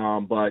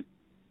 But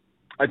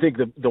I think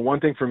the one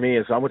thing for me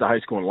is I went to high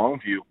school in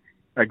Longview.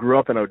 I grew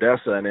up in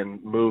Odessa and then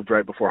moved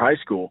right before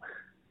high school.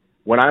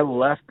 When I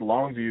left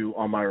Longview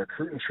on my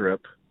recruiting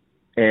trip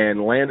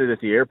and landed at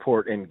the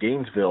airport in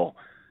Gainesville,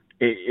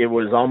 it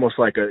was almost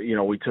like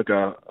we took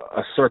a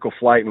circle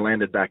flight and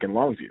landed back in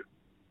Longview.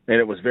 And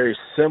it was very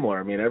similar.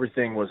 I mean,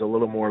 everything was a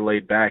little more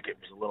laid back. It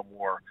was a little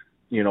more,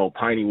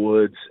 Piney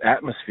Woods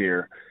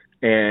atmosphere.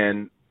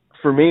 And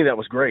for me, that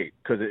was great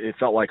because it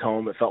felt like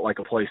home. It felt like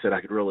a place that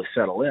I could really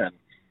settle in.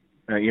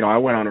 I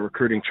went on a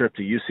recruiting trip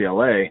to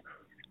UCLA,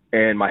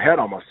 and my head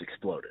almost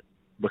exploded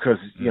because,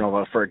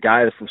 for a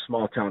guy from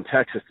small town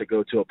Texas to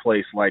go to a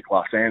place like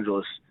Los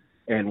Angeles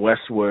and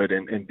Westwood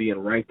and being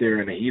right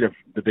there in the heat of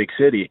the big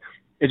city,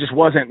 it just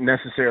wasn't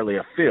necessarily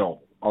a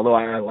feel. Although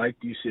I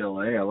liked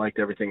UCLA, I liked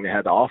everything they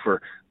had to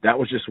offer, that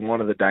was just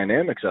one of the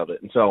dynamics of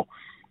it. And so,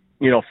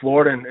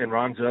 Florida and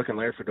Ron Zook and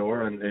Larry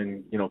Fedora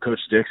and Coach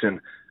Dixon,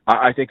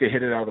 I think they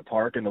hit it out of the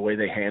park in the way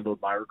they handled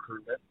my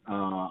recruitment,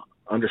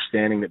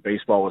 understanding that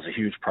baseball was a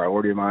huge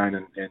priority of mine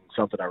and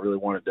something I really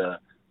wanted to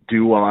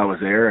do while I was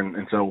there.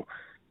 And so,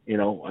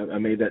 I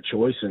made that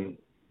choice and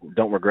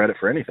don't regret it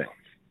for anything.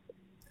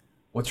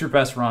 What's your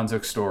best Ron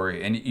Zook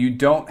story? And you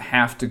don't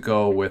have to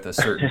go with a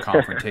certain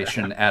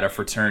confrontation at a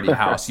fraternity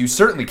house. You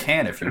certainly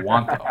can if you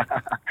want, though.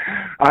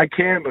 I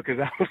can because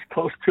I was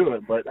close to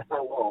it, but I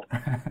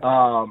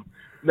won't.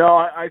 No,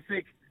 I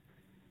think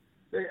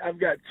I've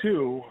got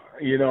two.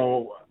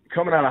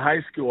 Coming out of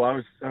high school, I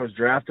was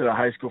drafted out of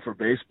high school for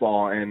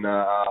baseball, and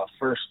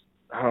first,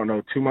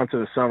 2 months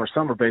of the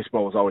summer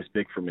baseball was always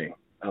big for me.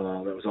 It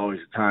was always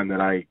a time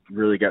that I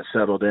really got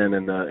settled in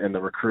the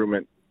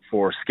recruitment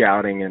for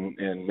scouting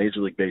and Major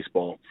League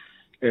Baseball.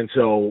 And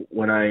so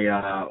when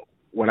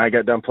I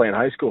got done playing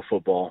high school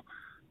football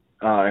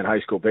and high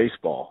school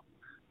baseball,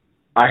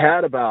 I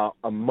had about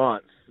a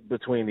month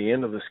between the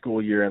end of the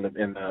school year and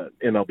the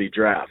MLB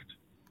draft.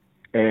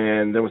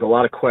 And there was a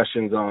lot of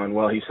questions on,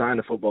 well, he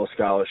signed a football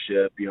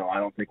scholarship. I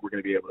don't think we're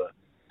going to be able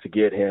to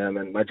get him.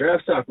 And my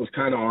draft stock was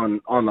kind of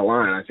on the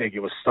line. I think it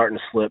was starting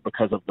to slip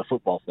because of the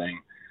football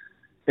thing.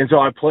 And so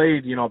I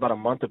played, about a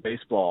month of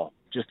baseball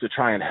just to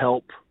try and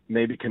help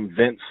maybe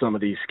convince some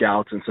of these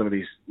scouts and some of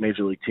these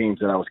major league teams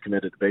that I was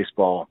committed to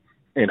baseball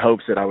in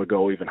hopes that I would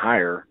go even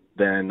higher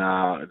than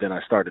I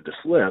started to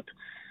slip.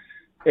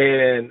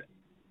 And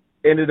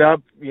ended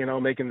up,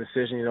 making the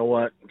decision,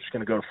 I'm just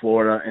going to go to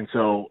Florida. And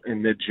so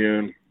in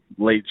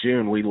late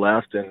June, we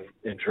left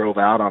and drove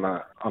out on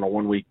a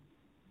 1 week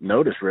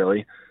notice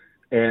really.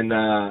 And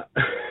I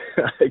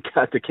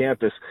got to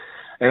campus,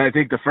 and I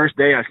think the first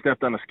day I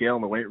stepped on a scale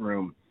in the weight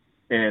room,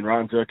 and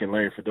Ron Zook and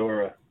Larry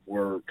Fedora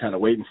were kind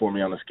of waiting for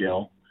me on the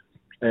scale.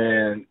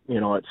 And,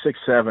 at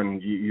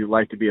 6'7", you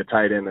like to be a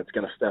tight end that's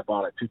going to step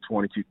on at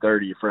 220,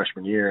 230 your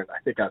freshman year. And I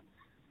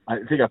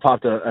think I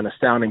popped an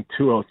astounding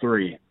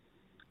 203.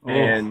 Oh.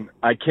 And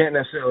I can't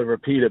necessarily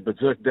repeat it, but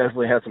Zook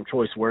definitely had some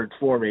choice words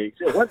for me.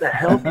 He said, "What the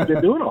hell have you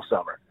been doing all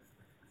summer?"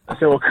 I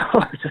said, "Well, Coach,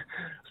 I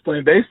was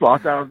playing baseball. I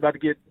thought I was about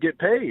to get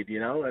paid,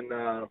 And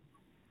that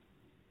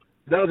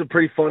was a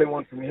pretty funny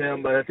one from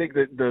him. But I think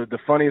that the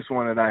funniest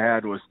one that I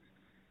had was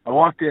I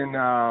walked in.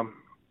 I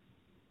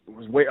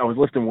was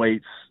lifting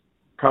weights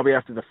probably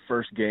after the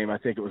first game. I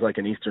think it was like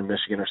in Eastern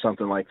Michigan or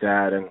something like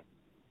that. And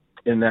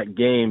in that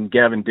game,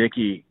 Gavin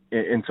Dickey,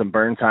 in some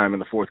burn time in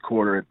the fourth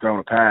quarter, had thrown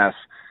a pass.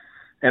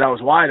 And I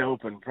was wide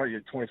open, probably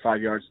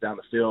 25 yards down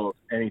the field,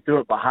 and he threw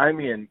it behind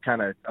me and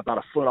kind of about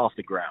a foot off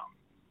the ground.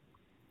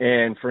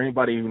 And for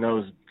anybody who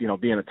knows,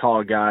 being a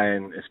tall guy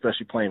and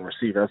especially playing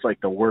receiver, that's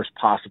like the worst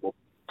possible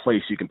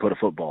place you can put a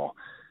football.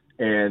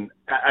 And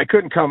I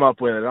couldn't come up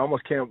with it. I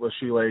almost came up with a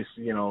shoelace,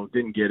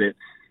 didn't get it.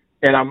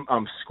 And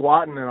I'm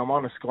squatting, and I'm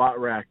on a squat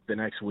rack the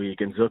next week,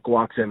 and Zook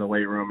walks in the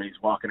weight room, and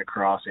he's walking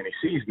across, and he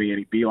sees me, and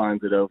he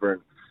beelines it over.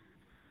 And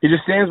he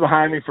just stands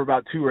behind me for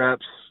about 2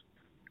 reps.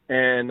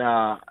 And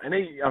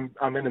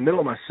I'm in the middle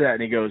of my set,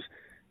 and he goes,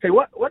 "Hey,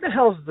 what the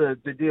hell's the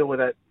deal with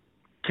that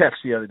catch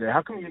the other day?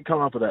 How come you didn't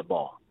come up with that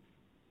ball?"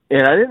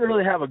 And I didn't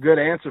really have a good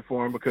answer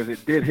for him because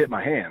it did hit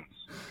my hands.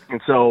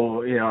 And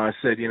so, I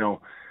said,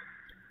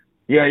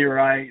 "Yeah, you're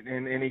right."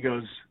 And he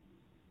goes,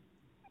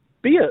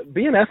 be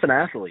an effing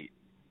athlete."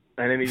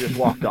 And then he just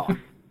walked off.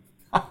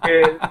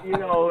 And,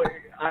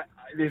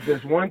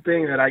 there's one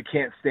thing that I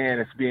can't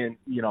stand. It's being,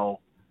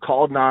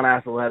 called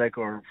non-athletic,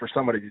 or for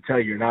somebody to tell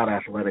you you're not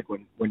athletic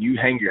when you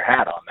hang your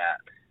hat on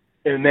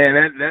that. And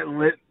man, that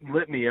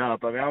lit me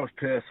up. I mean, I was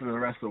pissed for the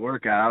rest of the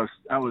workout.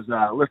 I was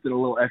lifting a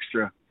little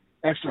extra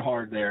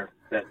hard there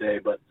that day.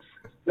 But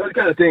those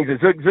kind of things,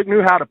 Zook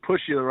knew how to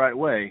push you the right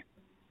way.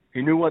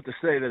 He knew what to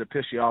say that'd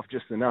piss you off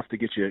just enough to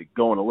get you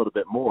going a little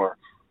bit more.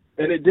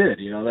 And it did.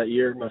 That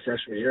year, my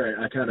freshman year,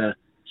 I kind of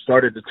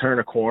started to turn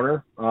a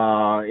corner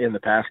in the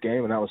pass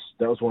game, and that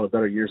was one of the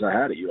better years I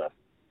had at UF.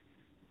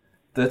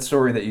 That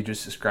story that you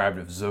just described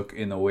of Zook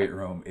in the weight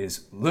room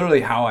is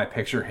literally how I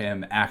picture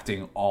him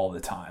acting all the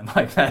time.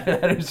 Like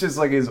that is just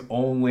like his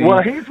only.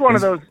 Well, he's one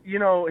of those.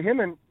 Him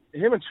and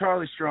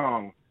Charlie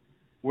Strong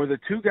were the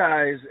two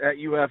guys at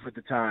UF at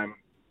the time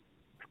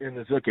in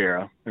the Zook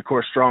era. Of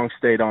course, Strong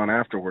stayed on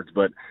afterwards,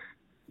 but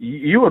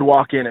you would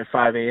walk in at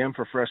 5 a.m.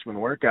 for freshman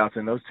workouts,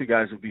 and those two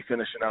guys would be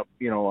finishing up,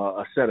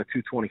 a set of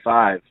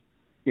 225,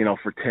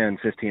 for 10,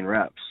 15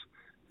 reps.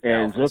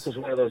 And Zook was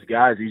one of those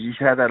guys. He just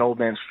had that old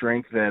man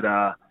strength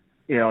that,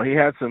 he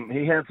had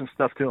some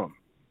stuff to him.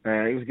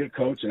 And he was a good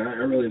coach, and I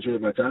really enjoyed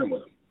my time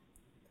with him.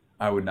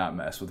 I would not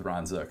mess with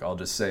Ron Zook. I'll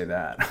just say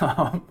that.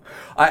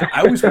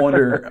 I always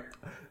wonder,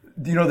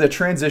 the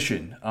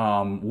transition,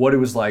 what it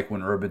was like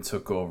when Urban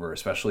took over,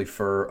 especially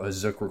for a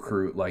Zook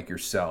recruit like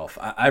yourself.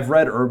 I've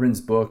read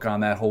Urban's book on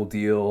that whole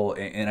deal,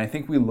 and I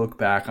think we look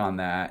back on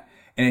that,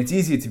 and it's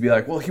easy to be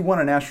like, well, he won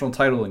a national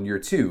title in year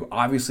 2.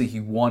 Obviously, he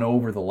won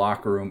over the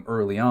locker room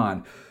early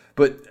on.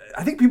 But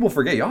I think people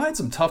forget, y'all had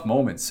some tough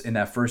moments in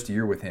that first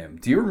year with him.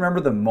 Do you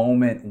remember the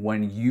moment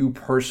when you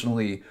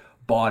personally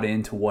bought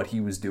into what he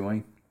was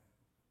doing?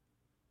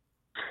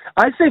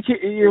 I think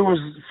it was,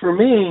 for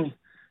me,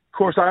 of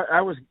course,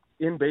 I was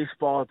in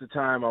baseball at the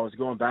time. I was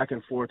going back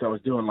and forth. I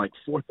was doing like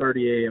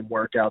 4:30 a.m.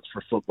 workouts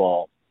for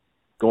football,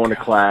 going to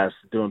class,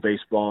 doing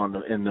baseball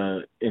in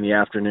the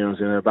afternoons,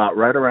 and about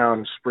right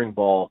around spring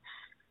ball,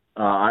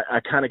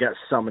 I kind of got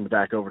summoned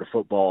back over to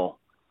football.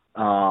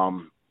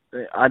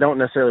 I don't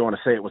necessarily want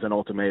to say it was an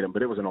ultimatum,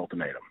 but it was an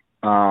ultimatum.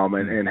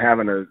 And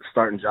having a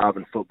starting job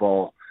in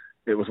football,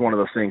 it was one of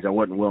those things I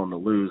wasn't willing to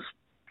lose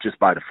just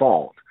by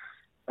default.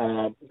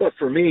 But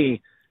for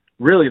me,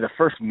 really the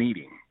first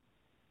meeting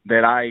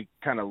that I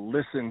kind of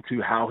listened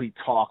to how he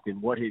talked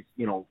and what he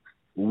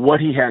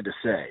had to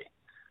say.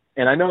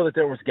 And I know that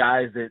there was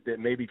guys that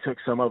maybe took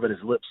some of it as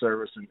lip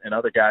service and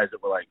other guys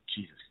that were like,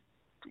 Jesus,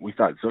 we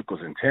thought Zook was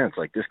intense.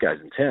 Like, this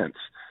guy's intense.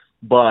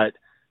 But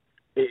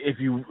if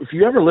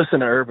you ever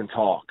listen to Urban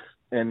talk,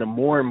 and the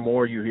more and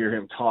more you hear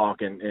him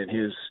talk and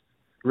his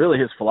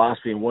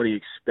philosophy and what he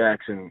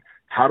expects and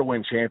how to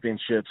win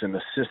championships and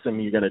the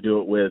system you're going to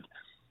do it with,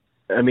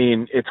 I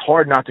mean, it's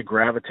hard not to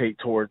gravitate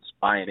towards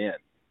buying in.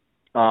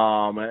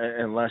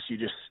 Unless you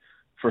just,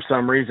 for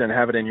some reason,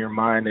 have it in your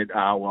mind that,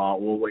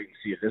 we'll wait and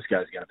see if this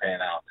guy's going to pan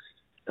out.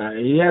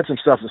 He had some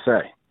stuff to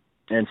say.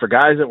 And for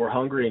guys that were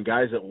hungry and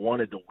guys that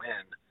wanted to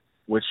win,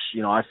 which,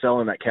 I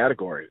fell in that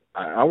category,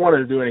 I wanted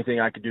to do anything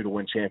I could do to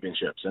win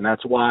championships. And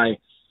that's why,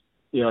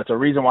 it's a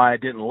reason why I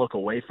didn't look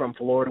away from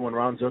Florida when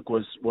Ron Zook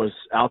was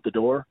out the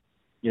door.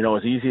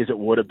 As easy as it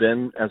would have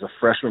been as a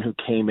freshman who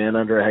came in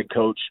under a head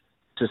coach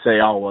to say,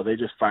 they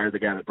just fired the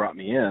guy that brought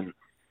me in,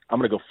 I'm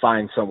going to go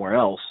find somewhere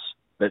else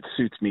that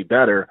suits me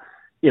better.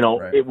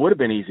 Right. It would have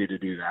been easy to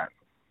do that.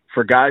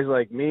 for guys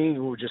like me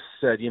who just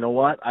said, you know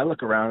what, I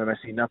look around and I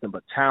see nothing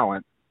but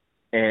talent,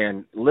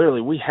 and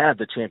literally we had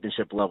the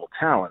championship level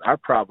talent. Our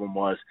problem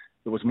was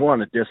it was more on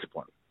the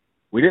discipline.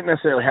 We didn't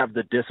necessarily have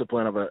the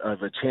discipline of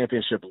a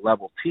championship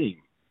level team.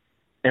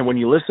 And when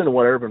you listen to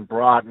what Urban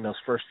brought in those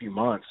first few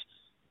months,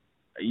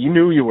 you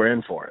knew you were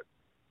in for it.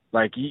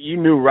 Like you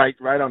knew right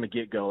on the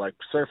get-go, like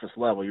surface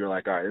level, you were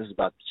like, all right, this is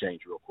about to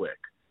change real quick.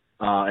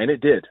 And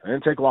it did. It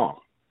didn't take long.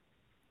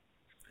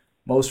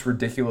 Most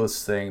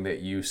ridiculous thing that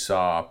you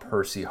saw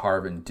Percy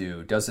Harvin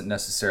do doesn't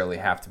necessarily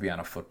have to be on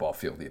a football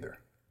field either.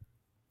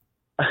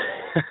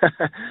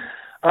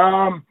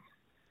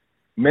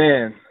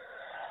 Man,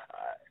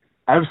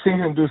 I've seen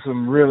him do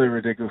some really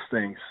ridiculous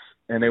things,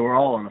 and they were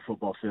all on the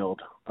football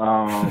field.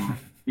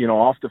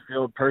 Off the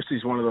field,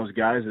 Percy's one of those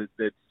guys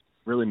that's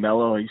really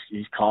mellow.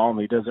 He's calm.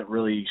 He doesn't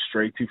really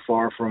stray too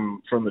far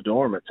from the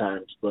dorm at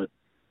times. But,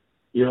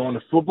 on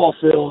the football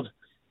field,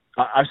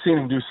 I've seen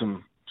him do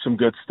some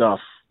good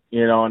stuff,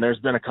 and there's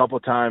been a couple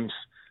of times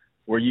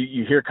where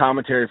you hear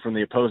commentary from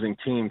the opposing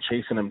team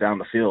chasing him down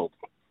the field.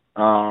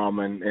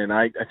 And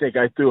I think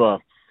I threw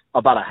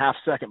about a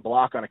half-second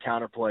block on a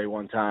counter play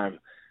one time,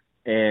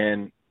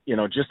 and,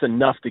 just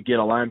enough to get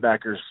a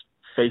linebacker's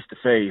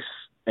face-to-face,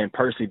 and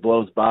Percy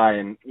blows by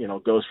and,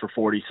 goes for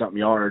 40-something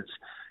yards.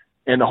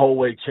 And the whole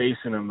way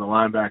chasing him, the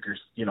linebackers,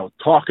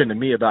 talking to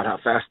me about how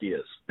fast he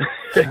is.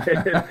 Those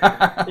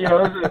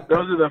are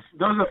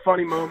the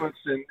funny moments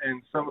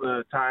and some of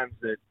the times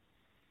that,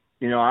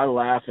 I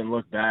laugh and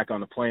look back on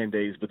the playing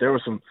days. But there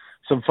were some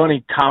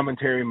funny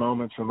commentary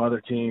moments from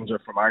other teams or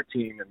from our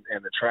team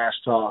and the trash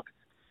talk.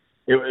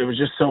 It was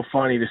just so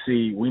funny to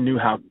see. We knew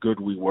how good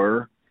we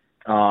were,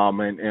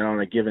 and on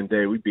a given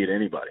day, we beat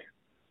anybody.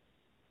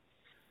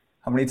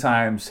 How many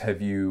times have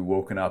you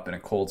woken up in a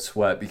cold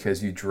sweat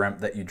because you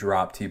dreamt that you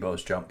dropped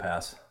Tebow's jump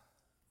pass?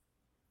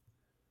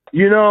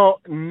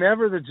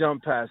 Never the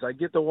jump pass. I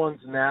get the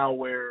ones now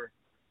where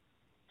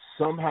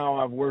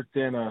somehow I've worked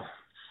in a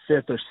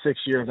 5th or 6th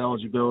year of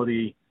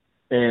eligibility,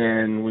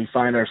 and we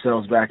find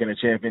ourselves back in a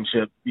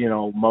championship,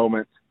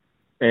 moment,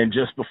 and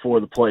just before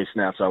the play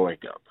snaps, I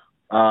wake up.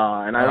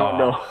 And I don't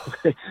know,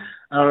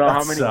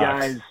 how many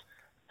guys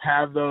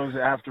have those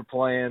after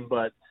playing,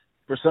 but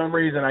for some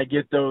reason I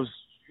get those,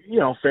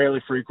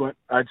 fairly frequent.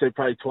 I'd say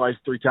probably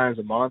 2-3 times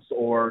a month,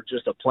 or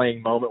just a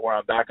playing moment where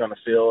I'm back on the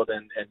field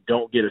and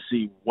don't get to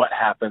see what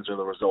happens or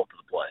the result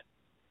of the play.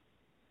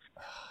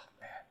 Oh,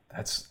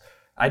 man,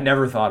 I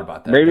never thought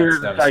about that. Maybe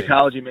there's a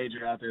psychology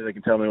major out there that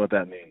can tell me what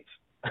that means.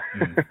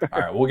 All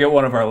right, we'll get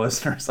one of our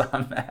listeners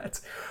on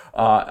that.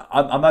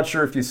 I'm not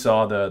sure if you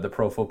saw the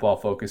Pro Football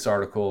Focus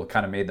article,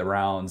 kind of made the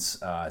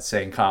rounds,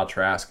 saying Kyle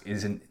Trask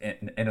is an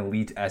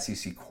elite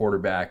SEC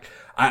quarterback.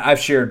 I've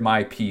shared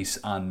my piece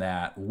on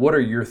that. What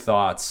are your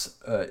thoughts,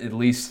 at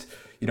least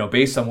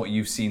based on what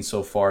you've seen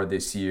so far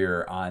this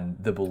year, on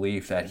the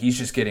belief that he's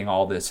just getting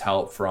all this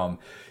help from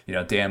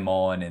Dan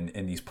Mullen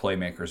and these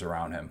playmakers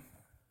around him?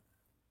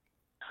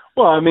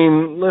 Well, I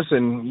mean,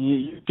 listen,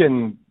 you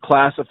can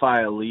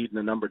classify elite in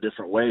a number of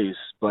different ways,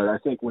 but I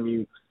think when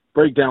you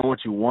break down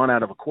what you want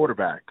out of a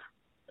quarterback,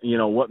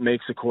 what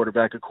makes a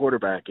quarterback,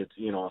 it's,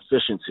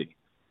 efficiency.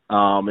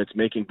 It's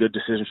making good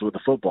decisions with the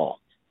football.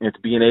 It's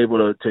being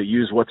able to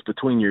use what's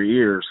between your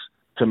ears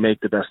to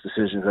make the best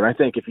decisions. And I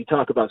think if you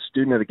talk about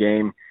student of the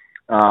game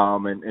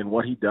and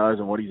what he does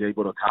and what he's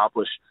able to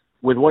accomplish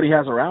with what he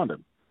has around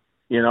him,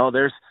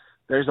 there's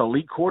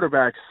elite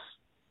quarterbacks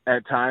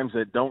at times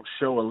that don't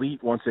show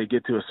elite once they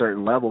get to a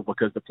certain level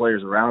because the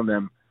players around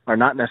them are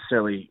not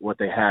necessarily what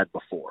they had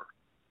before.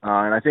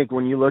 And I think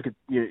when you look at,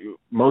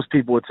 most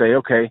people would say,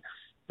 okay,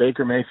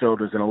 Baker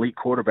Mayfield was an elite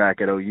quarterback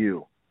at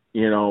OU.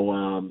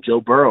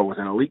 Joe Burrow was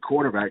an elite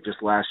quarterback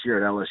just last year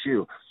at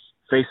LSU.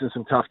 Facing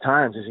some tough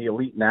times. Is he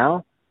elite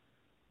now?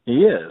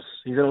 He is.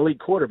 He's an elite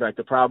quarterback.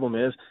 The problem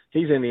is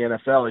he's in the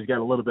NFL. He's got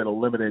a little bit of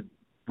limited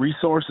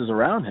resources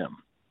around him.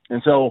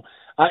 And so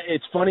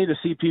it's funny to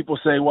see people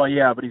say, well,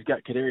 yeah, but he's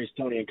got Kadarius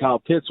Toney and Kyle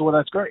Pitts. Well,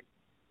 that's great.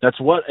 That's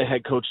what a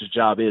head coach's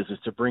job is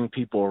to bring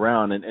people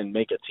around and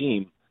make a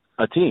team.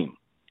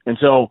 And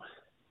so,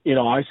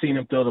 I've seen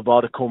him throw the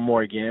ball to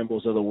Komori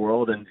Gambles of the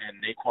world and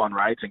Naquan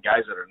Wrights and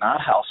guys that are not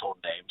household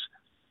names.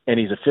 And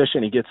he's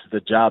efficient. He gets the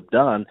job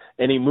done,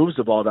 and he moves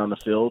the ball down the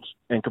field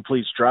and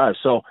completes drives.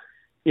 So,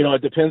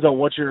 it depends on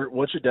what your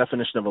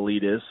definition of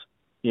elite is.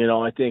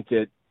 I think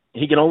that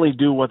he can only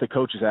do what the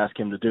coaches ask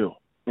him to do.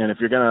 And if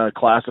you're going to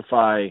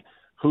classify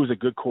who's a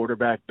good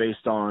quarterback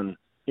based on,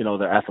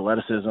 their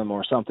athleticism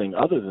or something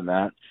other than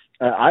that,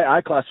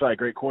 I classify a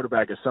great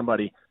quarterback as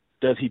somebody,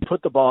 does he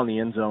put the ball in the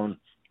end zone?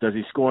 Does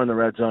he score in the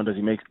red zone? Does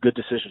he make good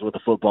decisions with the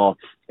football?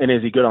 And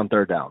is he good on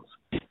third downs?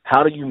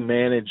 How do you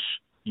manage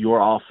your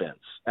offense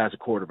as a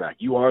quarterback?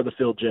 You are the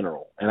field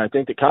general. And I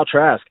think that Kyle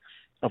Trask,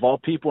 of all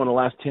people in the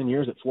last 10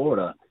 years at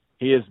Florida,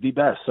 he is the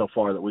best so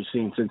far that we've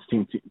seen since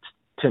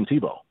Tim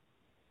Tebow.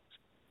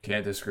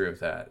 Can't disagree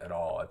with that at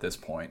all at this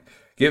point.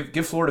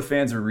 Give Florida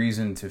fans a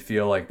reason to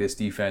feel like this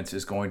defense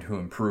is going to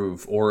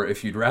improve, or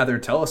if you'd rather,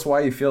 tell us why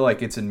you feel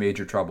like it's in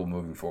major trouble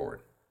moving forward.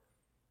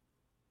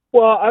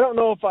 Well, I don't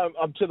know if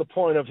I'm to the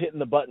point of hitting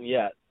the button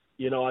yet.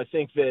 I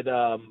think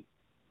that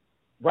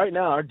right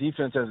now our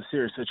defense has a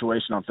serious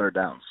situation on third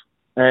downs.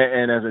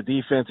 And as a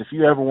defense, if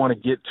you ever want to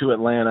get to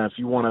Atlanta, if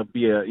you want to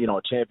be a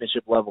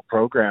championship level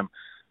program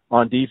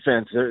on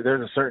defense,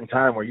 there's a certain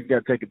time where you've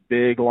got to take a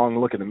big, long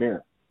look in the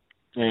mirror.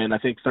 And I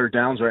think third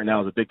downs right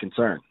now is a big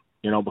concern,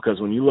 because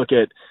when you look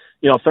at,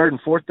 third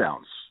and fourth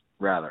downs,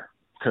 rather,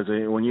 because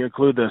when you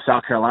include the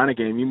South Carolina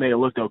game, you may have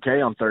looked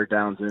okay on third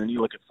downs, and then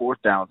you look at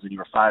fourth downs and you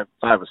were five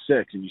or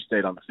six and you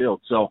stayed on the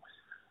field. So,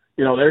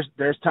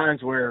 there's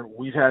times where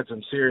we've had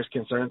some serious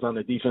concerns on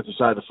the defensive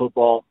side of the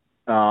football.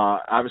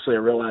 Obviously, I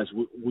realize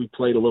we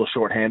played a little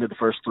shorthanded the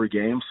first three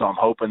games, so I'm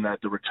hoping that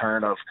the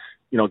return of,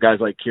 guys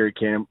like Kerry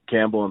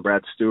Campbell and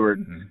Brad Stewart,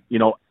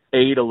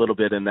 aid a little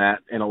bit in that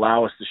and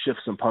allow us to shift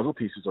some puzzle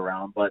pieces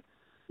around. But,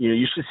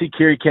 you should see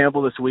Kerry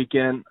Campbell this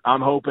weekend.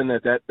 I'm hoping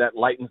that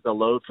lightens the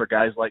load for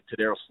guys like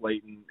Tadarius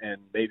Slayton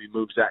and maybe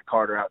moves Zach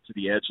Carter out to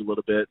the edge a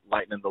little bit,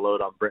 lightening the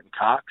load on Brenton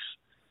Cox.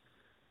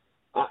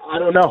 I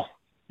don't know.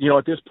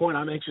 At this point,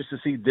 I'm anxious to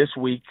see this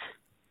week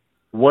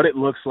what it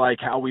looks like,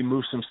 how we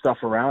move some stuff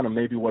around, and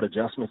maybe what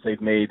adjustments they've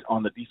made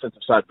on the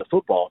defensive side of the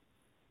football.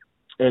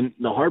 And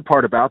the hard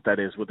part about that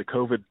is with the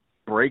COVID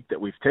break that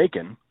we've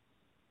taken,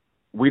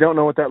 we don't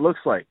know what that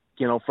looks like,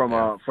 from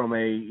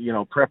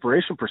a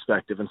preparation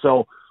perspective. And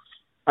so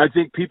I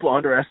think people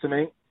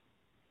underestimate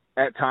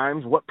at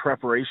times what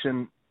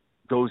preparation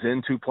goes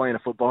into playing a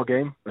football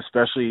game,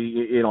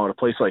 especially, at a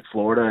place like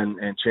Florida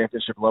and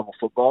championship level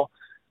football.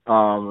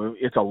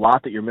 It's a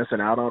lot that you're missing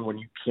out on when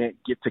you can't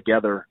get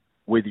together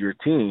with your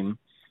team.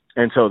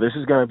 And so this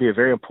is going to be a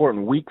very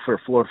important week for a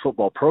Florida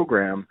football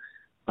program.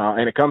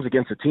 And it comes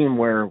against a team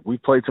where we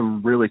played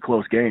some really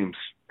close games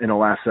in the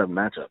last 7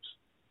 matchups.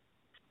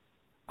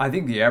 I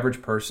think the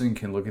average person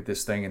can look at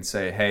this thing and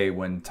say, hey,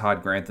 when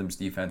Todd Grantham's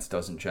defense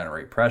doesn't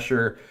generate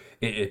pressure,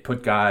 it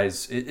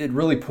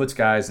really puts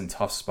guys in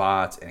tough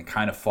spots and it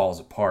kind of falls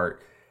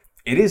apart.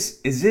 Is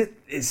it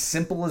as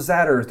simple as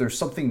that, or is there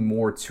something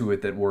more to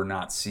it that we're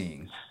not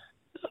seeing?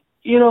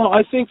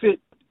 I think that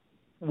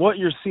what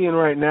you're seeing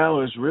right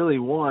now is really,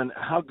 one,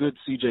 how good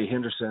C.J.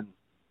 Henderson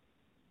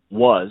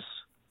was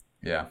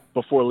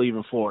before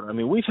leaving Florida. I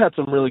mean, we've had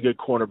some really good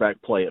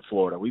cornerback play at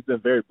Florida. We've been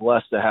very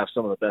blessed to have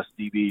some of the best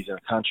DBs in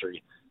the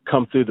country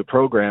come through the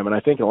program. And I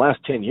think in the last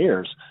 10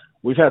 years,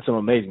 we've had some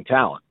amazing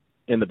talent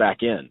in the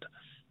back end.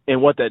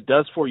 And what that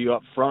does for you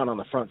up front on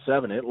the front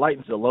seven, it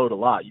lightens the load a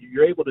lot.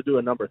 You're able to do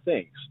a number of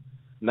things.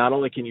 Not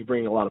only can you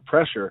bring a lot of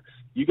pressure,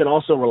 you can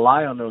also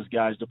rely on those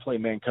guys to play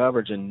man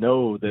coverage and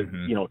know that,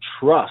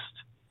 trust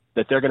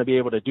that they're going to be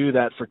able to do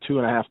that for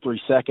 2.5,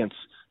 3 seconds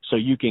so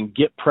you can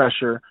get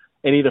pressure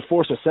and either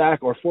force a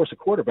sack or force a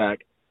quarterback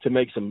to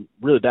make some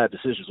really bad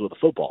decisions with the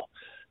football.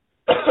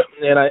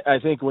 And I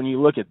think when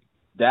you look at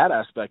that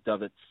aspect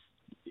of it,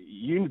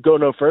 you can go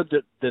no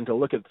further than to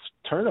look at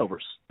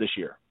turnovers this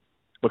year.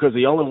 Because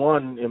the only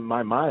one in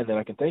my mind that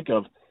I can think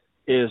of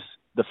is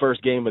the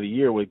first game of the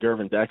year with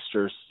Gervin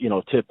Dexter's,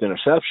 tipped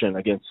interception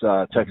against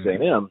Texas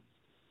A&M.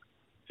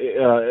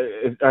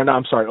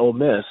 Ole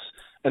Miss.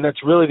 And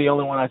that's really the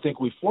only one I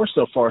think we've forced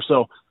so far.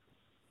 So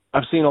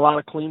I've seen a lot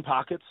of clean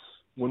pockets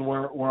when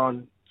we're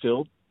on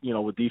field,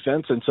 with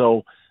defense. And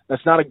so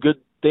that's not a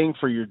good thing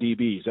for your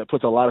DBs. That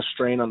puts a lot of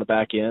strain on the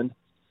back end.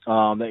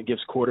 That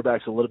gives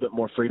quarterbacks a little bit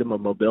more freedom of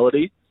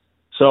mobility.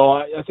 So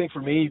I think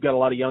for me, you've got a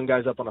lot of young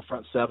guys up on the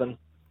front seven.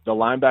 The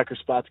linebacker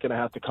spot's going to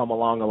have to come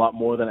along a lot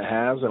more than it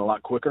has and a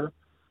lot quicker,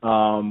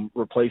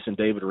 replacing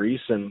David Reese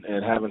and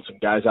having some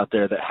guys out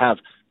there that have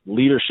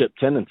leadership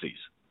tendencies.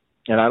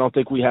 And I don't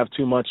think we have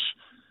too much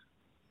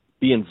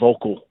being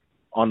vocal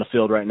on the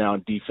field right now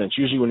in defense.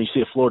 Usually when you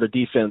see a Florida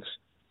defense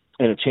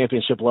and a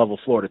championship-level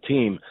Florida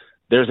team,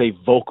 there's a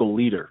vocal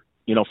leader.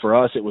 For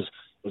us, it was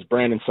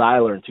Brandon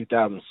Seiler in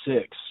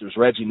 2006. It was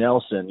Reggie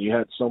Nelson. You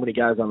had so many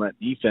guys on that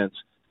defense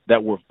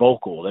that were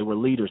vocal. They were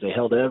leaders. They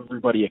held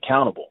everybody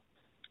accountable.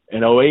 In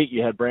 2008,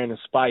 you had Brandon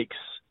Spikes.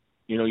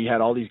 You had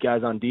all these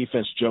guys on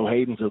defense, Joe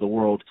Haydens of the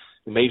world,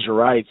 Major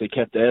Wrights. They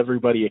kept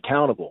everybody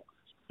accountable.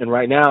 And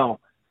right now,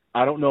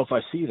 I don't know if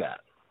I see that.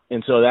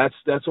 And so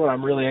that's what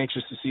I'm really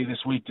anxious to see this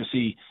week, to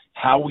see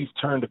how we've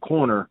turned a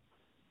corner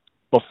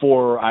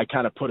before I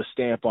kind of put a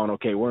stamp on,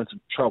 okay, we're in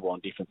some trouble on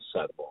defensive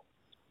side of the ball.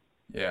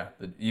 Yeah,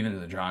 even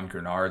the John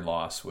Grenard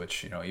loss,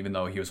 which, even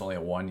though he was only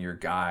a one-year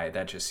guy,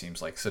 that just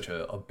seems like such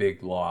a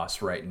big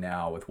loss right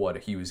now with what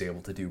he was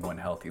able to do when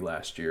healthy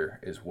last year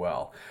as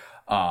well.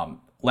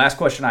 Last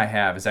question I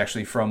have is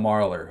actually from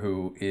Marler,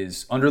 who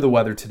is under the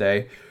weather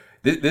today.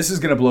 This is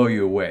going to blow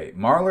you away.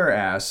 Marler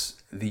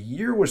asks, the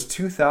year was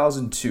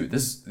 2002.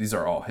 These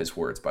are all his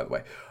words, by the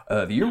way.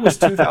 The year was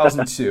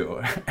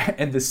 2002,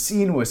 and the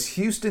scene was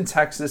Houston,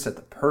 Texas at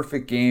the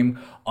Perfect Game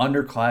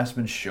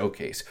Underclassmen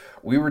Showcase.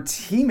 We were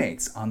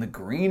teammates on the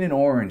green and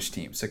orange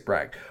team. Sick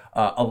brag.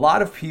 A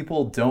lot of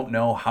people don't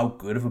know how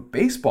good of a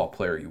baseball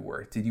player you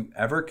were. Did you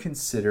ever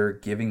consider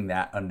giving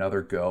that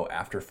another go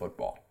after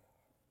football?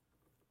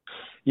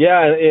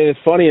 Yeah, and it's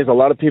funny is a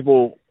lot of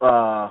people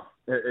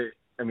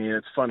I mean,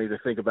 it's funny to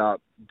think about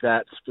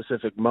that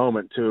specific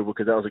moment too,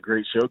 because that was a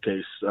great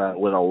showcase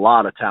with a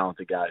lot of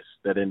talented guys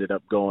that ended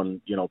up going,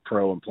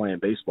 pro and playing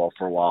baseball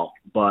for a while.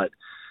 But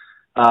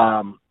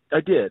I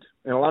did,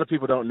 and a lot of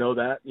people don't know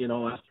that.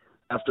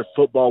 After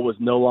football was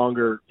no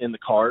longer in the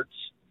cards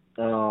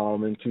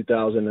in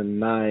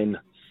 2009,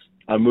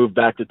 I moved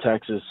back to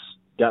Texas,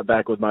 got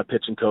back with my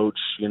pitching coach.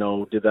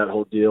 Did that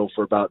whole deal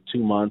for about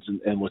 2 months,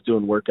 and was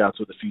doing workouts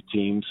with a few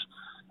teams,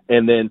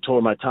 and then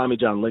tore my Tommy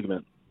John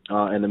ligament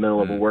in the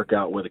middle of a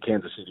workout with the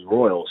Kansas City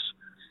Royals.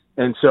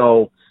 And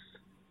so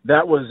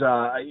that was,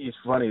 it's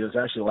funny, it was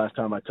actually the last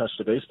time I touched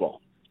a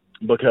baseball,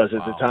 because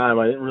at the time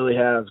I didn't really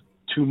have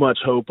too much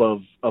hope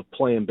of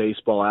playing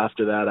baseball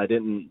after that. I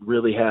didn't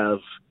really have,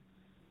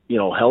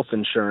 health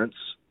insurance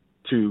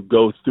to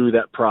go through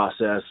that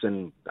process,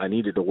 and I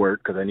needed to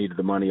work because I needed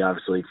the money,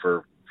 obviously,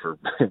 for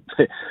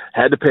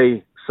had to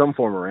pay some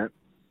form of rent.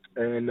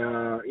 And,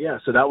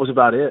 so that was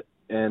about it.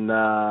 And,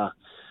 I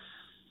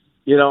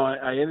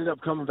ended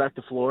up coming back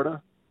to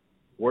Florida,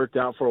 worked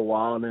out for a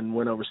while, and then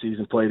went overseas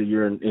and played a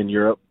year in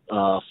Europe,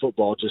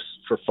 football, just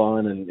for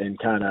fun and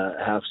kind of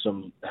have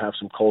some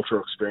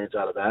cultural experience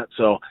out of that.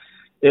 So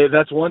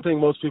that's one thing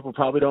most people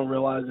probably don't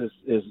realize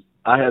is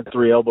I had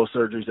 3 elbow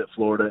surgeries at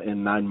Florida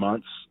in 9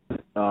 months,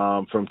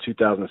 from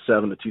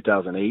 2007 to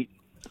 2008.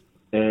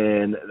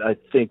 And I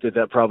think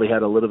that probably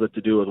had a little bit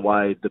to do with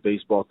why the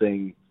baseball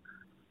thing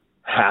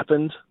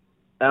happened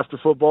after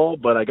football.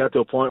 But I got to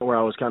a point where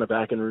I was kind of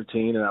back in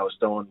routine, and I was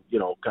throwing,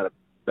 kind of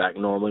back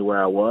normally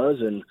where I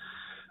was. And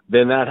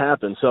then that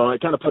happened. So I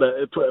kind of put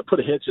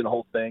a hitch in the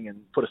whole thing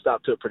and put a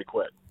stop to it pretty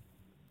quick.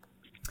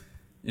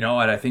 You know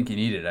what? I think you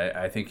needed.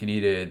 I think you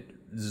needed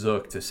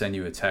Zook to send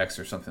you a text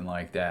or something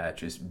like that.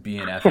 Just be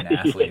an effing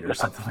athlete or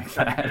something like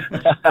that.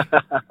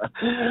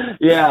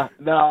 Yeah.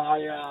 No,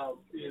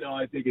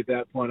 I think at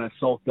that point I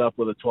sulked up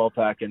with a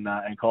 12-pack and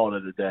called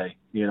it a day.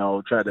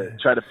 Try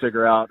to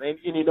figure out. And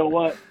you know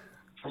what?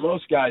 For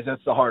most guys,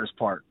 that's the hardest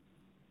part,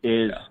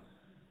 is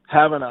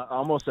having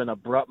almost an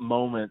abrupt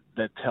moment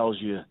that tells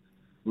you,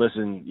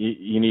 listen,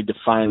 you need to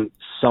find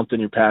something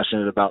you're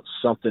passionate about,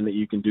 something that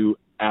you can do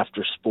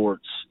after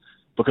sports,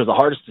 because the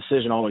hardest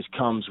decision always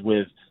comes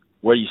with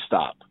where you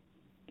stop.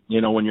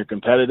 When you're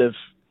competitive,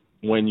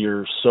 when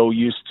you're so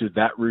used to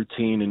that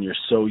routine and you're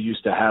so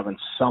used to having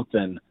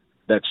something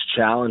that's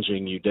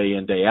challenging you day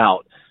in, day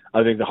out,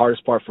 I think the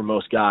hardest part for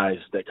most guys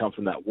that come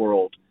from that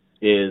world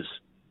is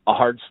a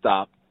hard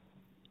stop,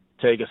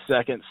 take a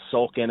second,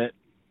 sulk in it,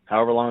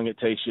 however long it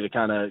takes you to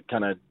kind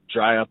of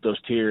dry up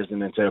those tears,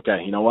 and then say,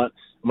 okay, you know what?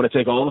 I'm going to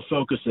take all the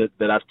focus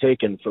that I've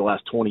taken for the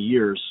last 20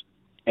 years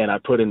and I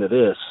put into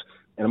this,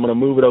 and I'm going to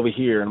move it over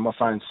here, and I'm going to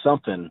find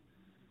something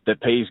that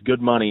pays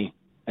good money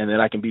and that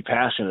I can be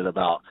passionate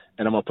about,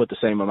 and I'm going to put the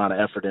same amount of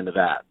effort into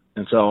that.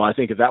 And so I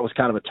think that was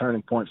kind of a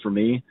turning point for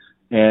me,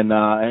 and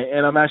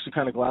I'm actually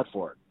kind of glad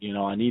for it.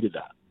 I needed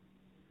that.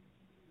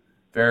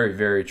 Very,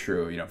 very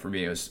true. For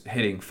me, it was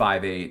hitting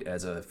 5'8"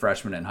 as a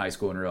freshman in high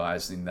school and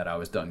realizing that I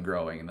was done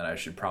growing and that I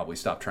should probably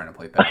stop trying to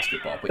play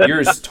basketball. But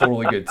yours is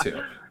totally good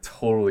too.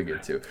 Totally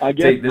good too. I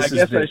guess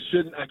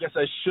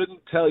I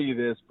shouldn't tell you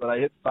this, but I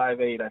hit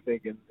 5'8", I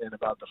think, in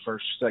about the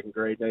second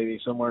grade,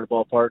 maybe somewhere in the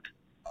ballpark.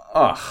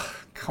 Ugh,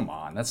 come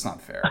on, that's not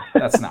fair.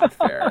 That's not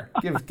fair.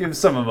 Give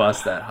some of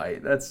us that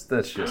height. That's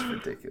just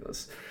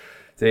ridiculous.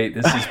 Tate,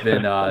 this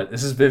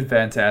has been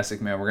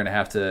fantastic, man. We're gonna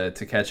have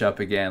to catch up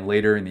again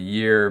later in the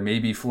year.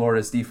 Maybe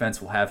Florida's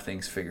defense will have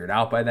things figured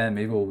out by then.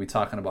 Maybe we'll be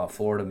talking about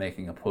Florida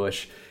making a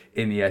push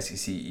in the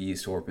SEC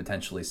East, or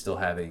potentially still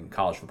having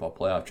college football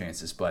playoff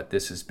chances. But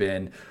this has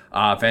been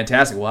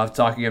fantastic. We'll have to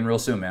talk again real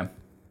soon, man.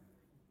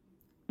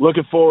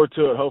 Looking forward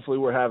to it. Hopefully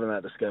we're having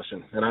that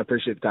discussion, and I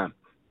appreciate the time.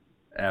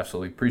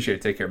 Absolutely. Appreciate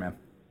it. Take care, man.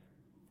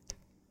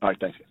 All right,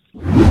 thanks.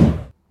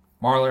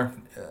 Marler,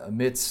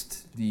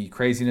 amidst the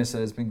craziness that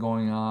has been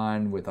going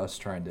on with us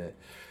trying to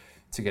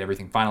get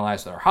everything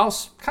finalized at our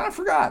house, kind of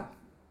forgot.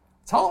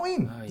 It's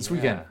Halloween this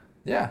weekend.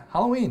 Yeah,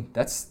 Halloween.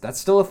 That's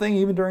still a thing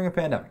even during a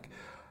pandemic.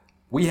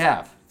 We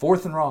have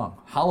Fourth and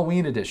Wrong,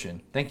 Halloween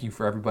edition. Thank you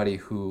for everybody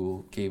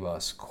who gave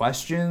us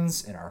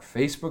questions in our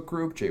Facebook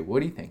group. Jay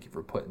Woody, thank you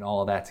for putting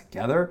all of that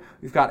together.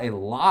 We've got a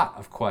lot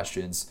of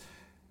questions.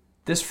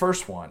 This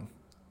first one,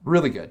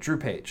 really good. Drew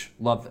Page,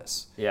 love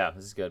this. Yeah,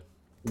 this is good.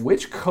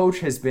 Which coach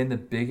has been the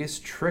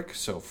biggest trick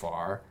so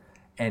far,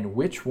 and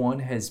which one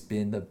has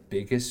been the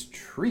biggest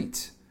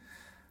treat?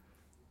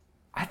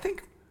 I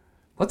think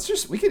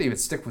we could even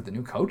stick with the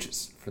new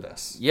coaches for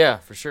this. Yeah,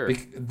 for sure.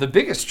 The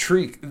biggest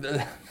trick,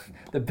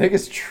 the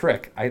biggest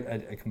trick. I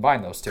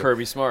combine those two.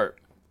 Kirby Smart.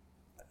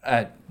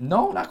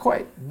 No, not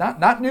quite.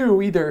 Not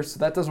new either, so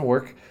that doesn't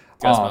work.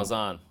 Gus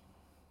Malzahn.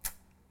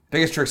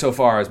 Biggest trick so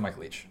far is Mike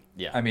Leach.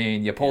 Yeah. I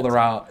mean, you pull the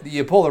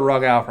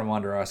rug out from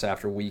under us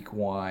after week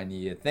one.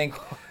 You think,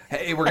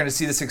 hey, we're going to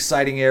see this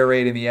exciting air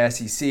raid in the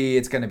SEC.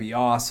 It's going to be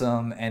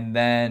awesome. And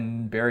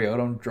then Barry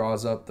Odom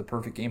draws up the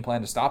perfect game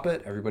plan to stop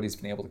it. Everybody's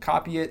been able to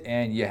copy it,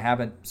 and you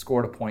haven't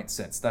scored a point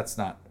since. That's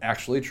not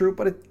actually true,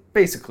 but it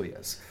basically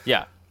is.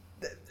 Yeah.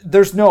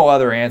 There's no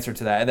other answer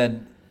to that. And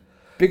then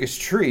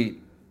biggest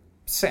treat,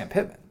 Sam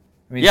Pittman.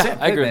 I mean, yeah,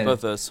 I agree with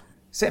both those.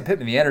 Sam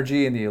Pittman, the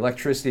energy and the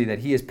electricity that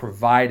he has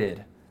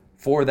provided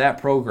for that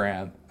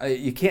program,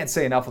 you can't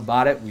say enough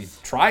about it. We've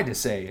tried to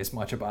say as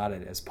much about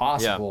it as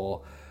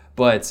possible,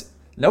 but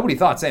nobody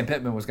thought Sam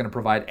Pittman was going to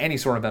provide any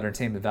sort of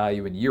entertainment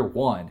value in year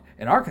one.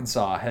 And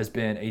Arkansas has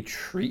been a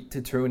treat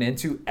to tune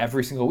into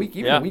every single week.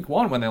 Even week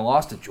one when they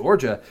lost to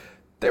Georgia,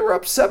 they were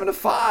up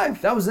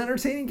 7-5. That was an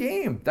entertaining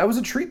game. That was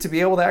a treat to be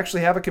able to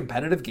actually have a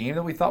competitive game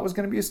that we thought was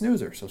going to be a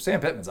snoozer. So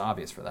Sam Pittman's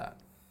obvious for that.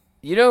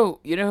 You know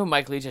who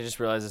Mike Leach, I just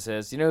realized this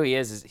is? You know who he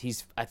is?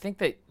 He's, I think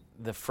that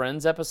the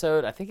Friends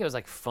episode, I think it was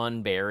like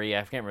Fun Barry. I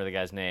can't remember the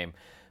guy's name,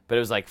 but it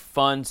was like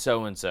Fun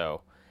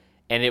So-and-so.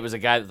 And it was a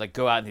guy that like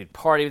go out and he'd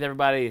party with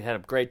everybody. He had a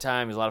great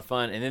time. It was a lot of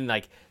fun. And then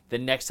like the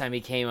next time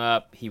he came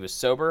up, he was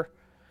sober.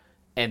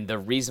 And the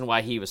reason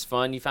why he was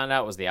fun, you found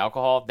out, was the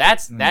alcohol.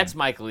 That's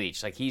Mike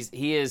Leach. Like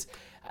he is,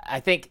 I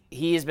think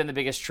he has been the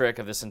biggest trick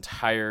of this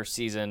entire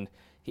season.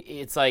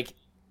 It's like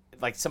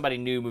somebody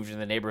new moved into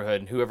the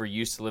neighborhood and whoever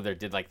used to live there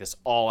did like this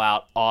all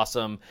out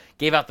awesome,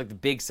 gave out like the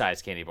big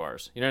size candy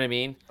bars. You know what I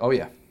mean? Oh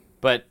yeah.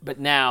 But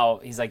now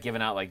he's like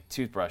giving out like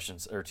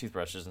toothbrushes and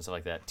stuff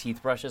like that.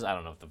 Teeth brushes? I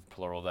don't know what the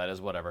plural of that is.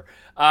 Whatever.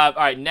 All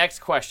right, next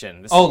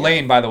question.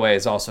 Lane, by the way,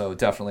 is also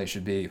definitely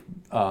should be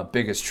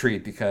biggest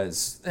treat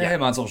because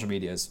him on social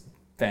media is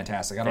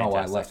fantastic. I don't know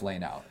why I left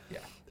Lane out.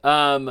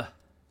 Yeah.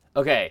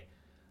 Okay.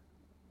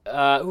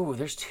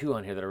 There's two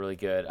on here that are really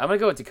good. I'm going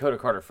to go with Dakota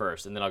Carter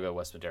first, and then I'll go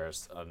West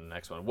Medeiros on the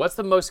next one. What's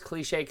the most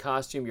cliche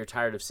costume you're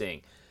tired of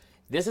seeing?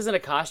 This isn't a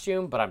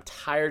costume, but I'm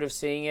tired of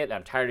seeing it.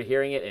 I'm tired of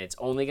hearing it, and it's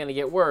only going to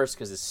get worse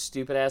because this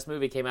stupid-ass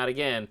movie came out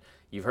again.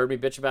 You've heard me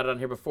bitch about it on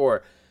here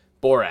before.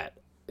 Borat.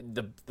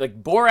 The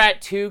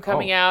Borat 2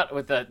 coming out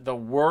with the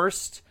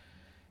worst...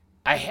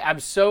 I'm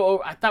so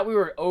over, I thought we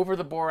were over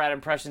the Borat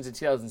impressions in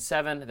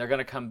 2007. They're going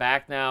to come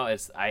back now.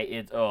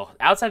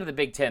 Outside of the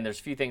Big Ten, there's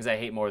a few things I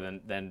hate more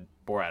than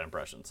Borat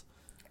impressions.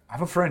 I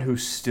have a friend who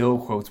still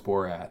quotes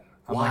Borat.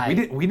 I'm Why?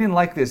 Like, we didn't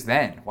like this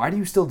then. Why do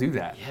you still do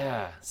that?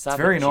 Yeah, stop.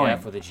 It's very annoying.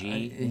 Jeff with a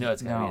G. You know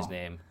it's going to be his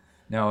name.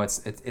 No,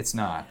 it's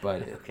not.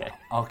 But okay.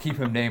 I'll keep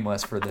him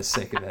nameless for the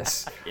sake of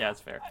this. Yeah, that's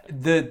fair.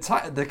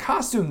 The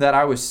costume that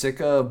I was sick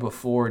of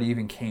before it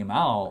even came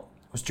out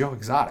was Joe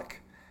Exotic.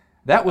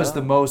 That was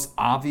the most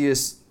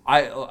obvious.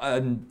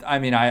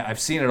 I've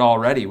seen it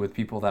already with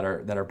people that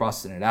are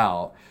busting it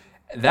out.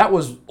 That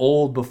was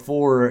old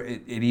before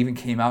it even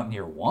came out in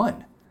year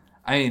one.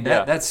 I mean,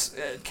 that's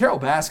Carol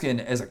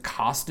Baskin as a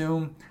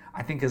costume.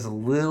 I think is a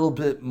little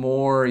bit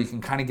more. You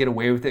can kind of get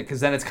away with it because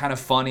then it's kind of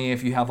funny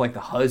if you have like the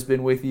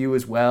husband with you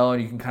as well,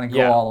 and you can kind of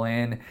go all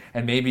in.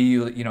 And maybe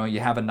you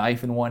have a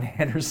knife in one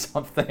hand or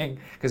something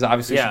because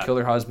obviously she killed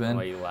her husband.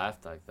 Why you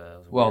laughed like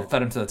that? Well,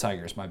 fed him to the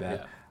tigers. My bad.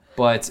 Yeah.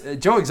 But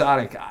Joe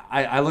Exotic,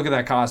 I look at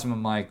that costume,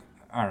 I'm like,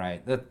 all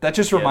right, that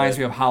just reminds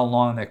me of how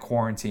long that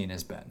quarantine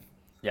has been.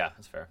 Yeah,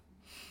 that's fair.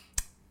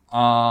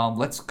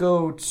 Let's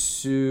go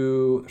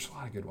to, there's a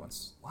lot of good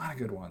ones.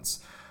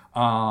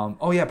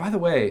 By the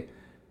way,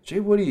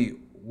 Jay Woody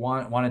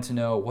wanted to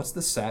know, what's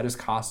the saddest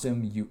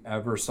costume you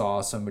ever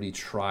saw somebody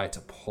try to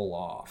pull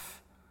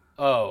off?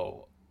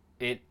 I'm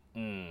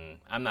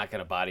not going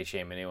to body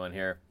shame anyone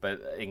here,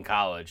 but in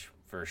college,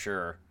 for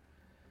sure.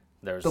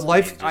 There's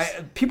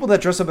people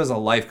that dress up as a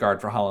lifeguard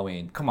for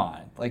Halloween. Come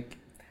on, like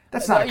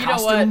that's not a costume.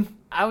 You know what?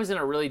 I was in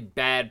a really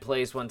bad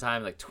place one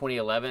time, like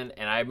 2011,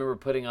 and I remember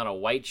putting on a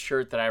white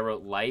shirt that I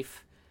wrote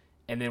 "Life,"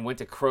 and then went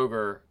to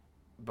Kroger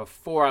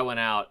before I went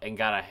out and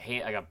got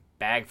a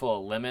bag full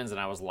of lemons, and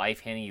I was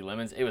Life handing you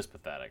lemons. It was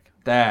pathetic.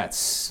 That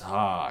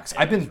sucks.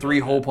 I've been three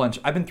hole punch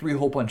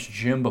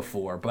gym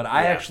before, but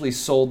I actually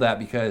sold that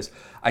because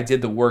I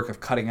did the work of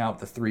cutting out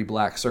the 3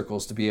 black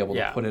circles to be able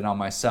to put it on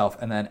myself,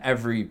 and then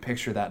every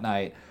picture that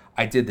night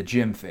I did the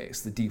gym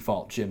face, the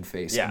default gym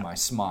face and my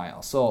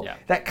smile. So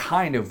that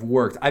kind of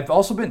worked. I've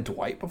also been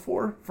Dwight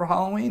before for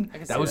Halloween.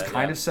 That was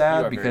kind of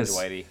sad because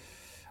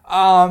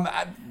I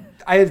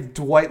have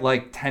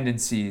Dwight-like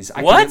tendencies.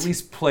 I can at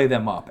least play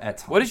them up at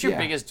times. What is your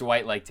biggest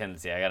Dwight-like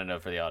tendency? I got to know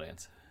for the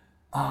audience.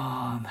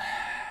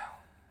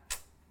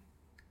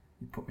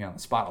 You put me on the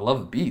spot. I love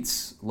the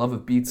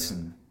beats.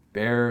 And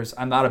bears.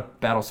 I'm not a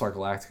Battlestar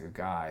Galactica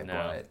guy,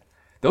 but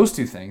those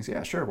two things,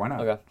 sure, why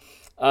not?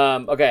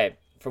 Okay.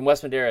 From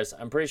West Medeiros,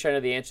 I'm pretty sure I know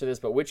the answer to this,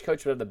 but which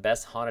coach would have the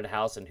best haunted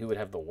house and who would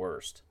have the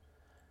worst?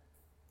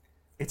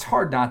 It's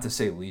hard not to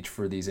say Leach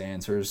for these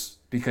answers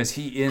because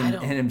he in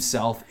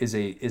himself is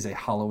a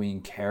Halloween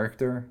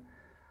character.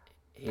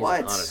 He's a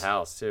haunted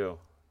house too,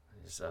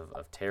 just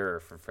of terror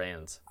for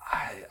fans.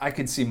 I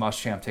could see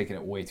Muschamp taking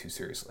it way too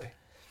seriously.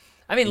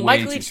 I mean,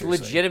 Mike Leach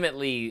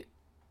legitimately,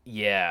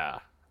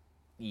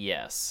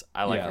 yes,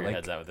 I like where your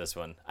head's at with this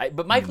one.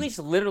 But Mike Leach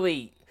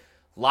literally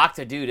locked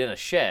a dude in a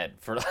shed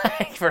for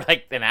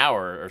like an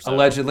hour or so.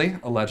 Allegedly,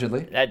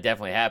 that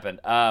definitely happened.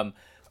 I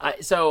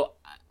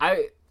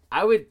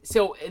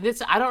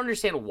don't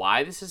understand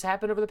why this has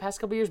happened over the past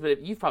couple of years,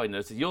 but you've probably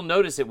noticed it. You'll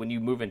notice it when you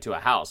move into a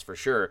house for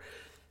sure.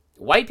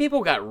 White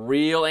people got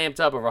real amped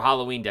up over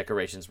Halloween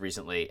decorations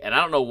recently, and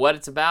I don't know what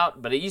it's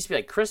about, but it used to be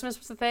like Christmas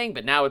was the thing,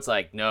 but now it's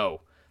like,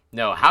 no,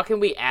 No, how can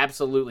we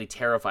absolutely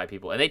terrify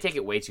people? And they take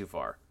it way too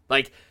far.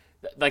 Like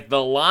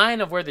the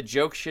line of where the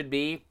joke should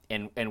be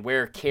and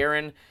where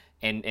Karen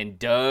and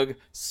Doug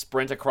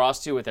sprint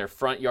across to with their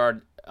front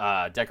yard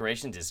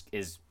decorations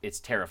is it's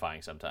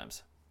terrifying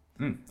sometimes.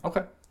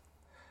 Okay.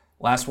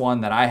 Last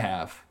one that I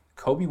have,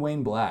 Kobe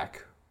Wayne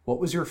Black. What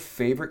was your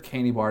favorite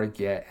candy bar to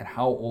get, and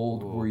how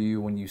old were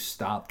you when you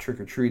stopped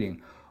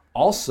trick-or-treating?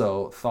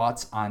 Also,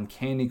 thoughts on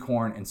candy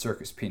corn and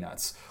circus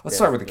peanuts. Let's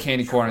start with the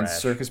candy corn and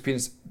circus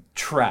peanuts.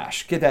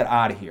 Trash. Get that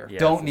out of here. Yeah,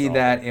 don't need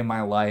that in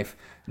my life.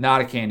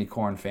 Not a candy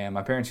corn fan.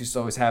 My parents used to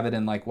always have it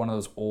in like one of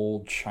those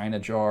old China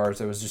jars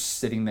that was just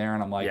sitting there,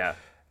 and I'm like,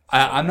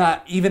 I'm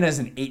not, even as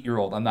an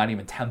 8-year-old, I'm not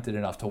even tempted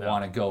enough to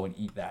want to go and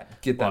eat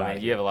that. Get that out of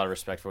here. You have a lot of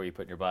respect for what you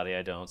put in your body.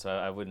 I don't, so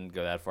I wouldn't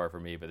go that far for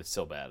me, but it's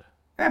still bad.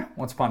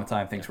 Once upon a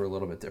time, things were a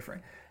little bit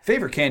different.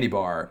 Favorite candy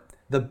bar.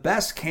 The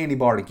best candy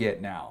bar to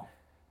get now,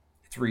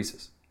 it's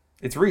Reese's.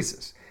 It's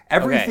Reese's.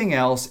 Everything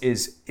else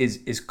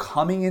is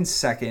coming in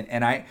second,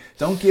 and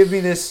don't give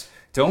me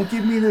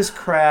this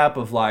crap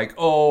of like,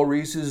 oh,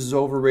 Reese's is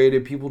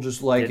overrated. People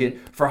just like it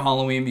for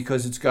Halloween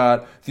because it's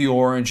got the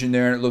orange in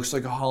there and it looks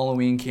like a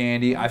Halloween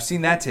candy. I've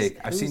seen that take.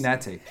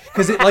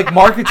 Because it like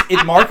markets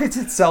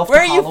itself to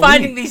Halloween. Where are you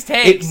finding these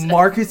takes? It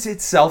markets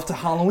itself to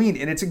Halloween,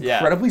 and it's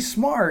incredibly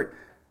smart.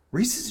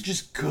 Reese's is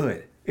just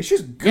good. It's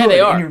just good. Yeah, they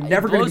are. And you're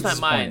never going to be disappointed. It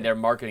blows my mind. disappointed. Their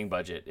marketing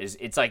budget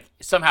it's like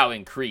somehow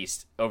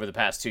increased over the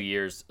past 2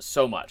 years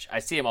so much. I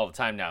see them all the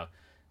time now.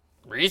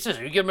 Reese's,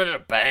 you get them in a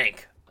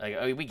bank. Like,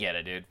 oh, we get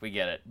it, dude. We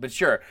get it. But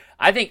sure,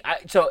 I think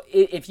so.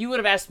 If you would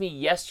have asked me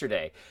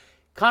yesterday,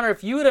 Connor,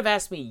 if you would have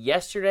asked me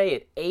yesterday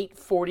at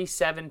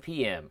 8:47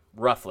 p.m.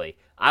 roughly,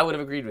 I would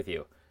have agreed with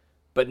you.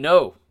 But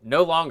no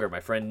longer, my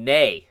friend.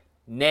 Nay,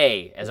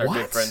 as our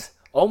good friends.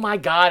 Oh my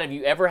God, have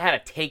you ever had a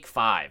Take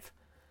 5?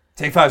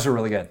 Take 5s are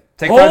really good.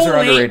 Take 5s are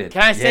underrated.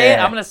 Can I say it?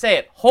 I'm going to say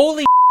it.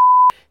 Holy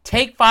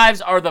Take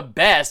 5s are the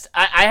best.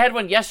 I had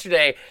one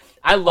yesterday.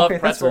 I love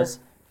pretzels.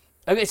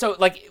 Okay, so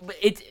like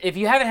if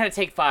you haven't had a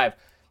Take 5,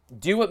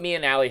 do what me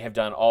and Allie have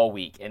done all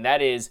week, and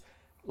that is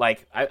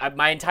like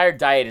my entire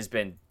diet has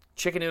been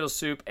chicken noodle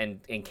soup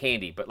and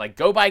candy. But like,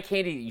 go buy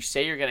candy that you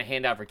say you're going to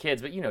hand out for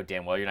kids, but you know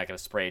damn well you're not going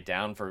to spray it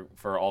down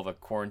for all the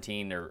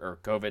quarantine or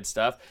COVID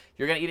stuff.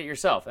 You're going to eat it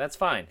yourself. That's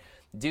fine.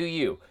 Do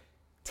you.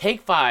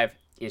 Take 5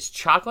 is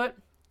chocolate,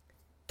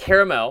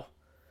 caramel.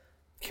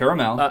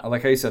 I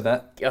like how you said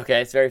that.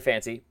 Okay, it's very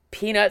fancy.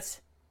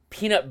 Peanuts,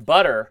 peanut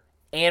butter,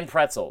 and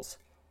pretzels.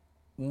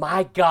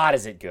 My God,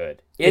 is it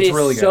good. It's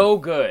really so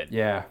good.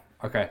 Yeah,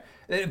 okay.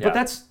 But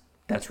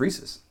that's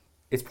Reese's.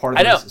 It's part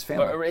of the Reese's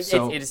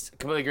family. It's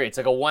completely agree. It's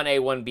like a 1A,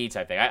 1B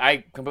type thing.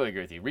 I completely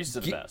agree with you. Reese's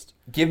are the best.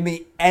 Give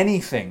me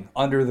anything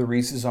under the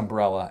Reese's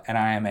umbrella, and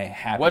I am a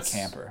happy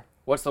camper.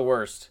 What's the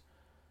worst?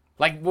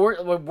 Like,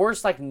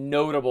 worst, like,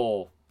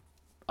 notable,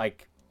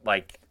 like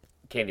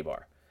candy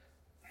bar.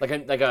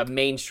 Like a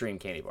mainstream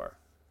candy bar.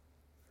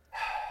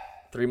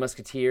 Three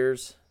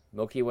Musketeers,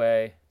 Milky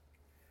Way.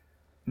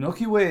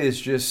 Milky Way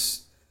is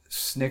just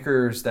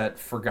Snickers that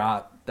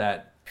forgot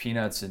that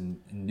peanuts and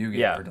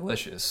nougat are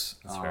delicious.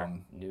 That's fair.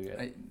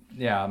 Nougat.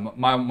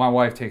 My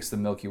wife takes the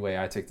Milky Way.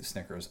 I take the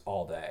Snickers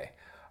all day.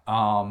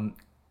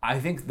 I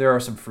think there are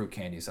some fruit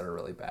candies that are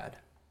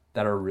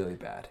really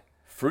bad.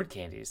 Fruit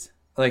candies?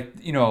 Like,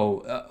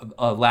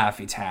 a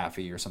Laffy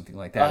Taffy or something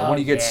like that. Or when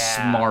you get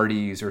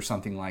Smarties or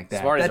something like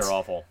that. Smarties are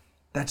awful.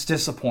 That's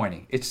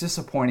disappointing. It's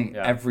disappointing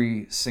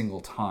every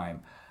single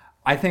time.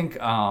 I think,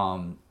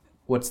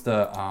 what's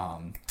the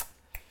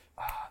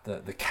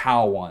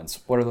cow ones?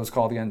 What are those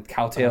called again?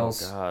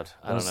 Cowtails? Oh, God.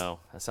 I don't know.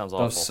 That sounds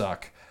awful. Those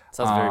suck.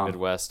 Sounds very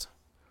Midwest.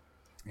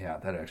 Yeah,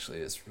 that actually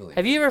is really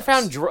Have you ever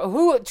found...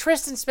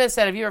 Tristan Smith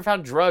said, have you ever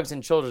found drugs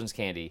in children's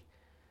candy?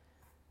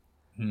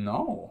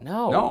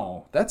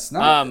 No. That's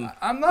not...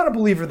 I'm not a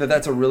believer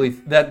that's really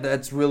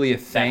a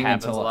thing. That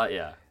happens a lot,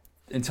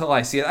 until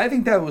I see it. I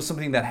think that was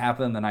something that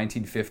happened in the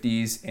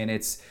 1950s, and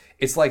it's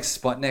like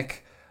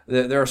Sputnik.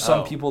 There are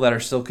some people that are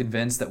still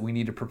convinced that we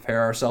need to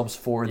prepare ourselves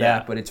for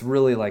that, but it's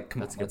really like,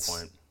 come on, that's a good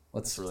point.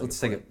 Let's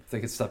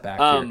take a step back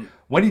here.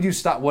 When did you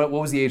stop? What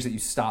was the age that you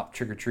stopped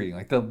trick or treating?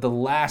 Like the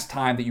last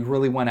time that you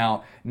really went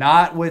out,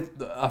 not with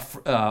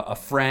a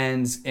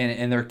friends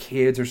and their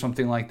kids or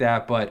something like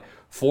that, but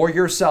for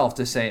yourself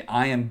to say,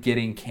 I am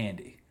getting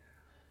candy.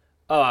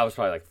 Oh, I was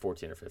probably like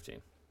 14 or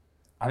 15.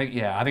 I think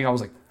I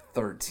was like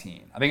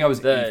 13. I think I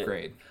was 8th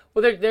grade.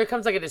 Well, there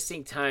comes like a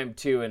distinct time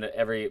too in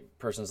every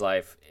person's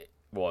life.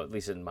 Well, at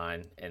least in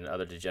mine and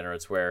other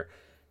degenerates, where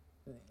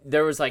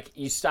there was like,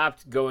 you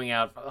stopped going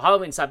out.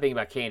 Halloween stopped being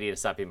about candy and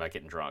stopped being about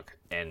getting drunk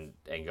and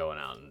going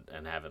out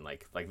and having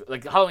like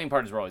Halloween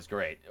parties were always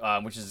great,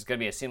 which is going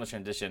to be a seamless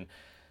transition.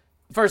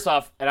 First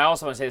off, and I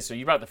also want to say this, so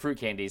you brought up the fruit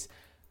candies.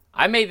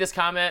 I made this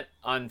comment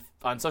on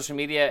social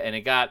media, and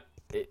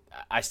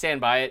I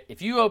stand by it.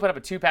 If you open up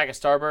a 2-pack of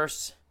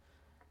Starbursts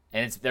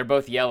and they're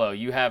both yellow,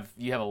 you have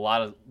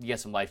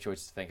some life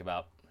choices to think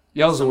about.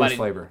 Yellow's the worst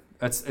flavor.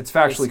 It's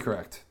factually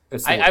correct.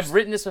 I've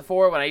written this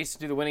before when I used to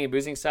do the winning and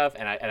boozing stuff,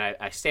 and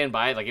I stand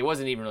by it. Like, it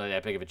wasn't even really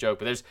that big of a joke,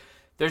 but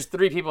there's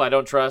 3 people I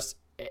don't trust,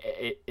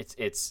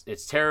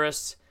 it's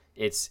terrorists.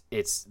 It's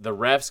the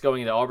refs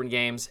going into Auburn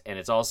games, and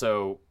it's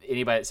also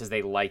anybody that says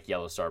they like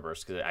yellow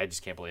starburst, because I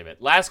just can't believe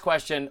it. Last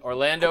question,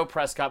 Orlando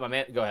Prescott, my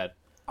man. Go ahead.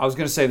 I was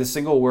going to say the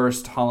single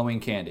worst Halloween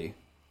candy.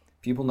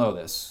 People know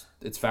this.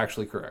 It's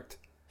factually correct.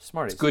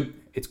 Smarties.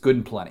 It's good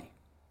and plenty.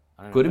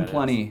 Good and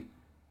plenty.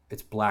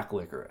 It's black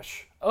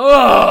licorice.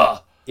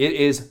 Ugh! It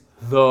is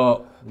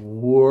the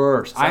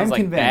worst. Sounds I'm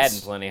like convinced bad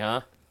and plenty,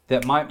 huh?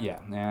 that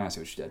I see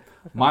what you did.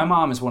 My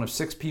mom is one of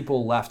 6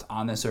 people left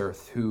on this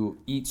earth who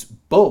eats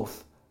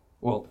both.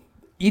 Well,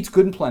 eats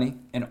good and plenty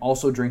and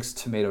also drinks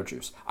tomato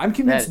juice. I'm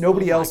convinced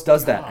nobody else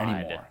does that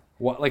anymore.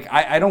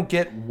 I don't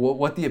get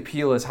what the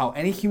appeal is, how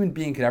any human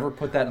being could ever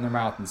put that in their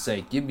mouth and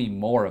say, give me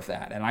more of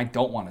that, and I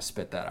don't want to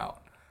spit that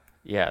out.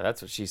 Yeah,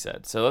 that's what she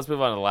said. So let's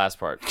move on to the last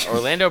part.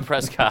 Orlando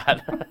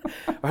Prescott.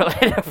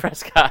 Orlando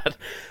Prescott.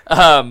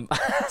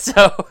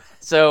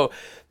 So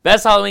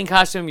best Halloween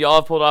costume y'all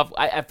have pulled off.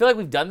 I feel like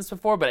we've done this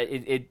before, but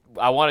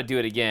I want to do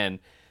it again.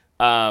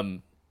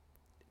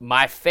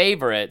 My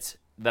favorite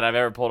that I've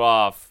ever pulled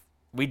off,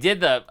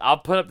 I'll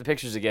put up the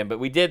pictures again, but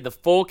we did the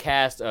full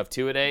cast of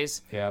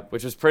Two-A-Days,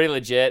 which was pretty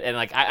legit. And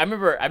like I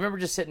remember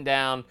just sitting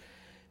down.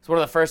 It's one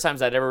of the first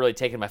times I'd ever really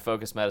taken my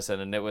focus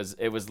medicine, and it was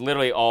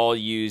literally all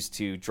used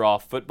to draw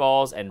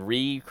footballs and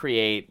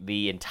recreate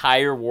the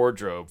entire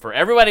wardrobe for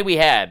everybody we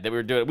had that we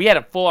were doing. We had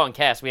a full-on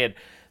cast. We had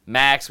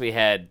Max, we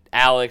had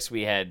Alex,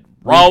 we had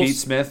Ross. Repeat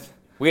Smith.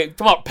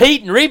 Come on,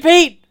 Pete and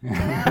repeat.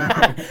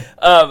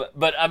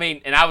 But I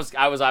mean, and I was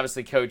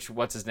obviously Coach,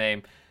 what's his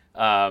name,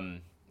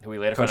 who we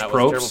later found out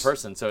was a terrible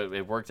person, so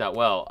it worked out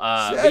well.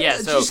 But yeah,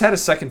 so just had a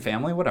second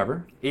family,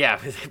 whatever.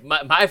 Yeah,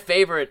 my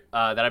favorite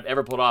that I've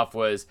ever pulled off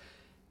was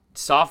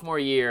sophomore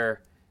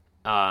year,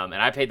 and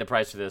I paid the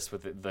price for this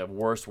with the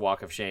worst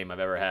walk of shame I've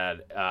ever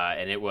had,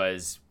 and it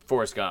was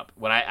Forrest Gump.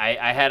 When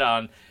I had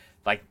on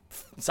like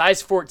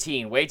size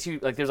 14, way too,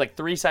 like there's like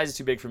 3 sizes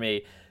too big for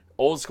me,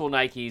 old school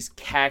Nikes,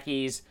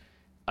 khakis,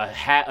 a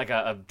hat, like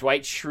a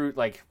Dwight Schrute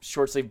like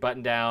short sleeve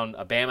button down,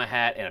 a Bama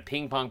hat, and a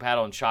ping pong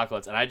paddle and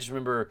chocolates. And I just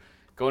remember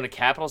going to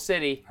Capital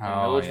City in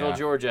Milledgeville,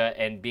 Georgia,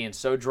 and being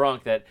so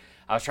drunk that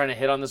I was trying to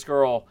hit on this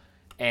girl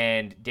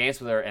and dance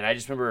with her, and I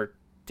just remember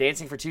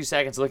dancing for 2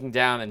 seconds, looking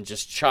down, and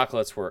just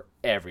chocolates were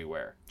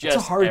everywhere. It's a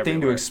hard thing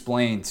to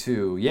explain,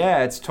 too.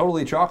 Yeah, it's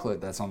totally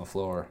chocolate that's on the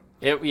floor.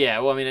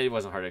 Well, I mean, it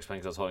wasn't hard to explain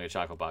because I was holding a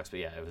chocolate box, but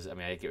yeah, it was. I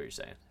mean, I get what you're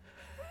saying.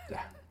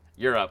 Yeah.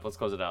 You're up. Let's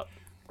close it out.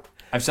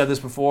 I've said this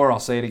before. I'll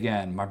say it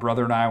again. My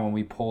brother and I, when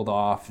we pulled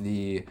off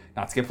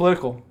not to get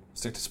political,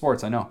 stick to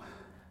sports, I know.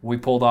 We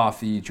pulled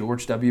off the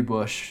George W.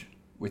 Bush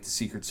with the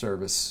Secret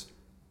Service.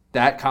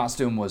 That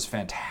costume was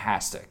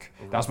fantastic.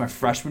 That was my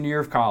freshman year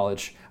of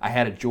college. I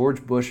had a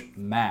George Bush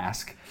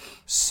mask,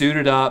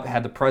 suited up,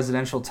 had the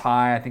presidential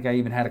tie. I think I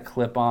even had a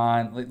clip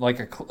on,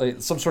 like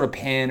some sort of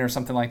pin or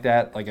something like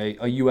that, like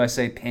a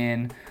USA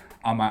pin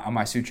on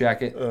my suit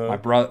jacket.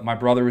 My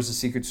brother was a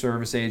Secret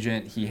Service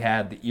agent. He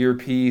had the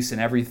earpiece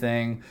and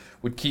everything,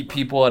 would keep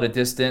people at a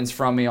distance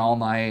from me all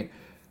night.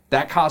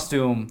 That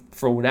costume,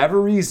 for whatever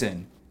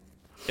reason,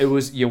 it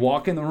was, you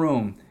walk in the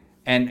room,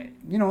 and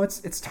you know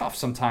it's tough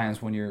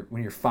sometimes when you're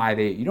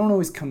 5'8". You don't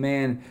always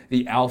command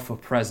the alpha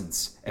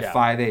presence at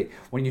 5'8".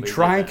 When you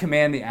try and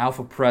command the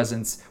alpha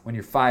presence when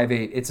you're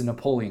 5'8", it's a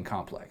Napoleon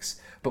complex.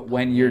 But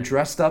when you're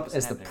dressed up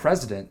as the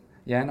president,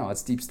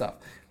 it's deep stuff.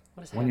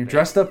 When you're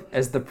dressed up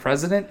as the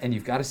president and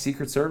you've got a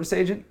Secret Service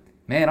agent,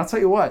 man, I'll tell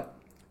you what,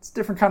 it's a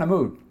different kind of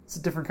mood. It's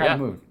a different kind of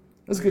mood.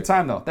 It was a good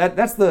time though.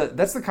 That's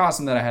the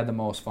costume that I had the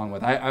most fun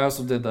with. I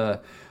also did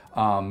the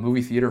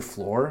movie theater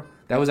floor.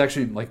 That was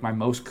actually like my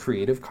most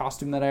creative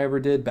costume that I ever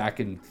did back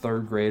in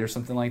 3rd grade or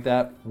something like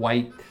that.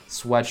 White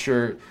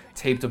sweatshirt,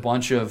 taped a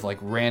bunch of like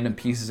random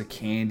pieces of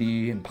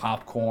candy and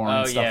popcorn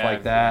and stuff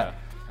like that.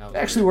 Yeah. It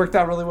actually worked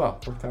out really well.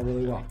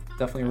 Definitely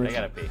original. They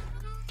gotta be.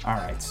 All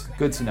right,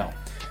 good to know.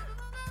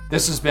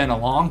 This has been a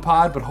long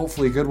pod, but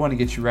hopefully a good one to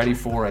get you ready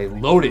for a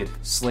loaded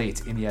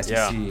slate in the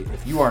SEC. Yeah.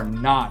 If you are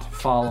not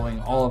following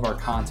all of our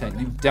content,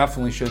 you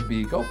definitely should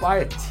be. Go buy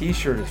a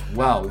t-shirt as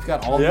well. We've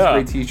got all these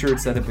great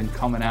t-shirts that have been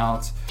coming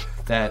out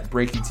that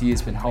Breaking Tea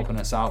has been helping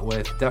us out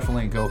with.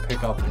 Definitely go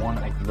pick up one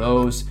of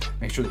those.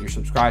 Make sure that you're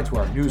subscribed to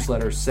our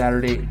newsletter,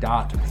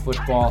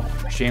 Saturday.Football.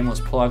 Shameless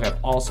plug, I've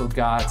also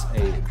got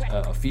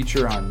a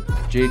feature on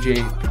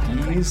J.J.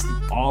 Pease,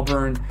 the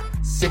Auburn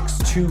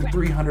 6'2",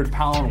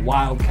 300-pound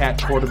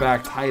Wildcat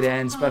quarterback, tight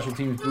end, special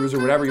teams bruiser,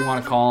 whatever you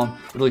want to call him.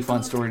 Really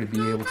fun story to be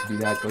able to do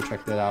that. Go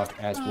check that out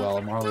as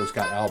well. Marler's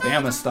got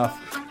Alabama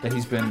stuff that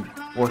he's been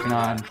working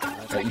on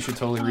that you should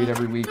totally read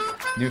every week.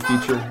 New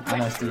feature on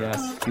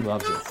SDS. He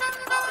loves it.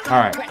 All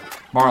right,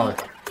 Marler,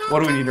 what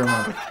do we need to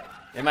remember?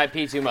 It might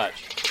pee too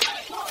much.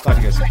 Talk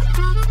to you guys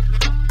soon.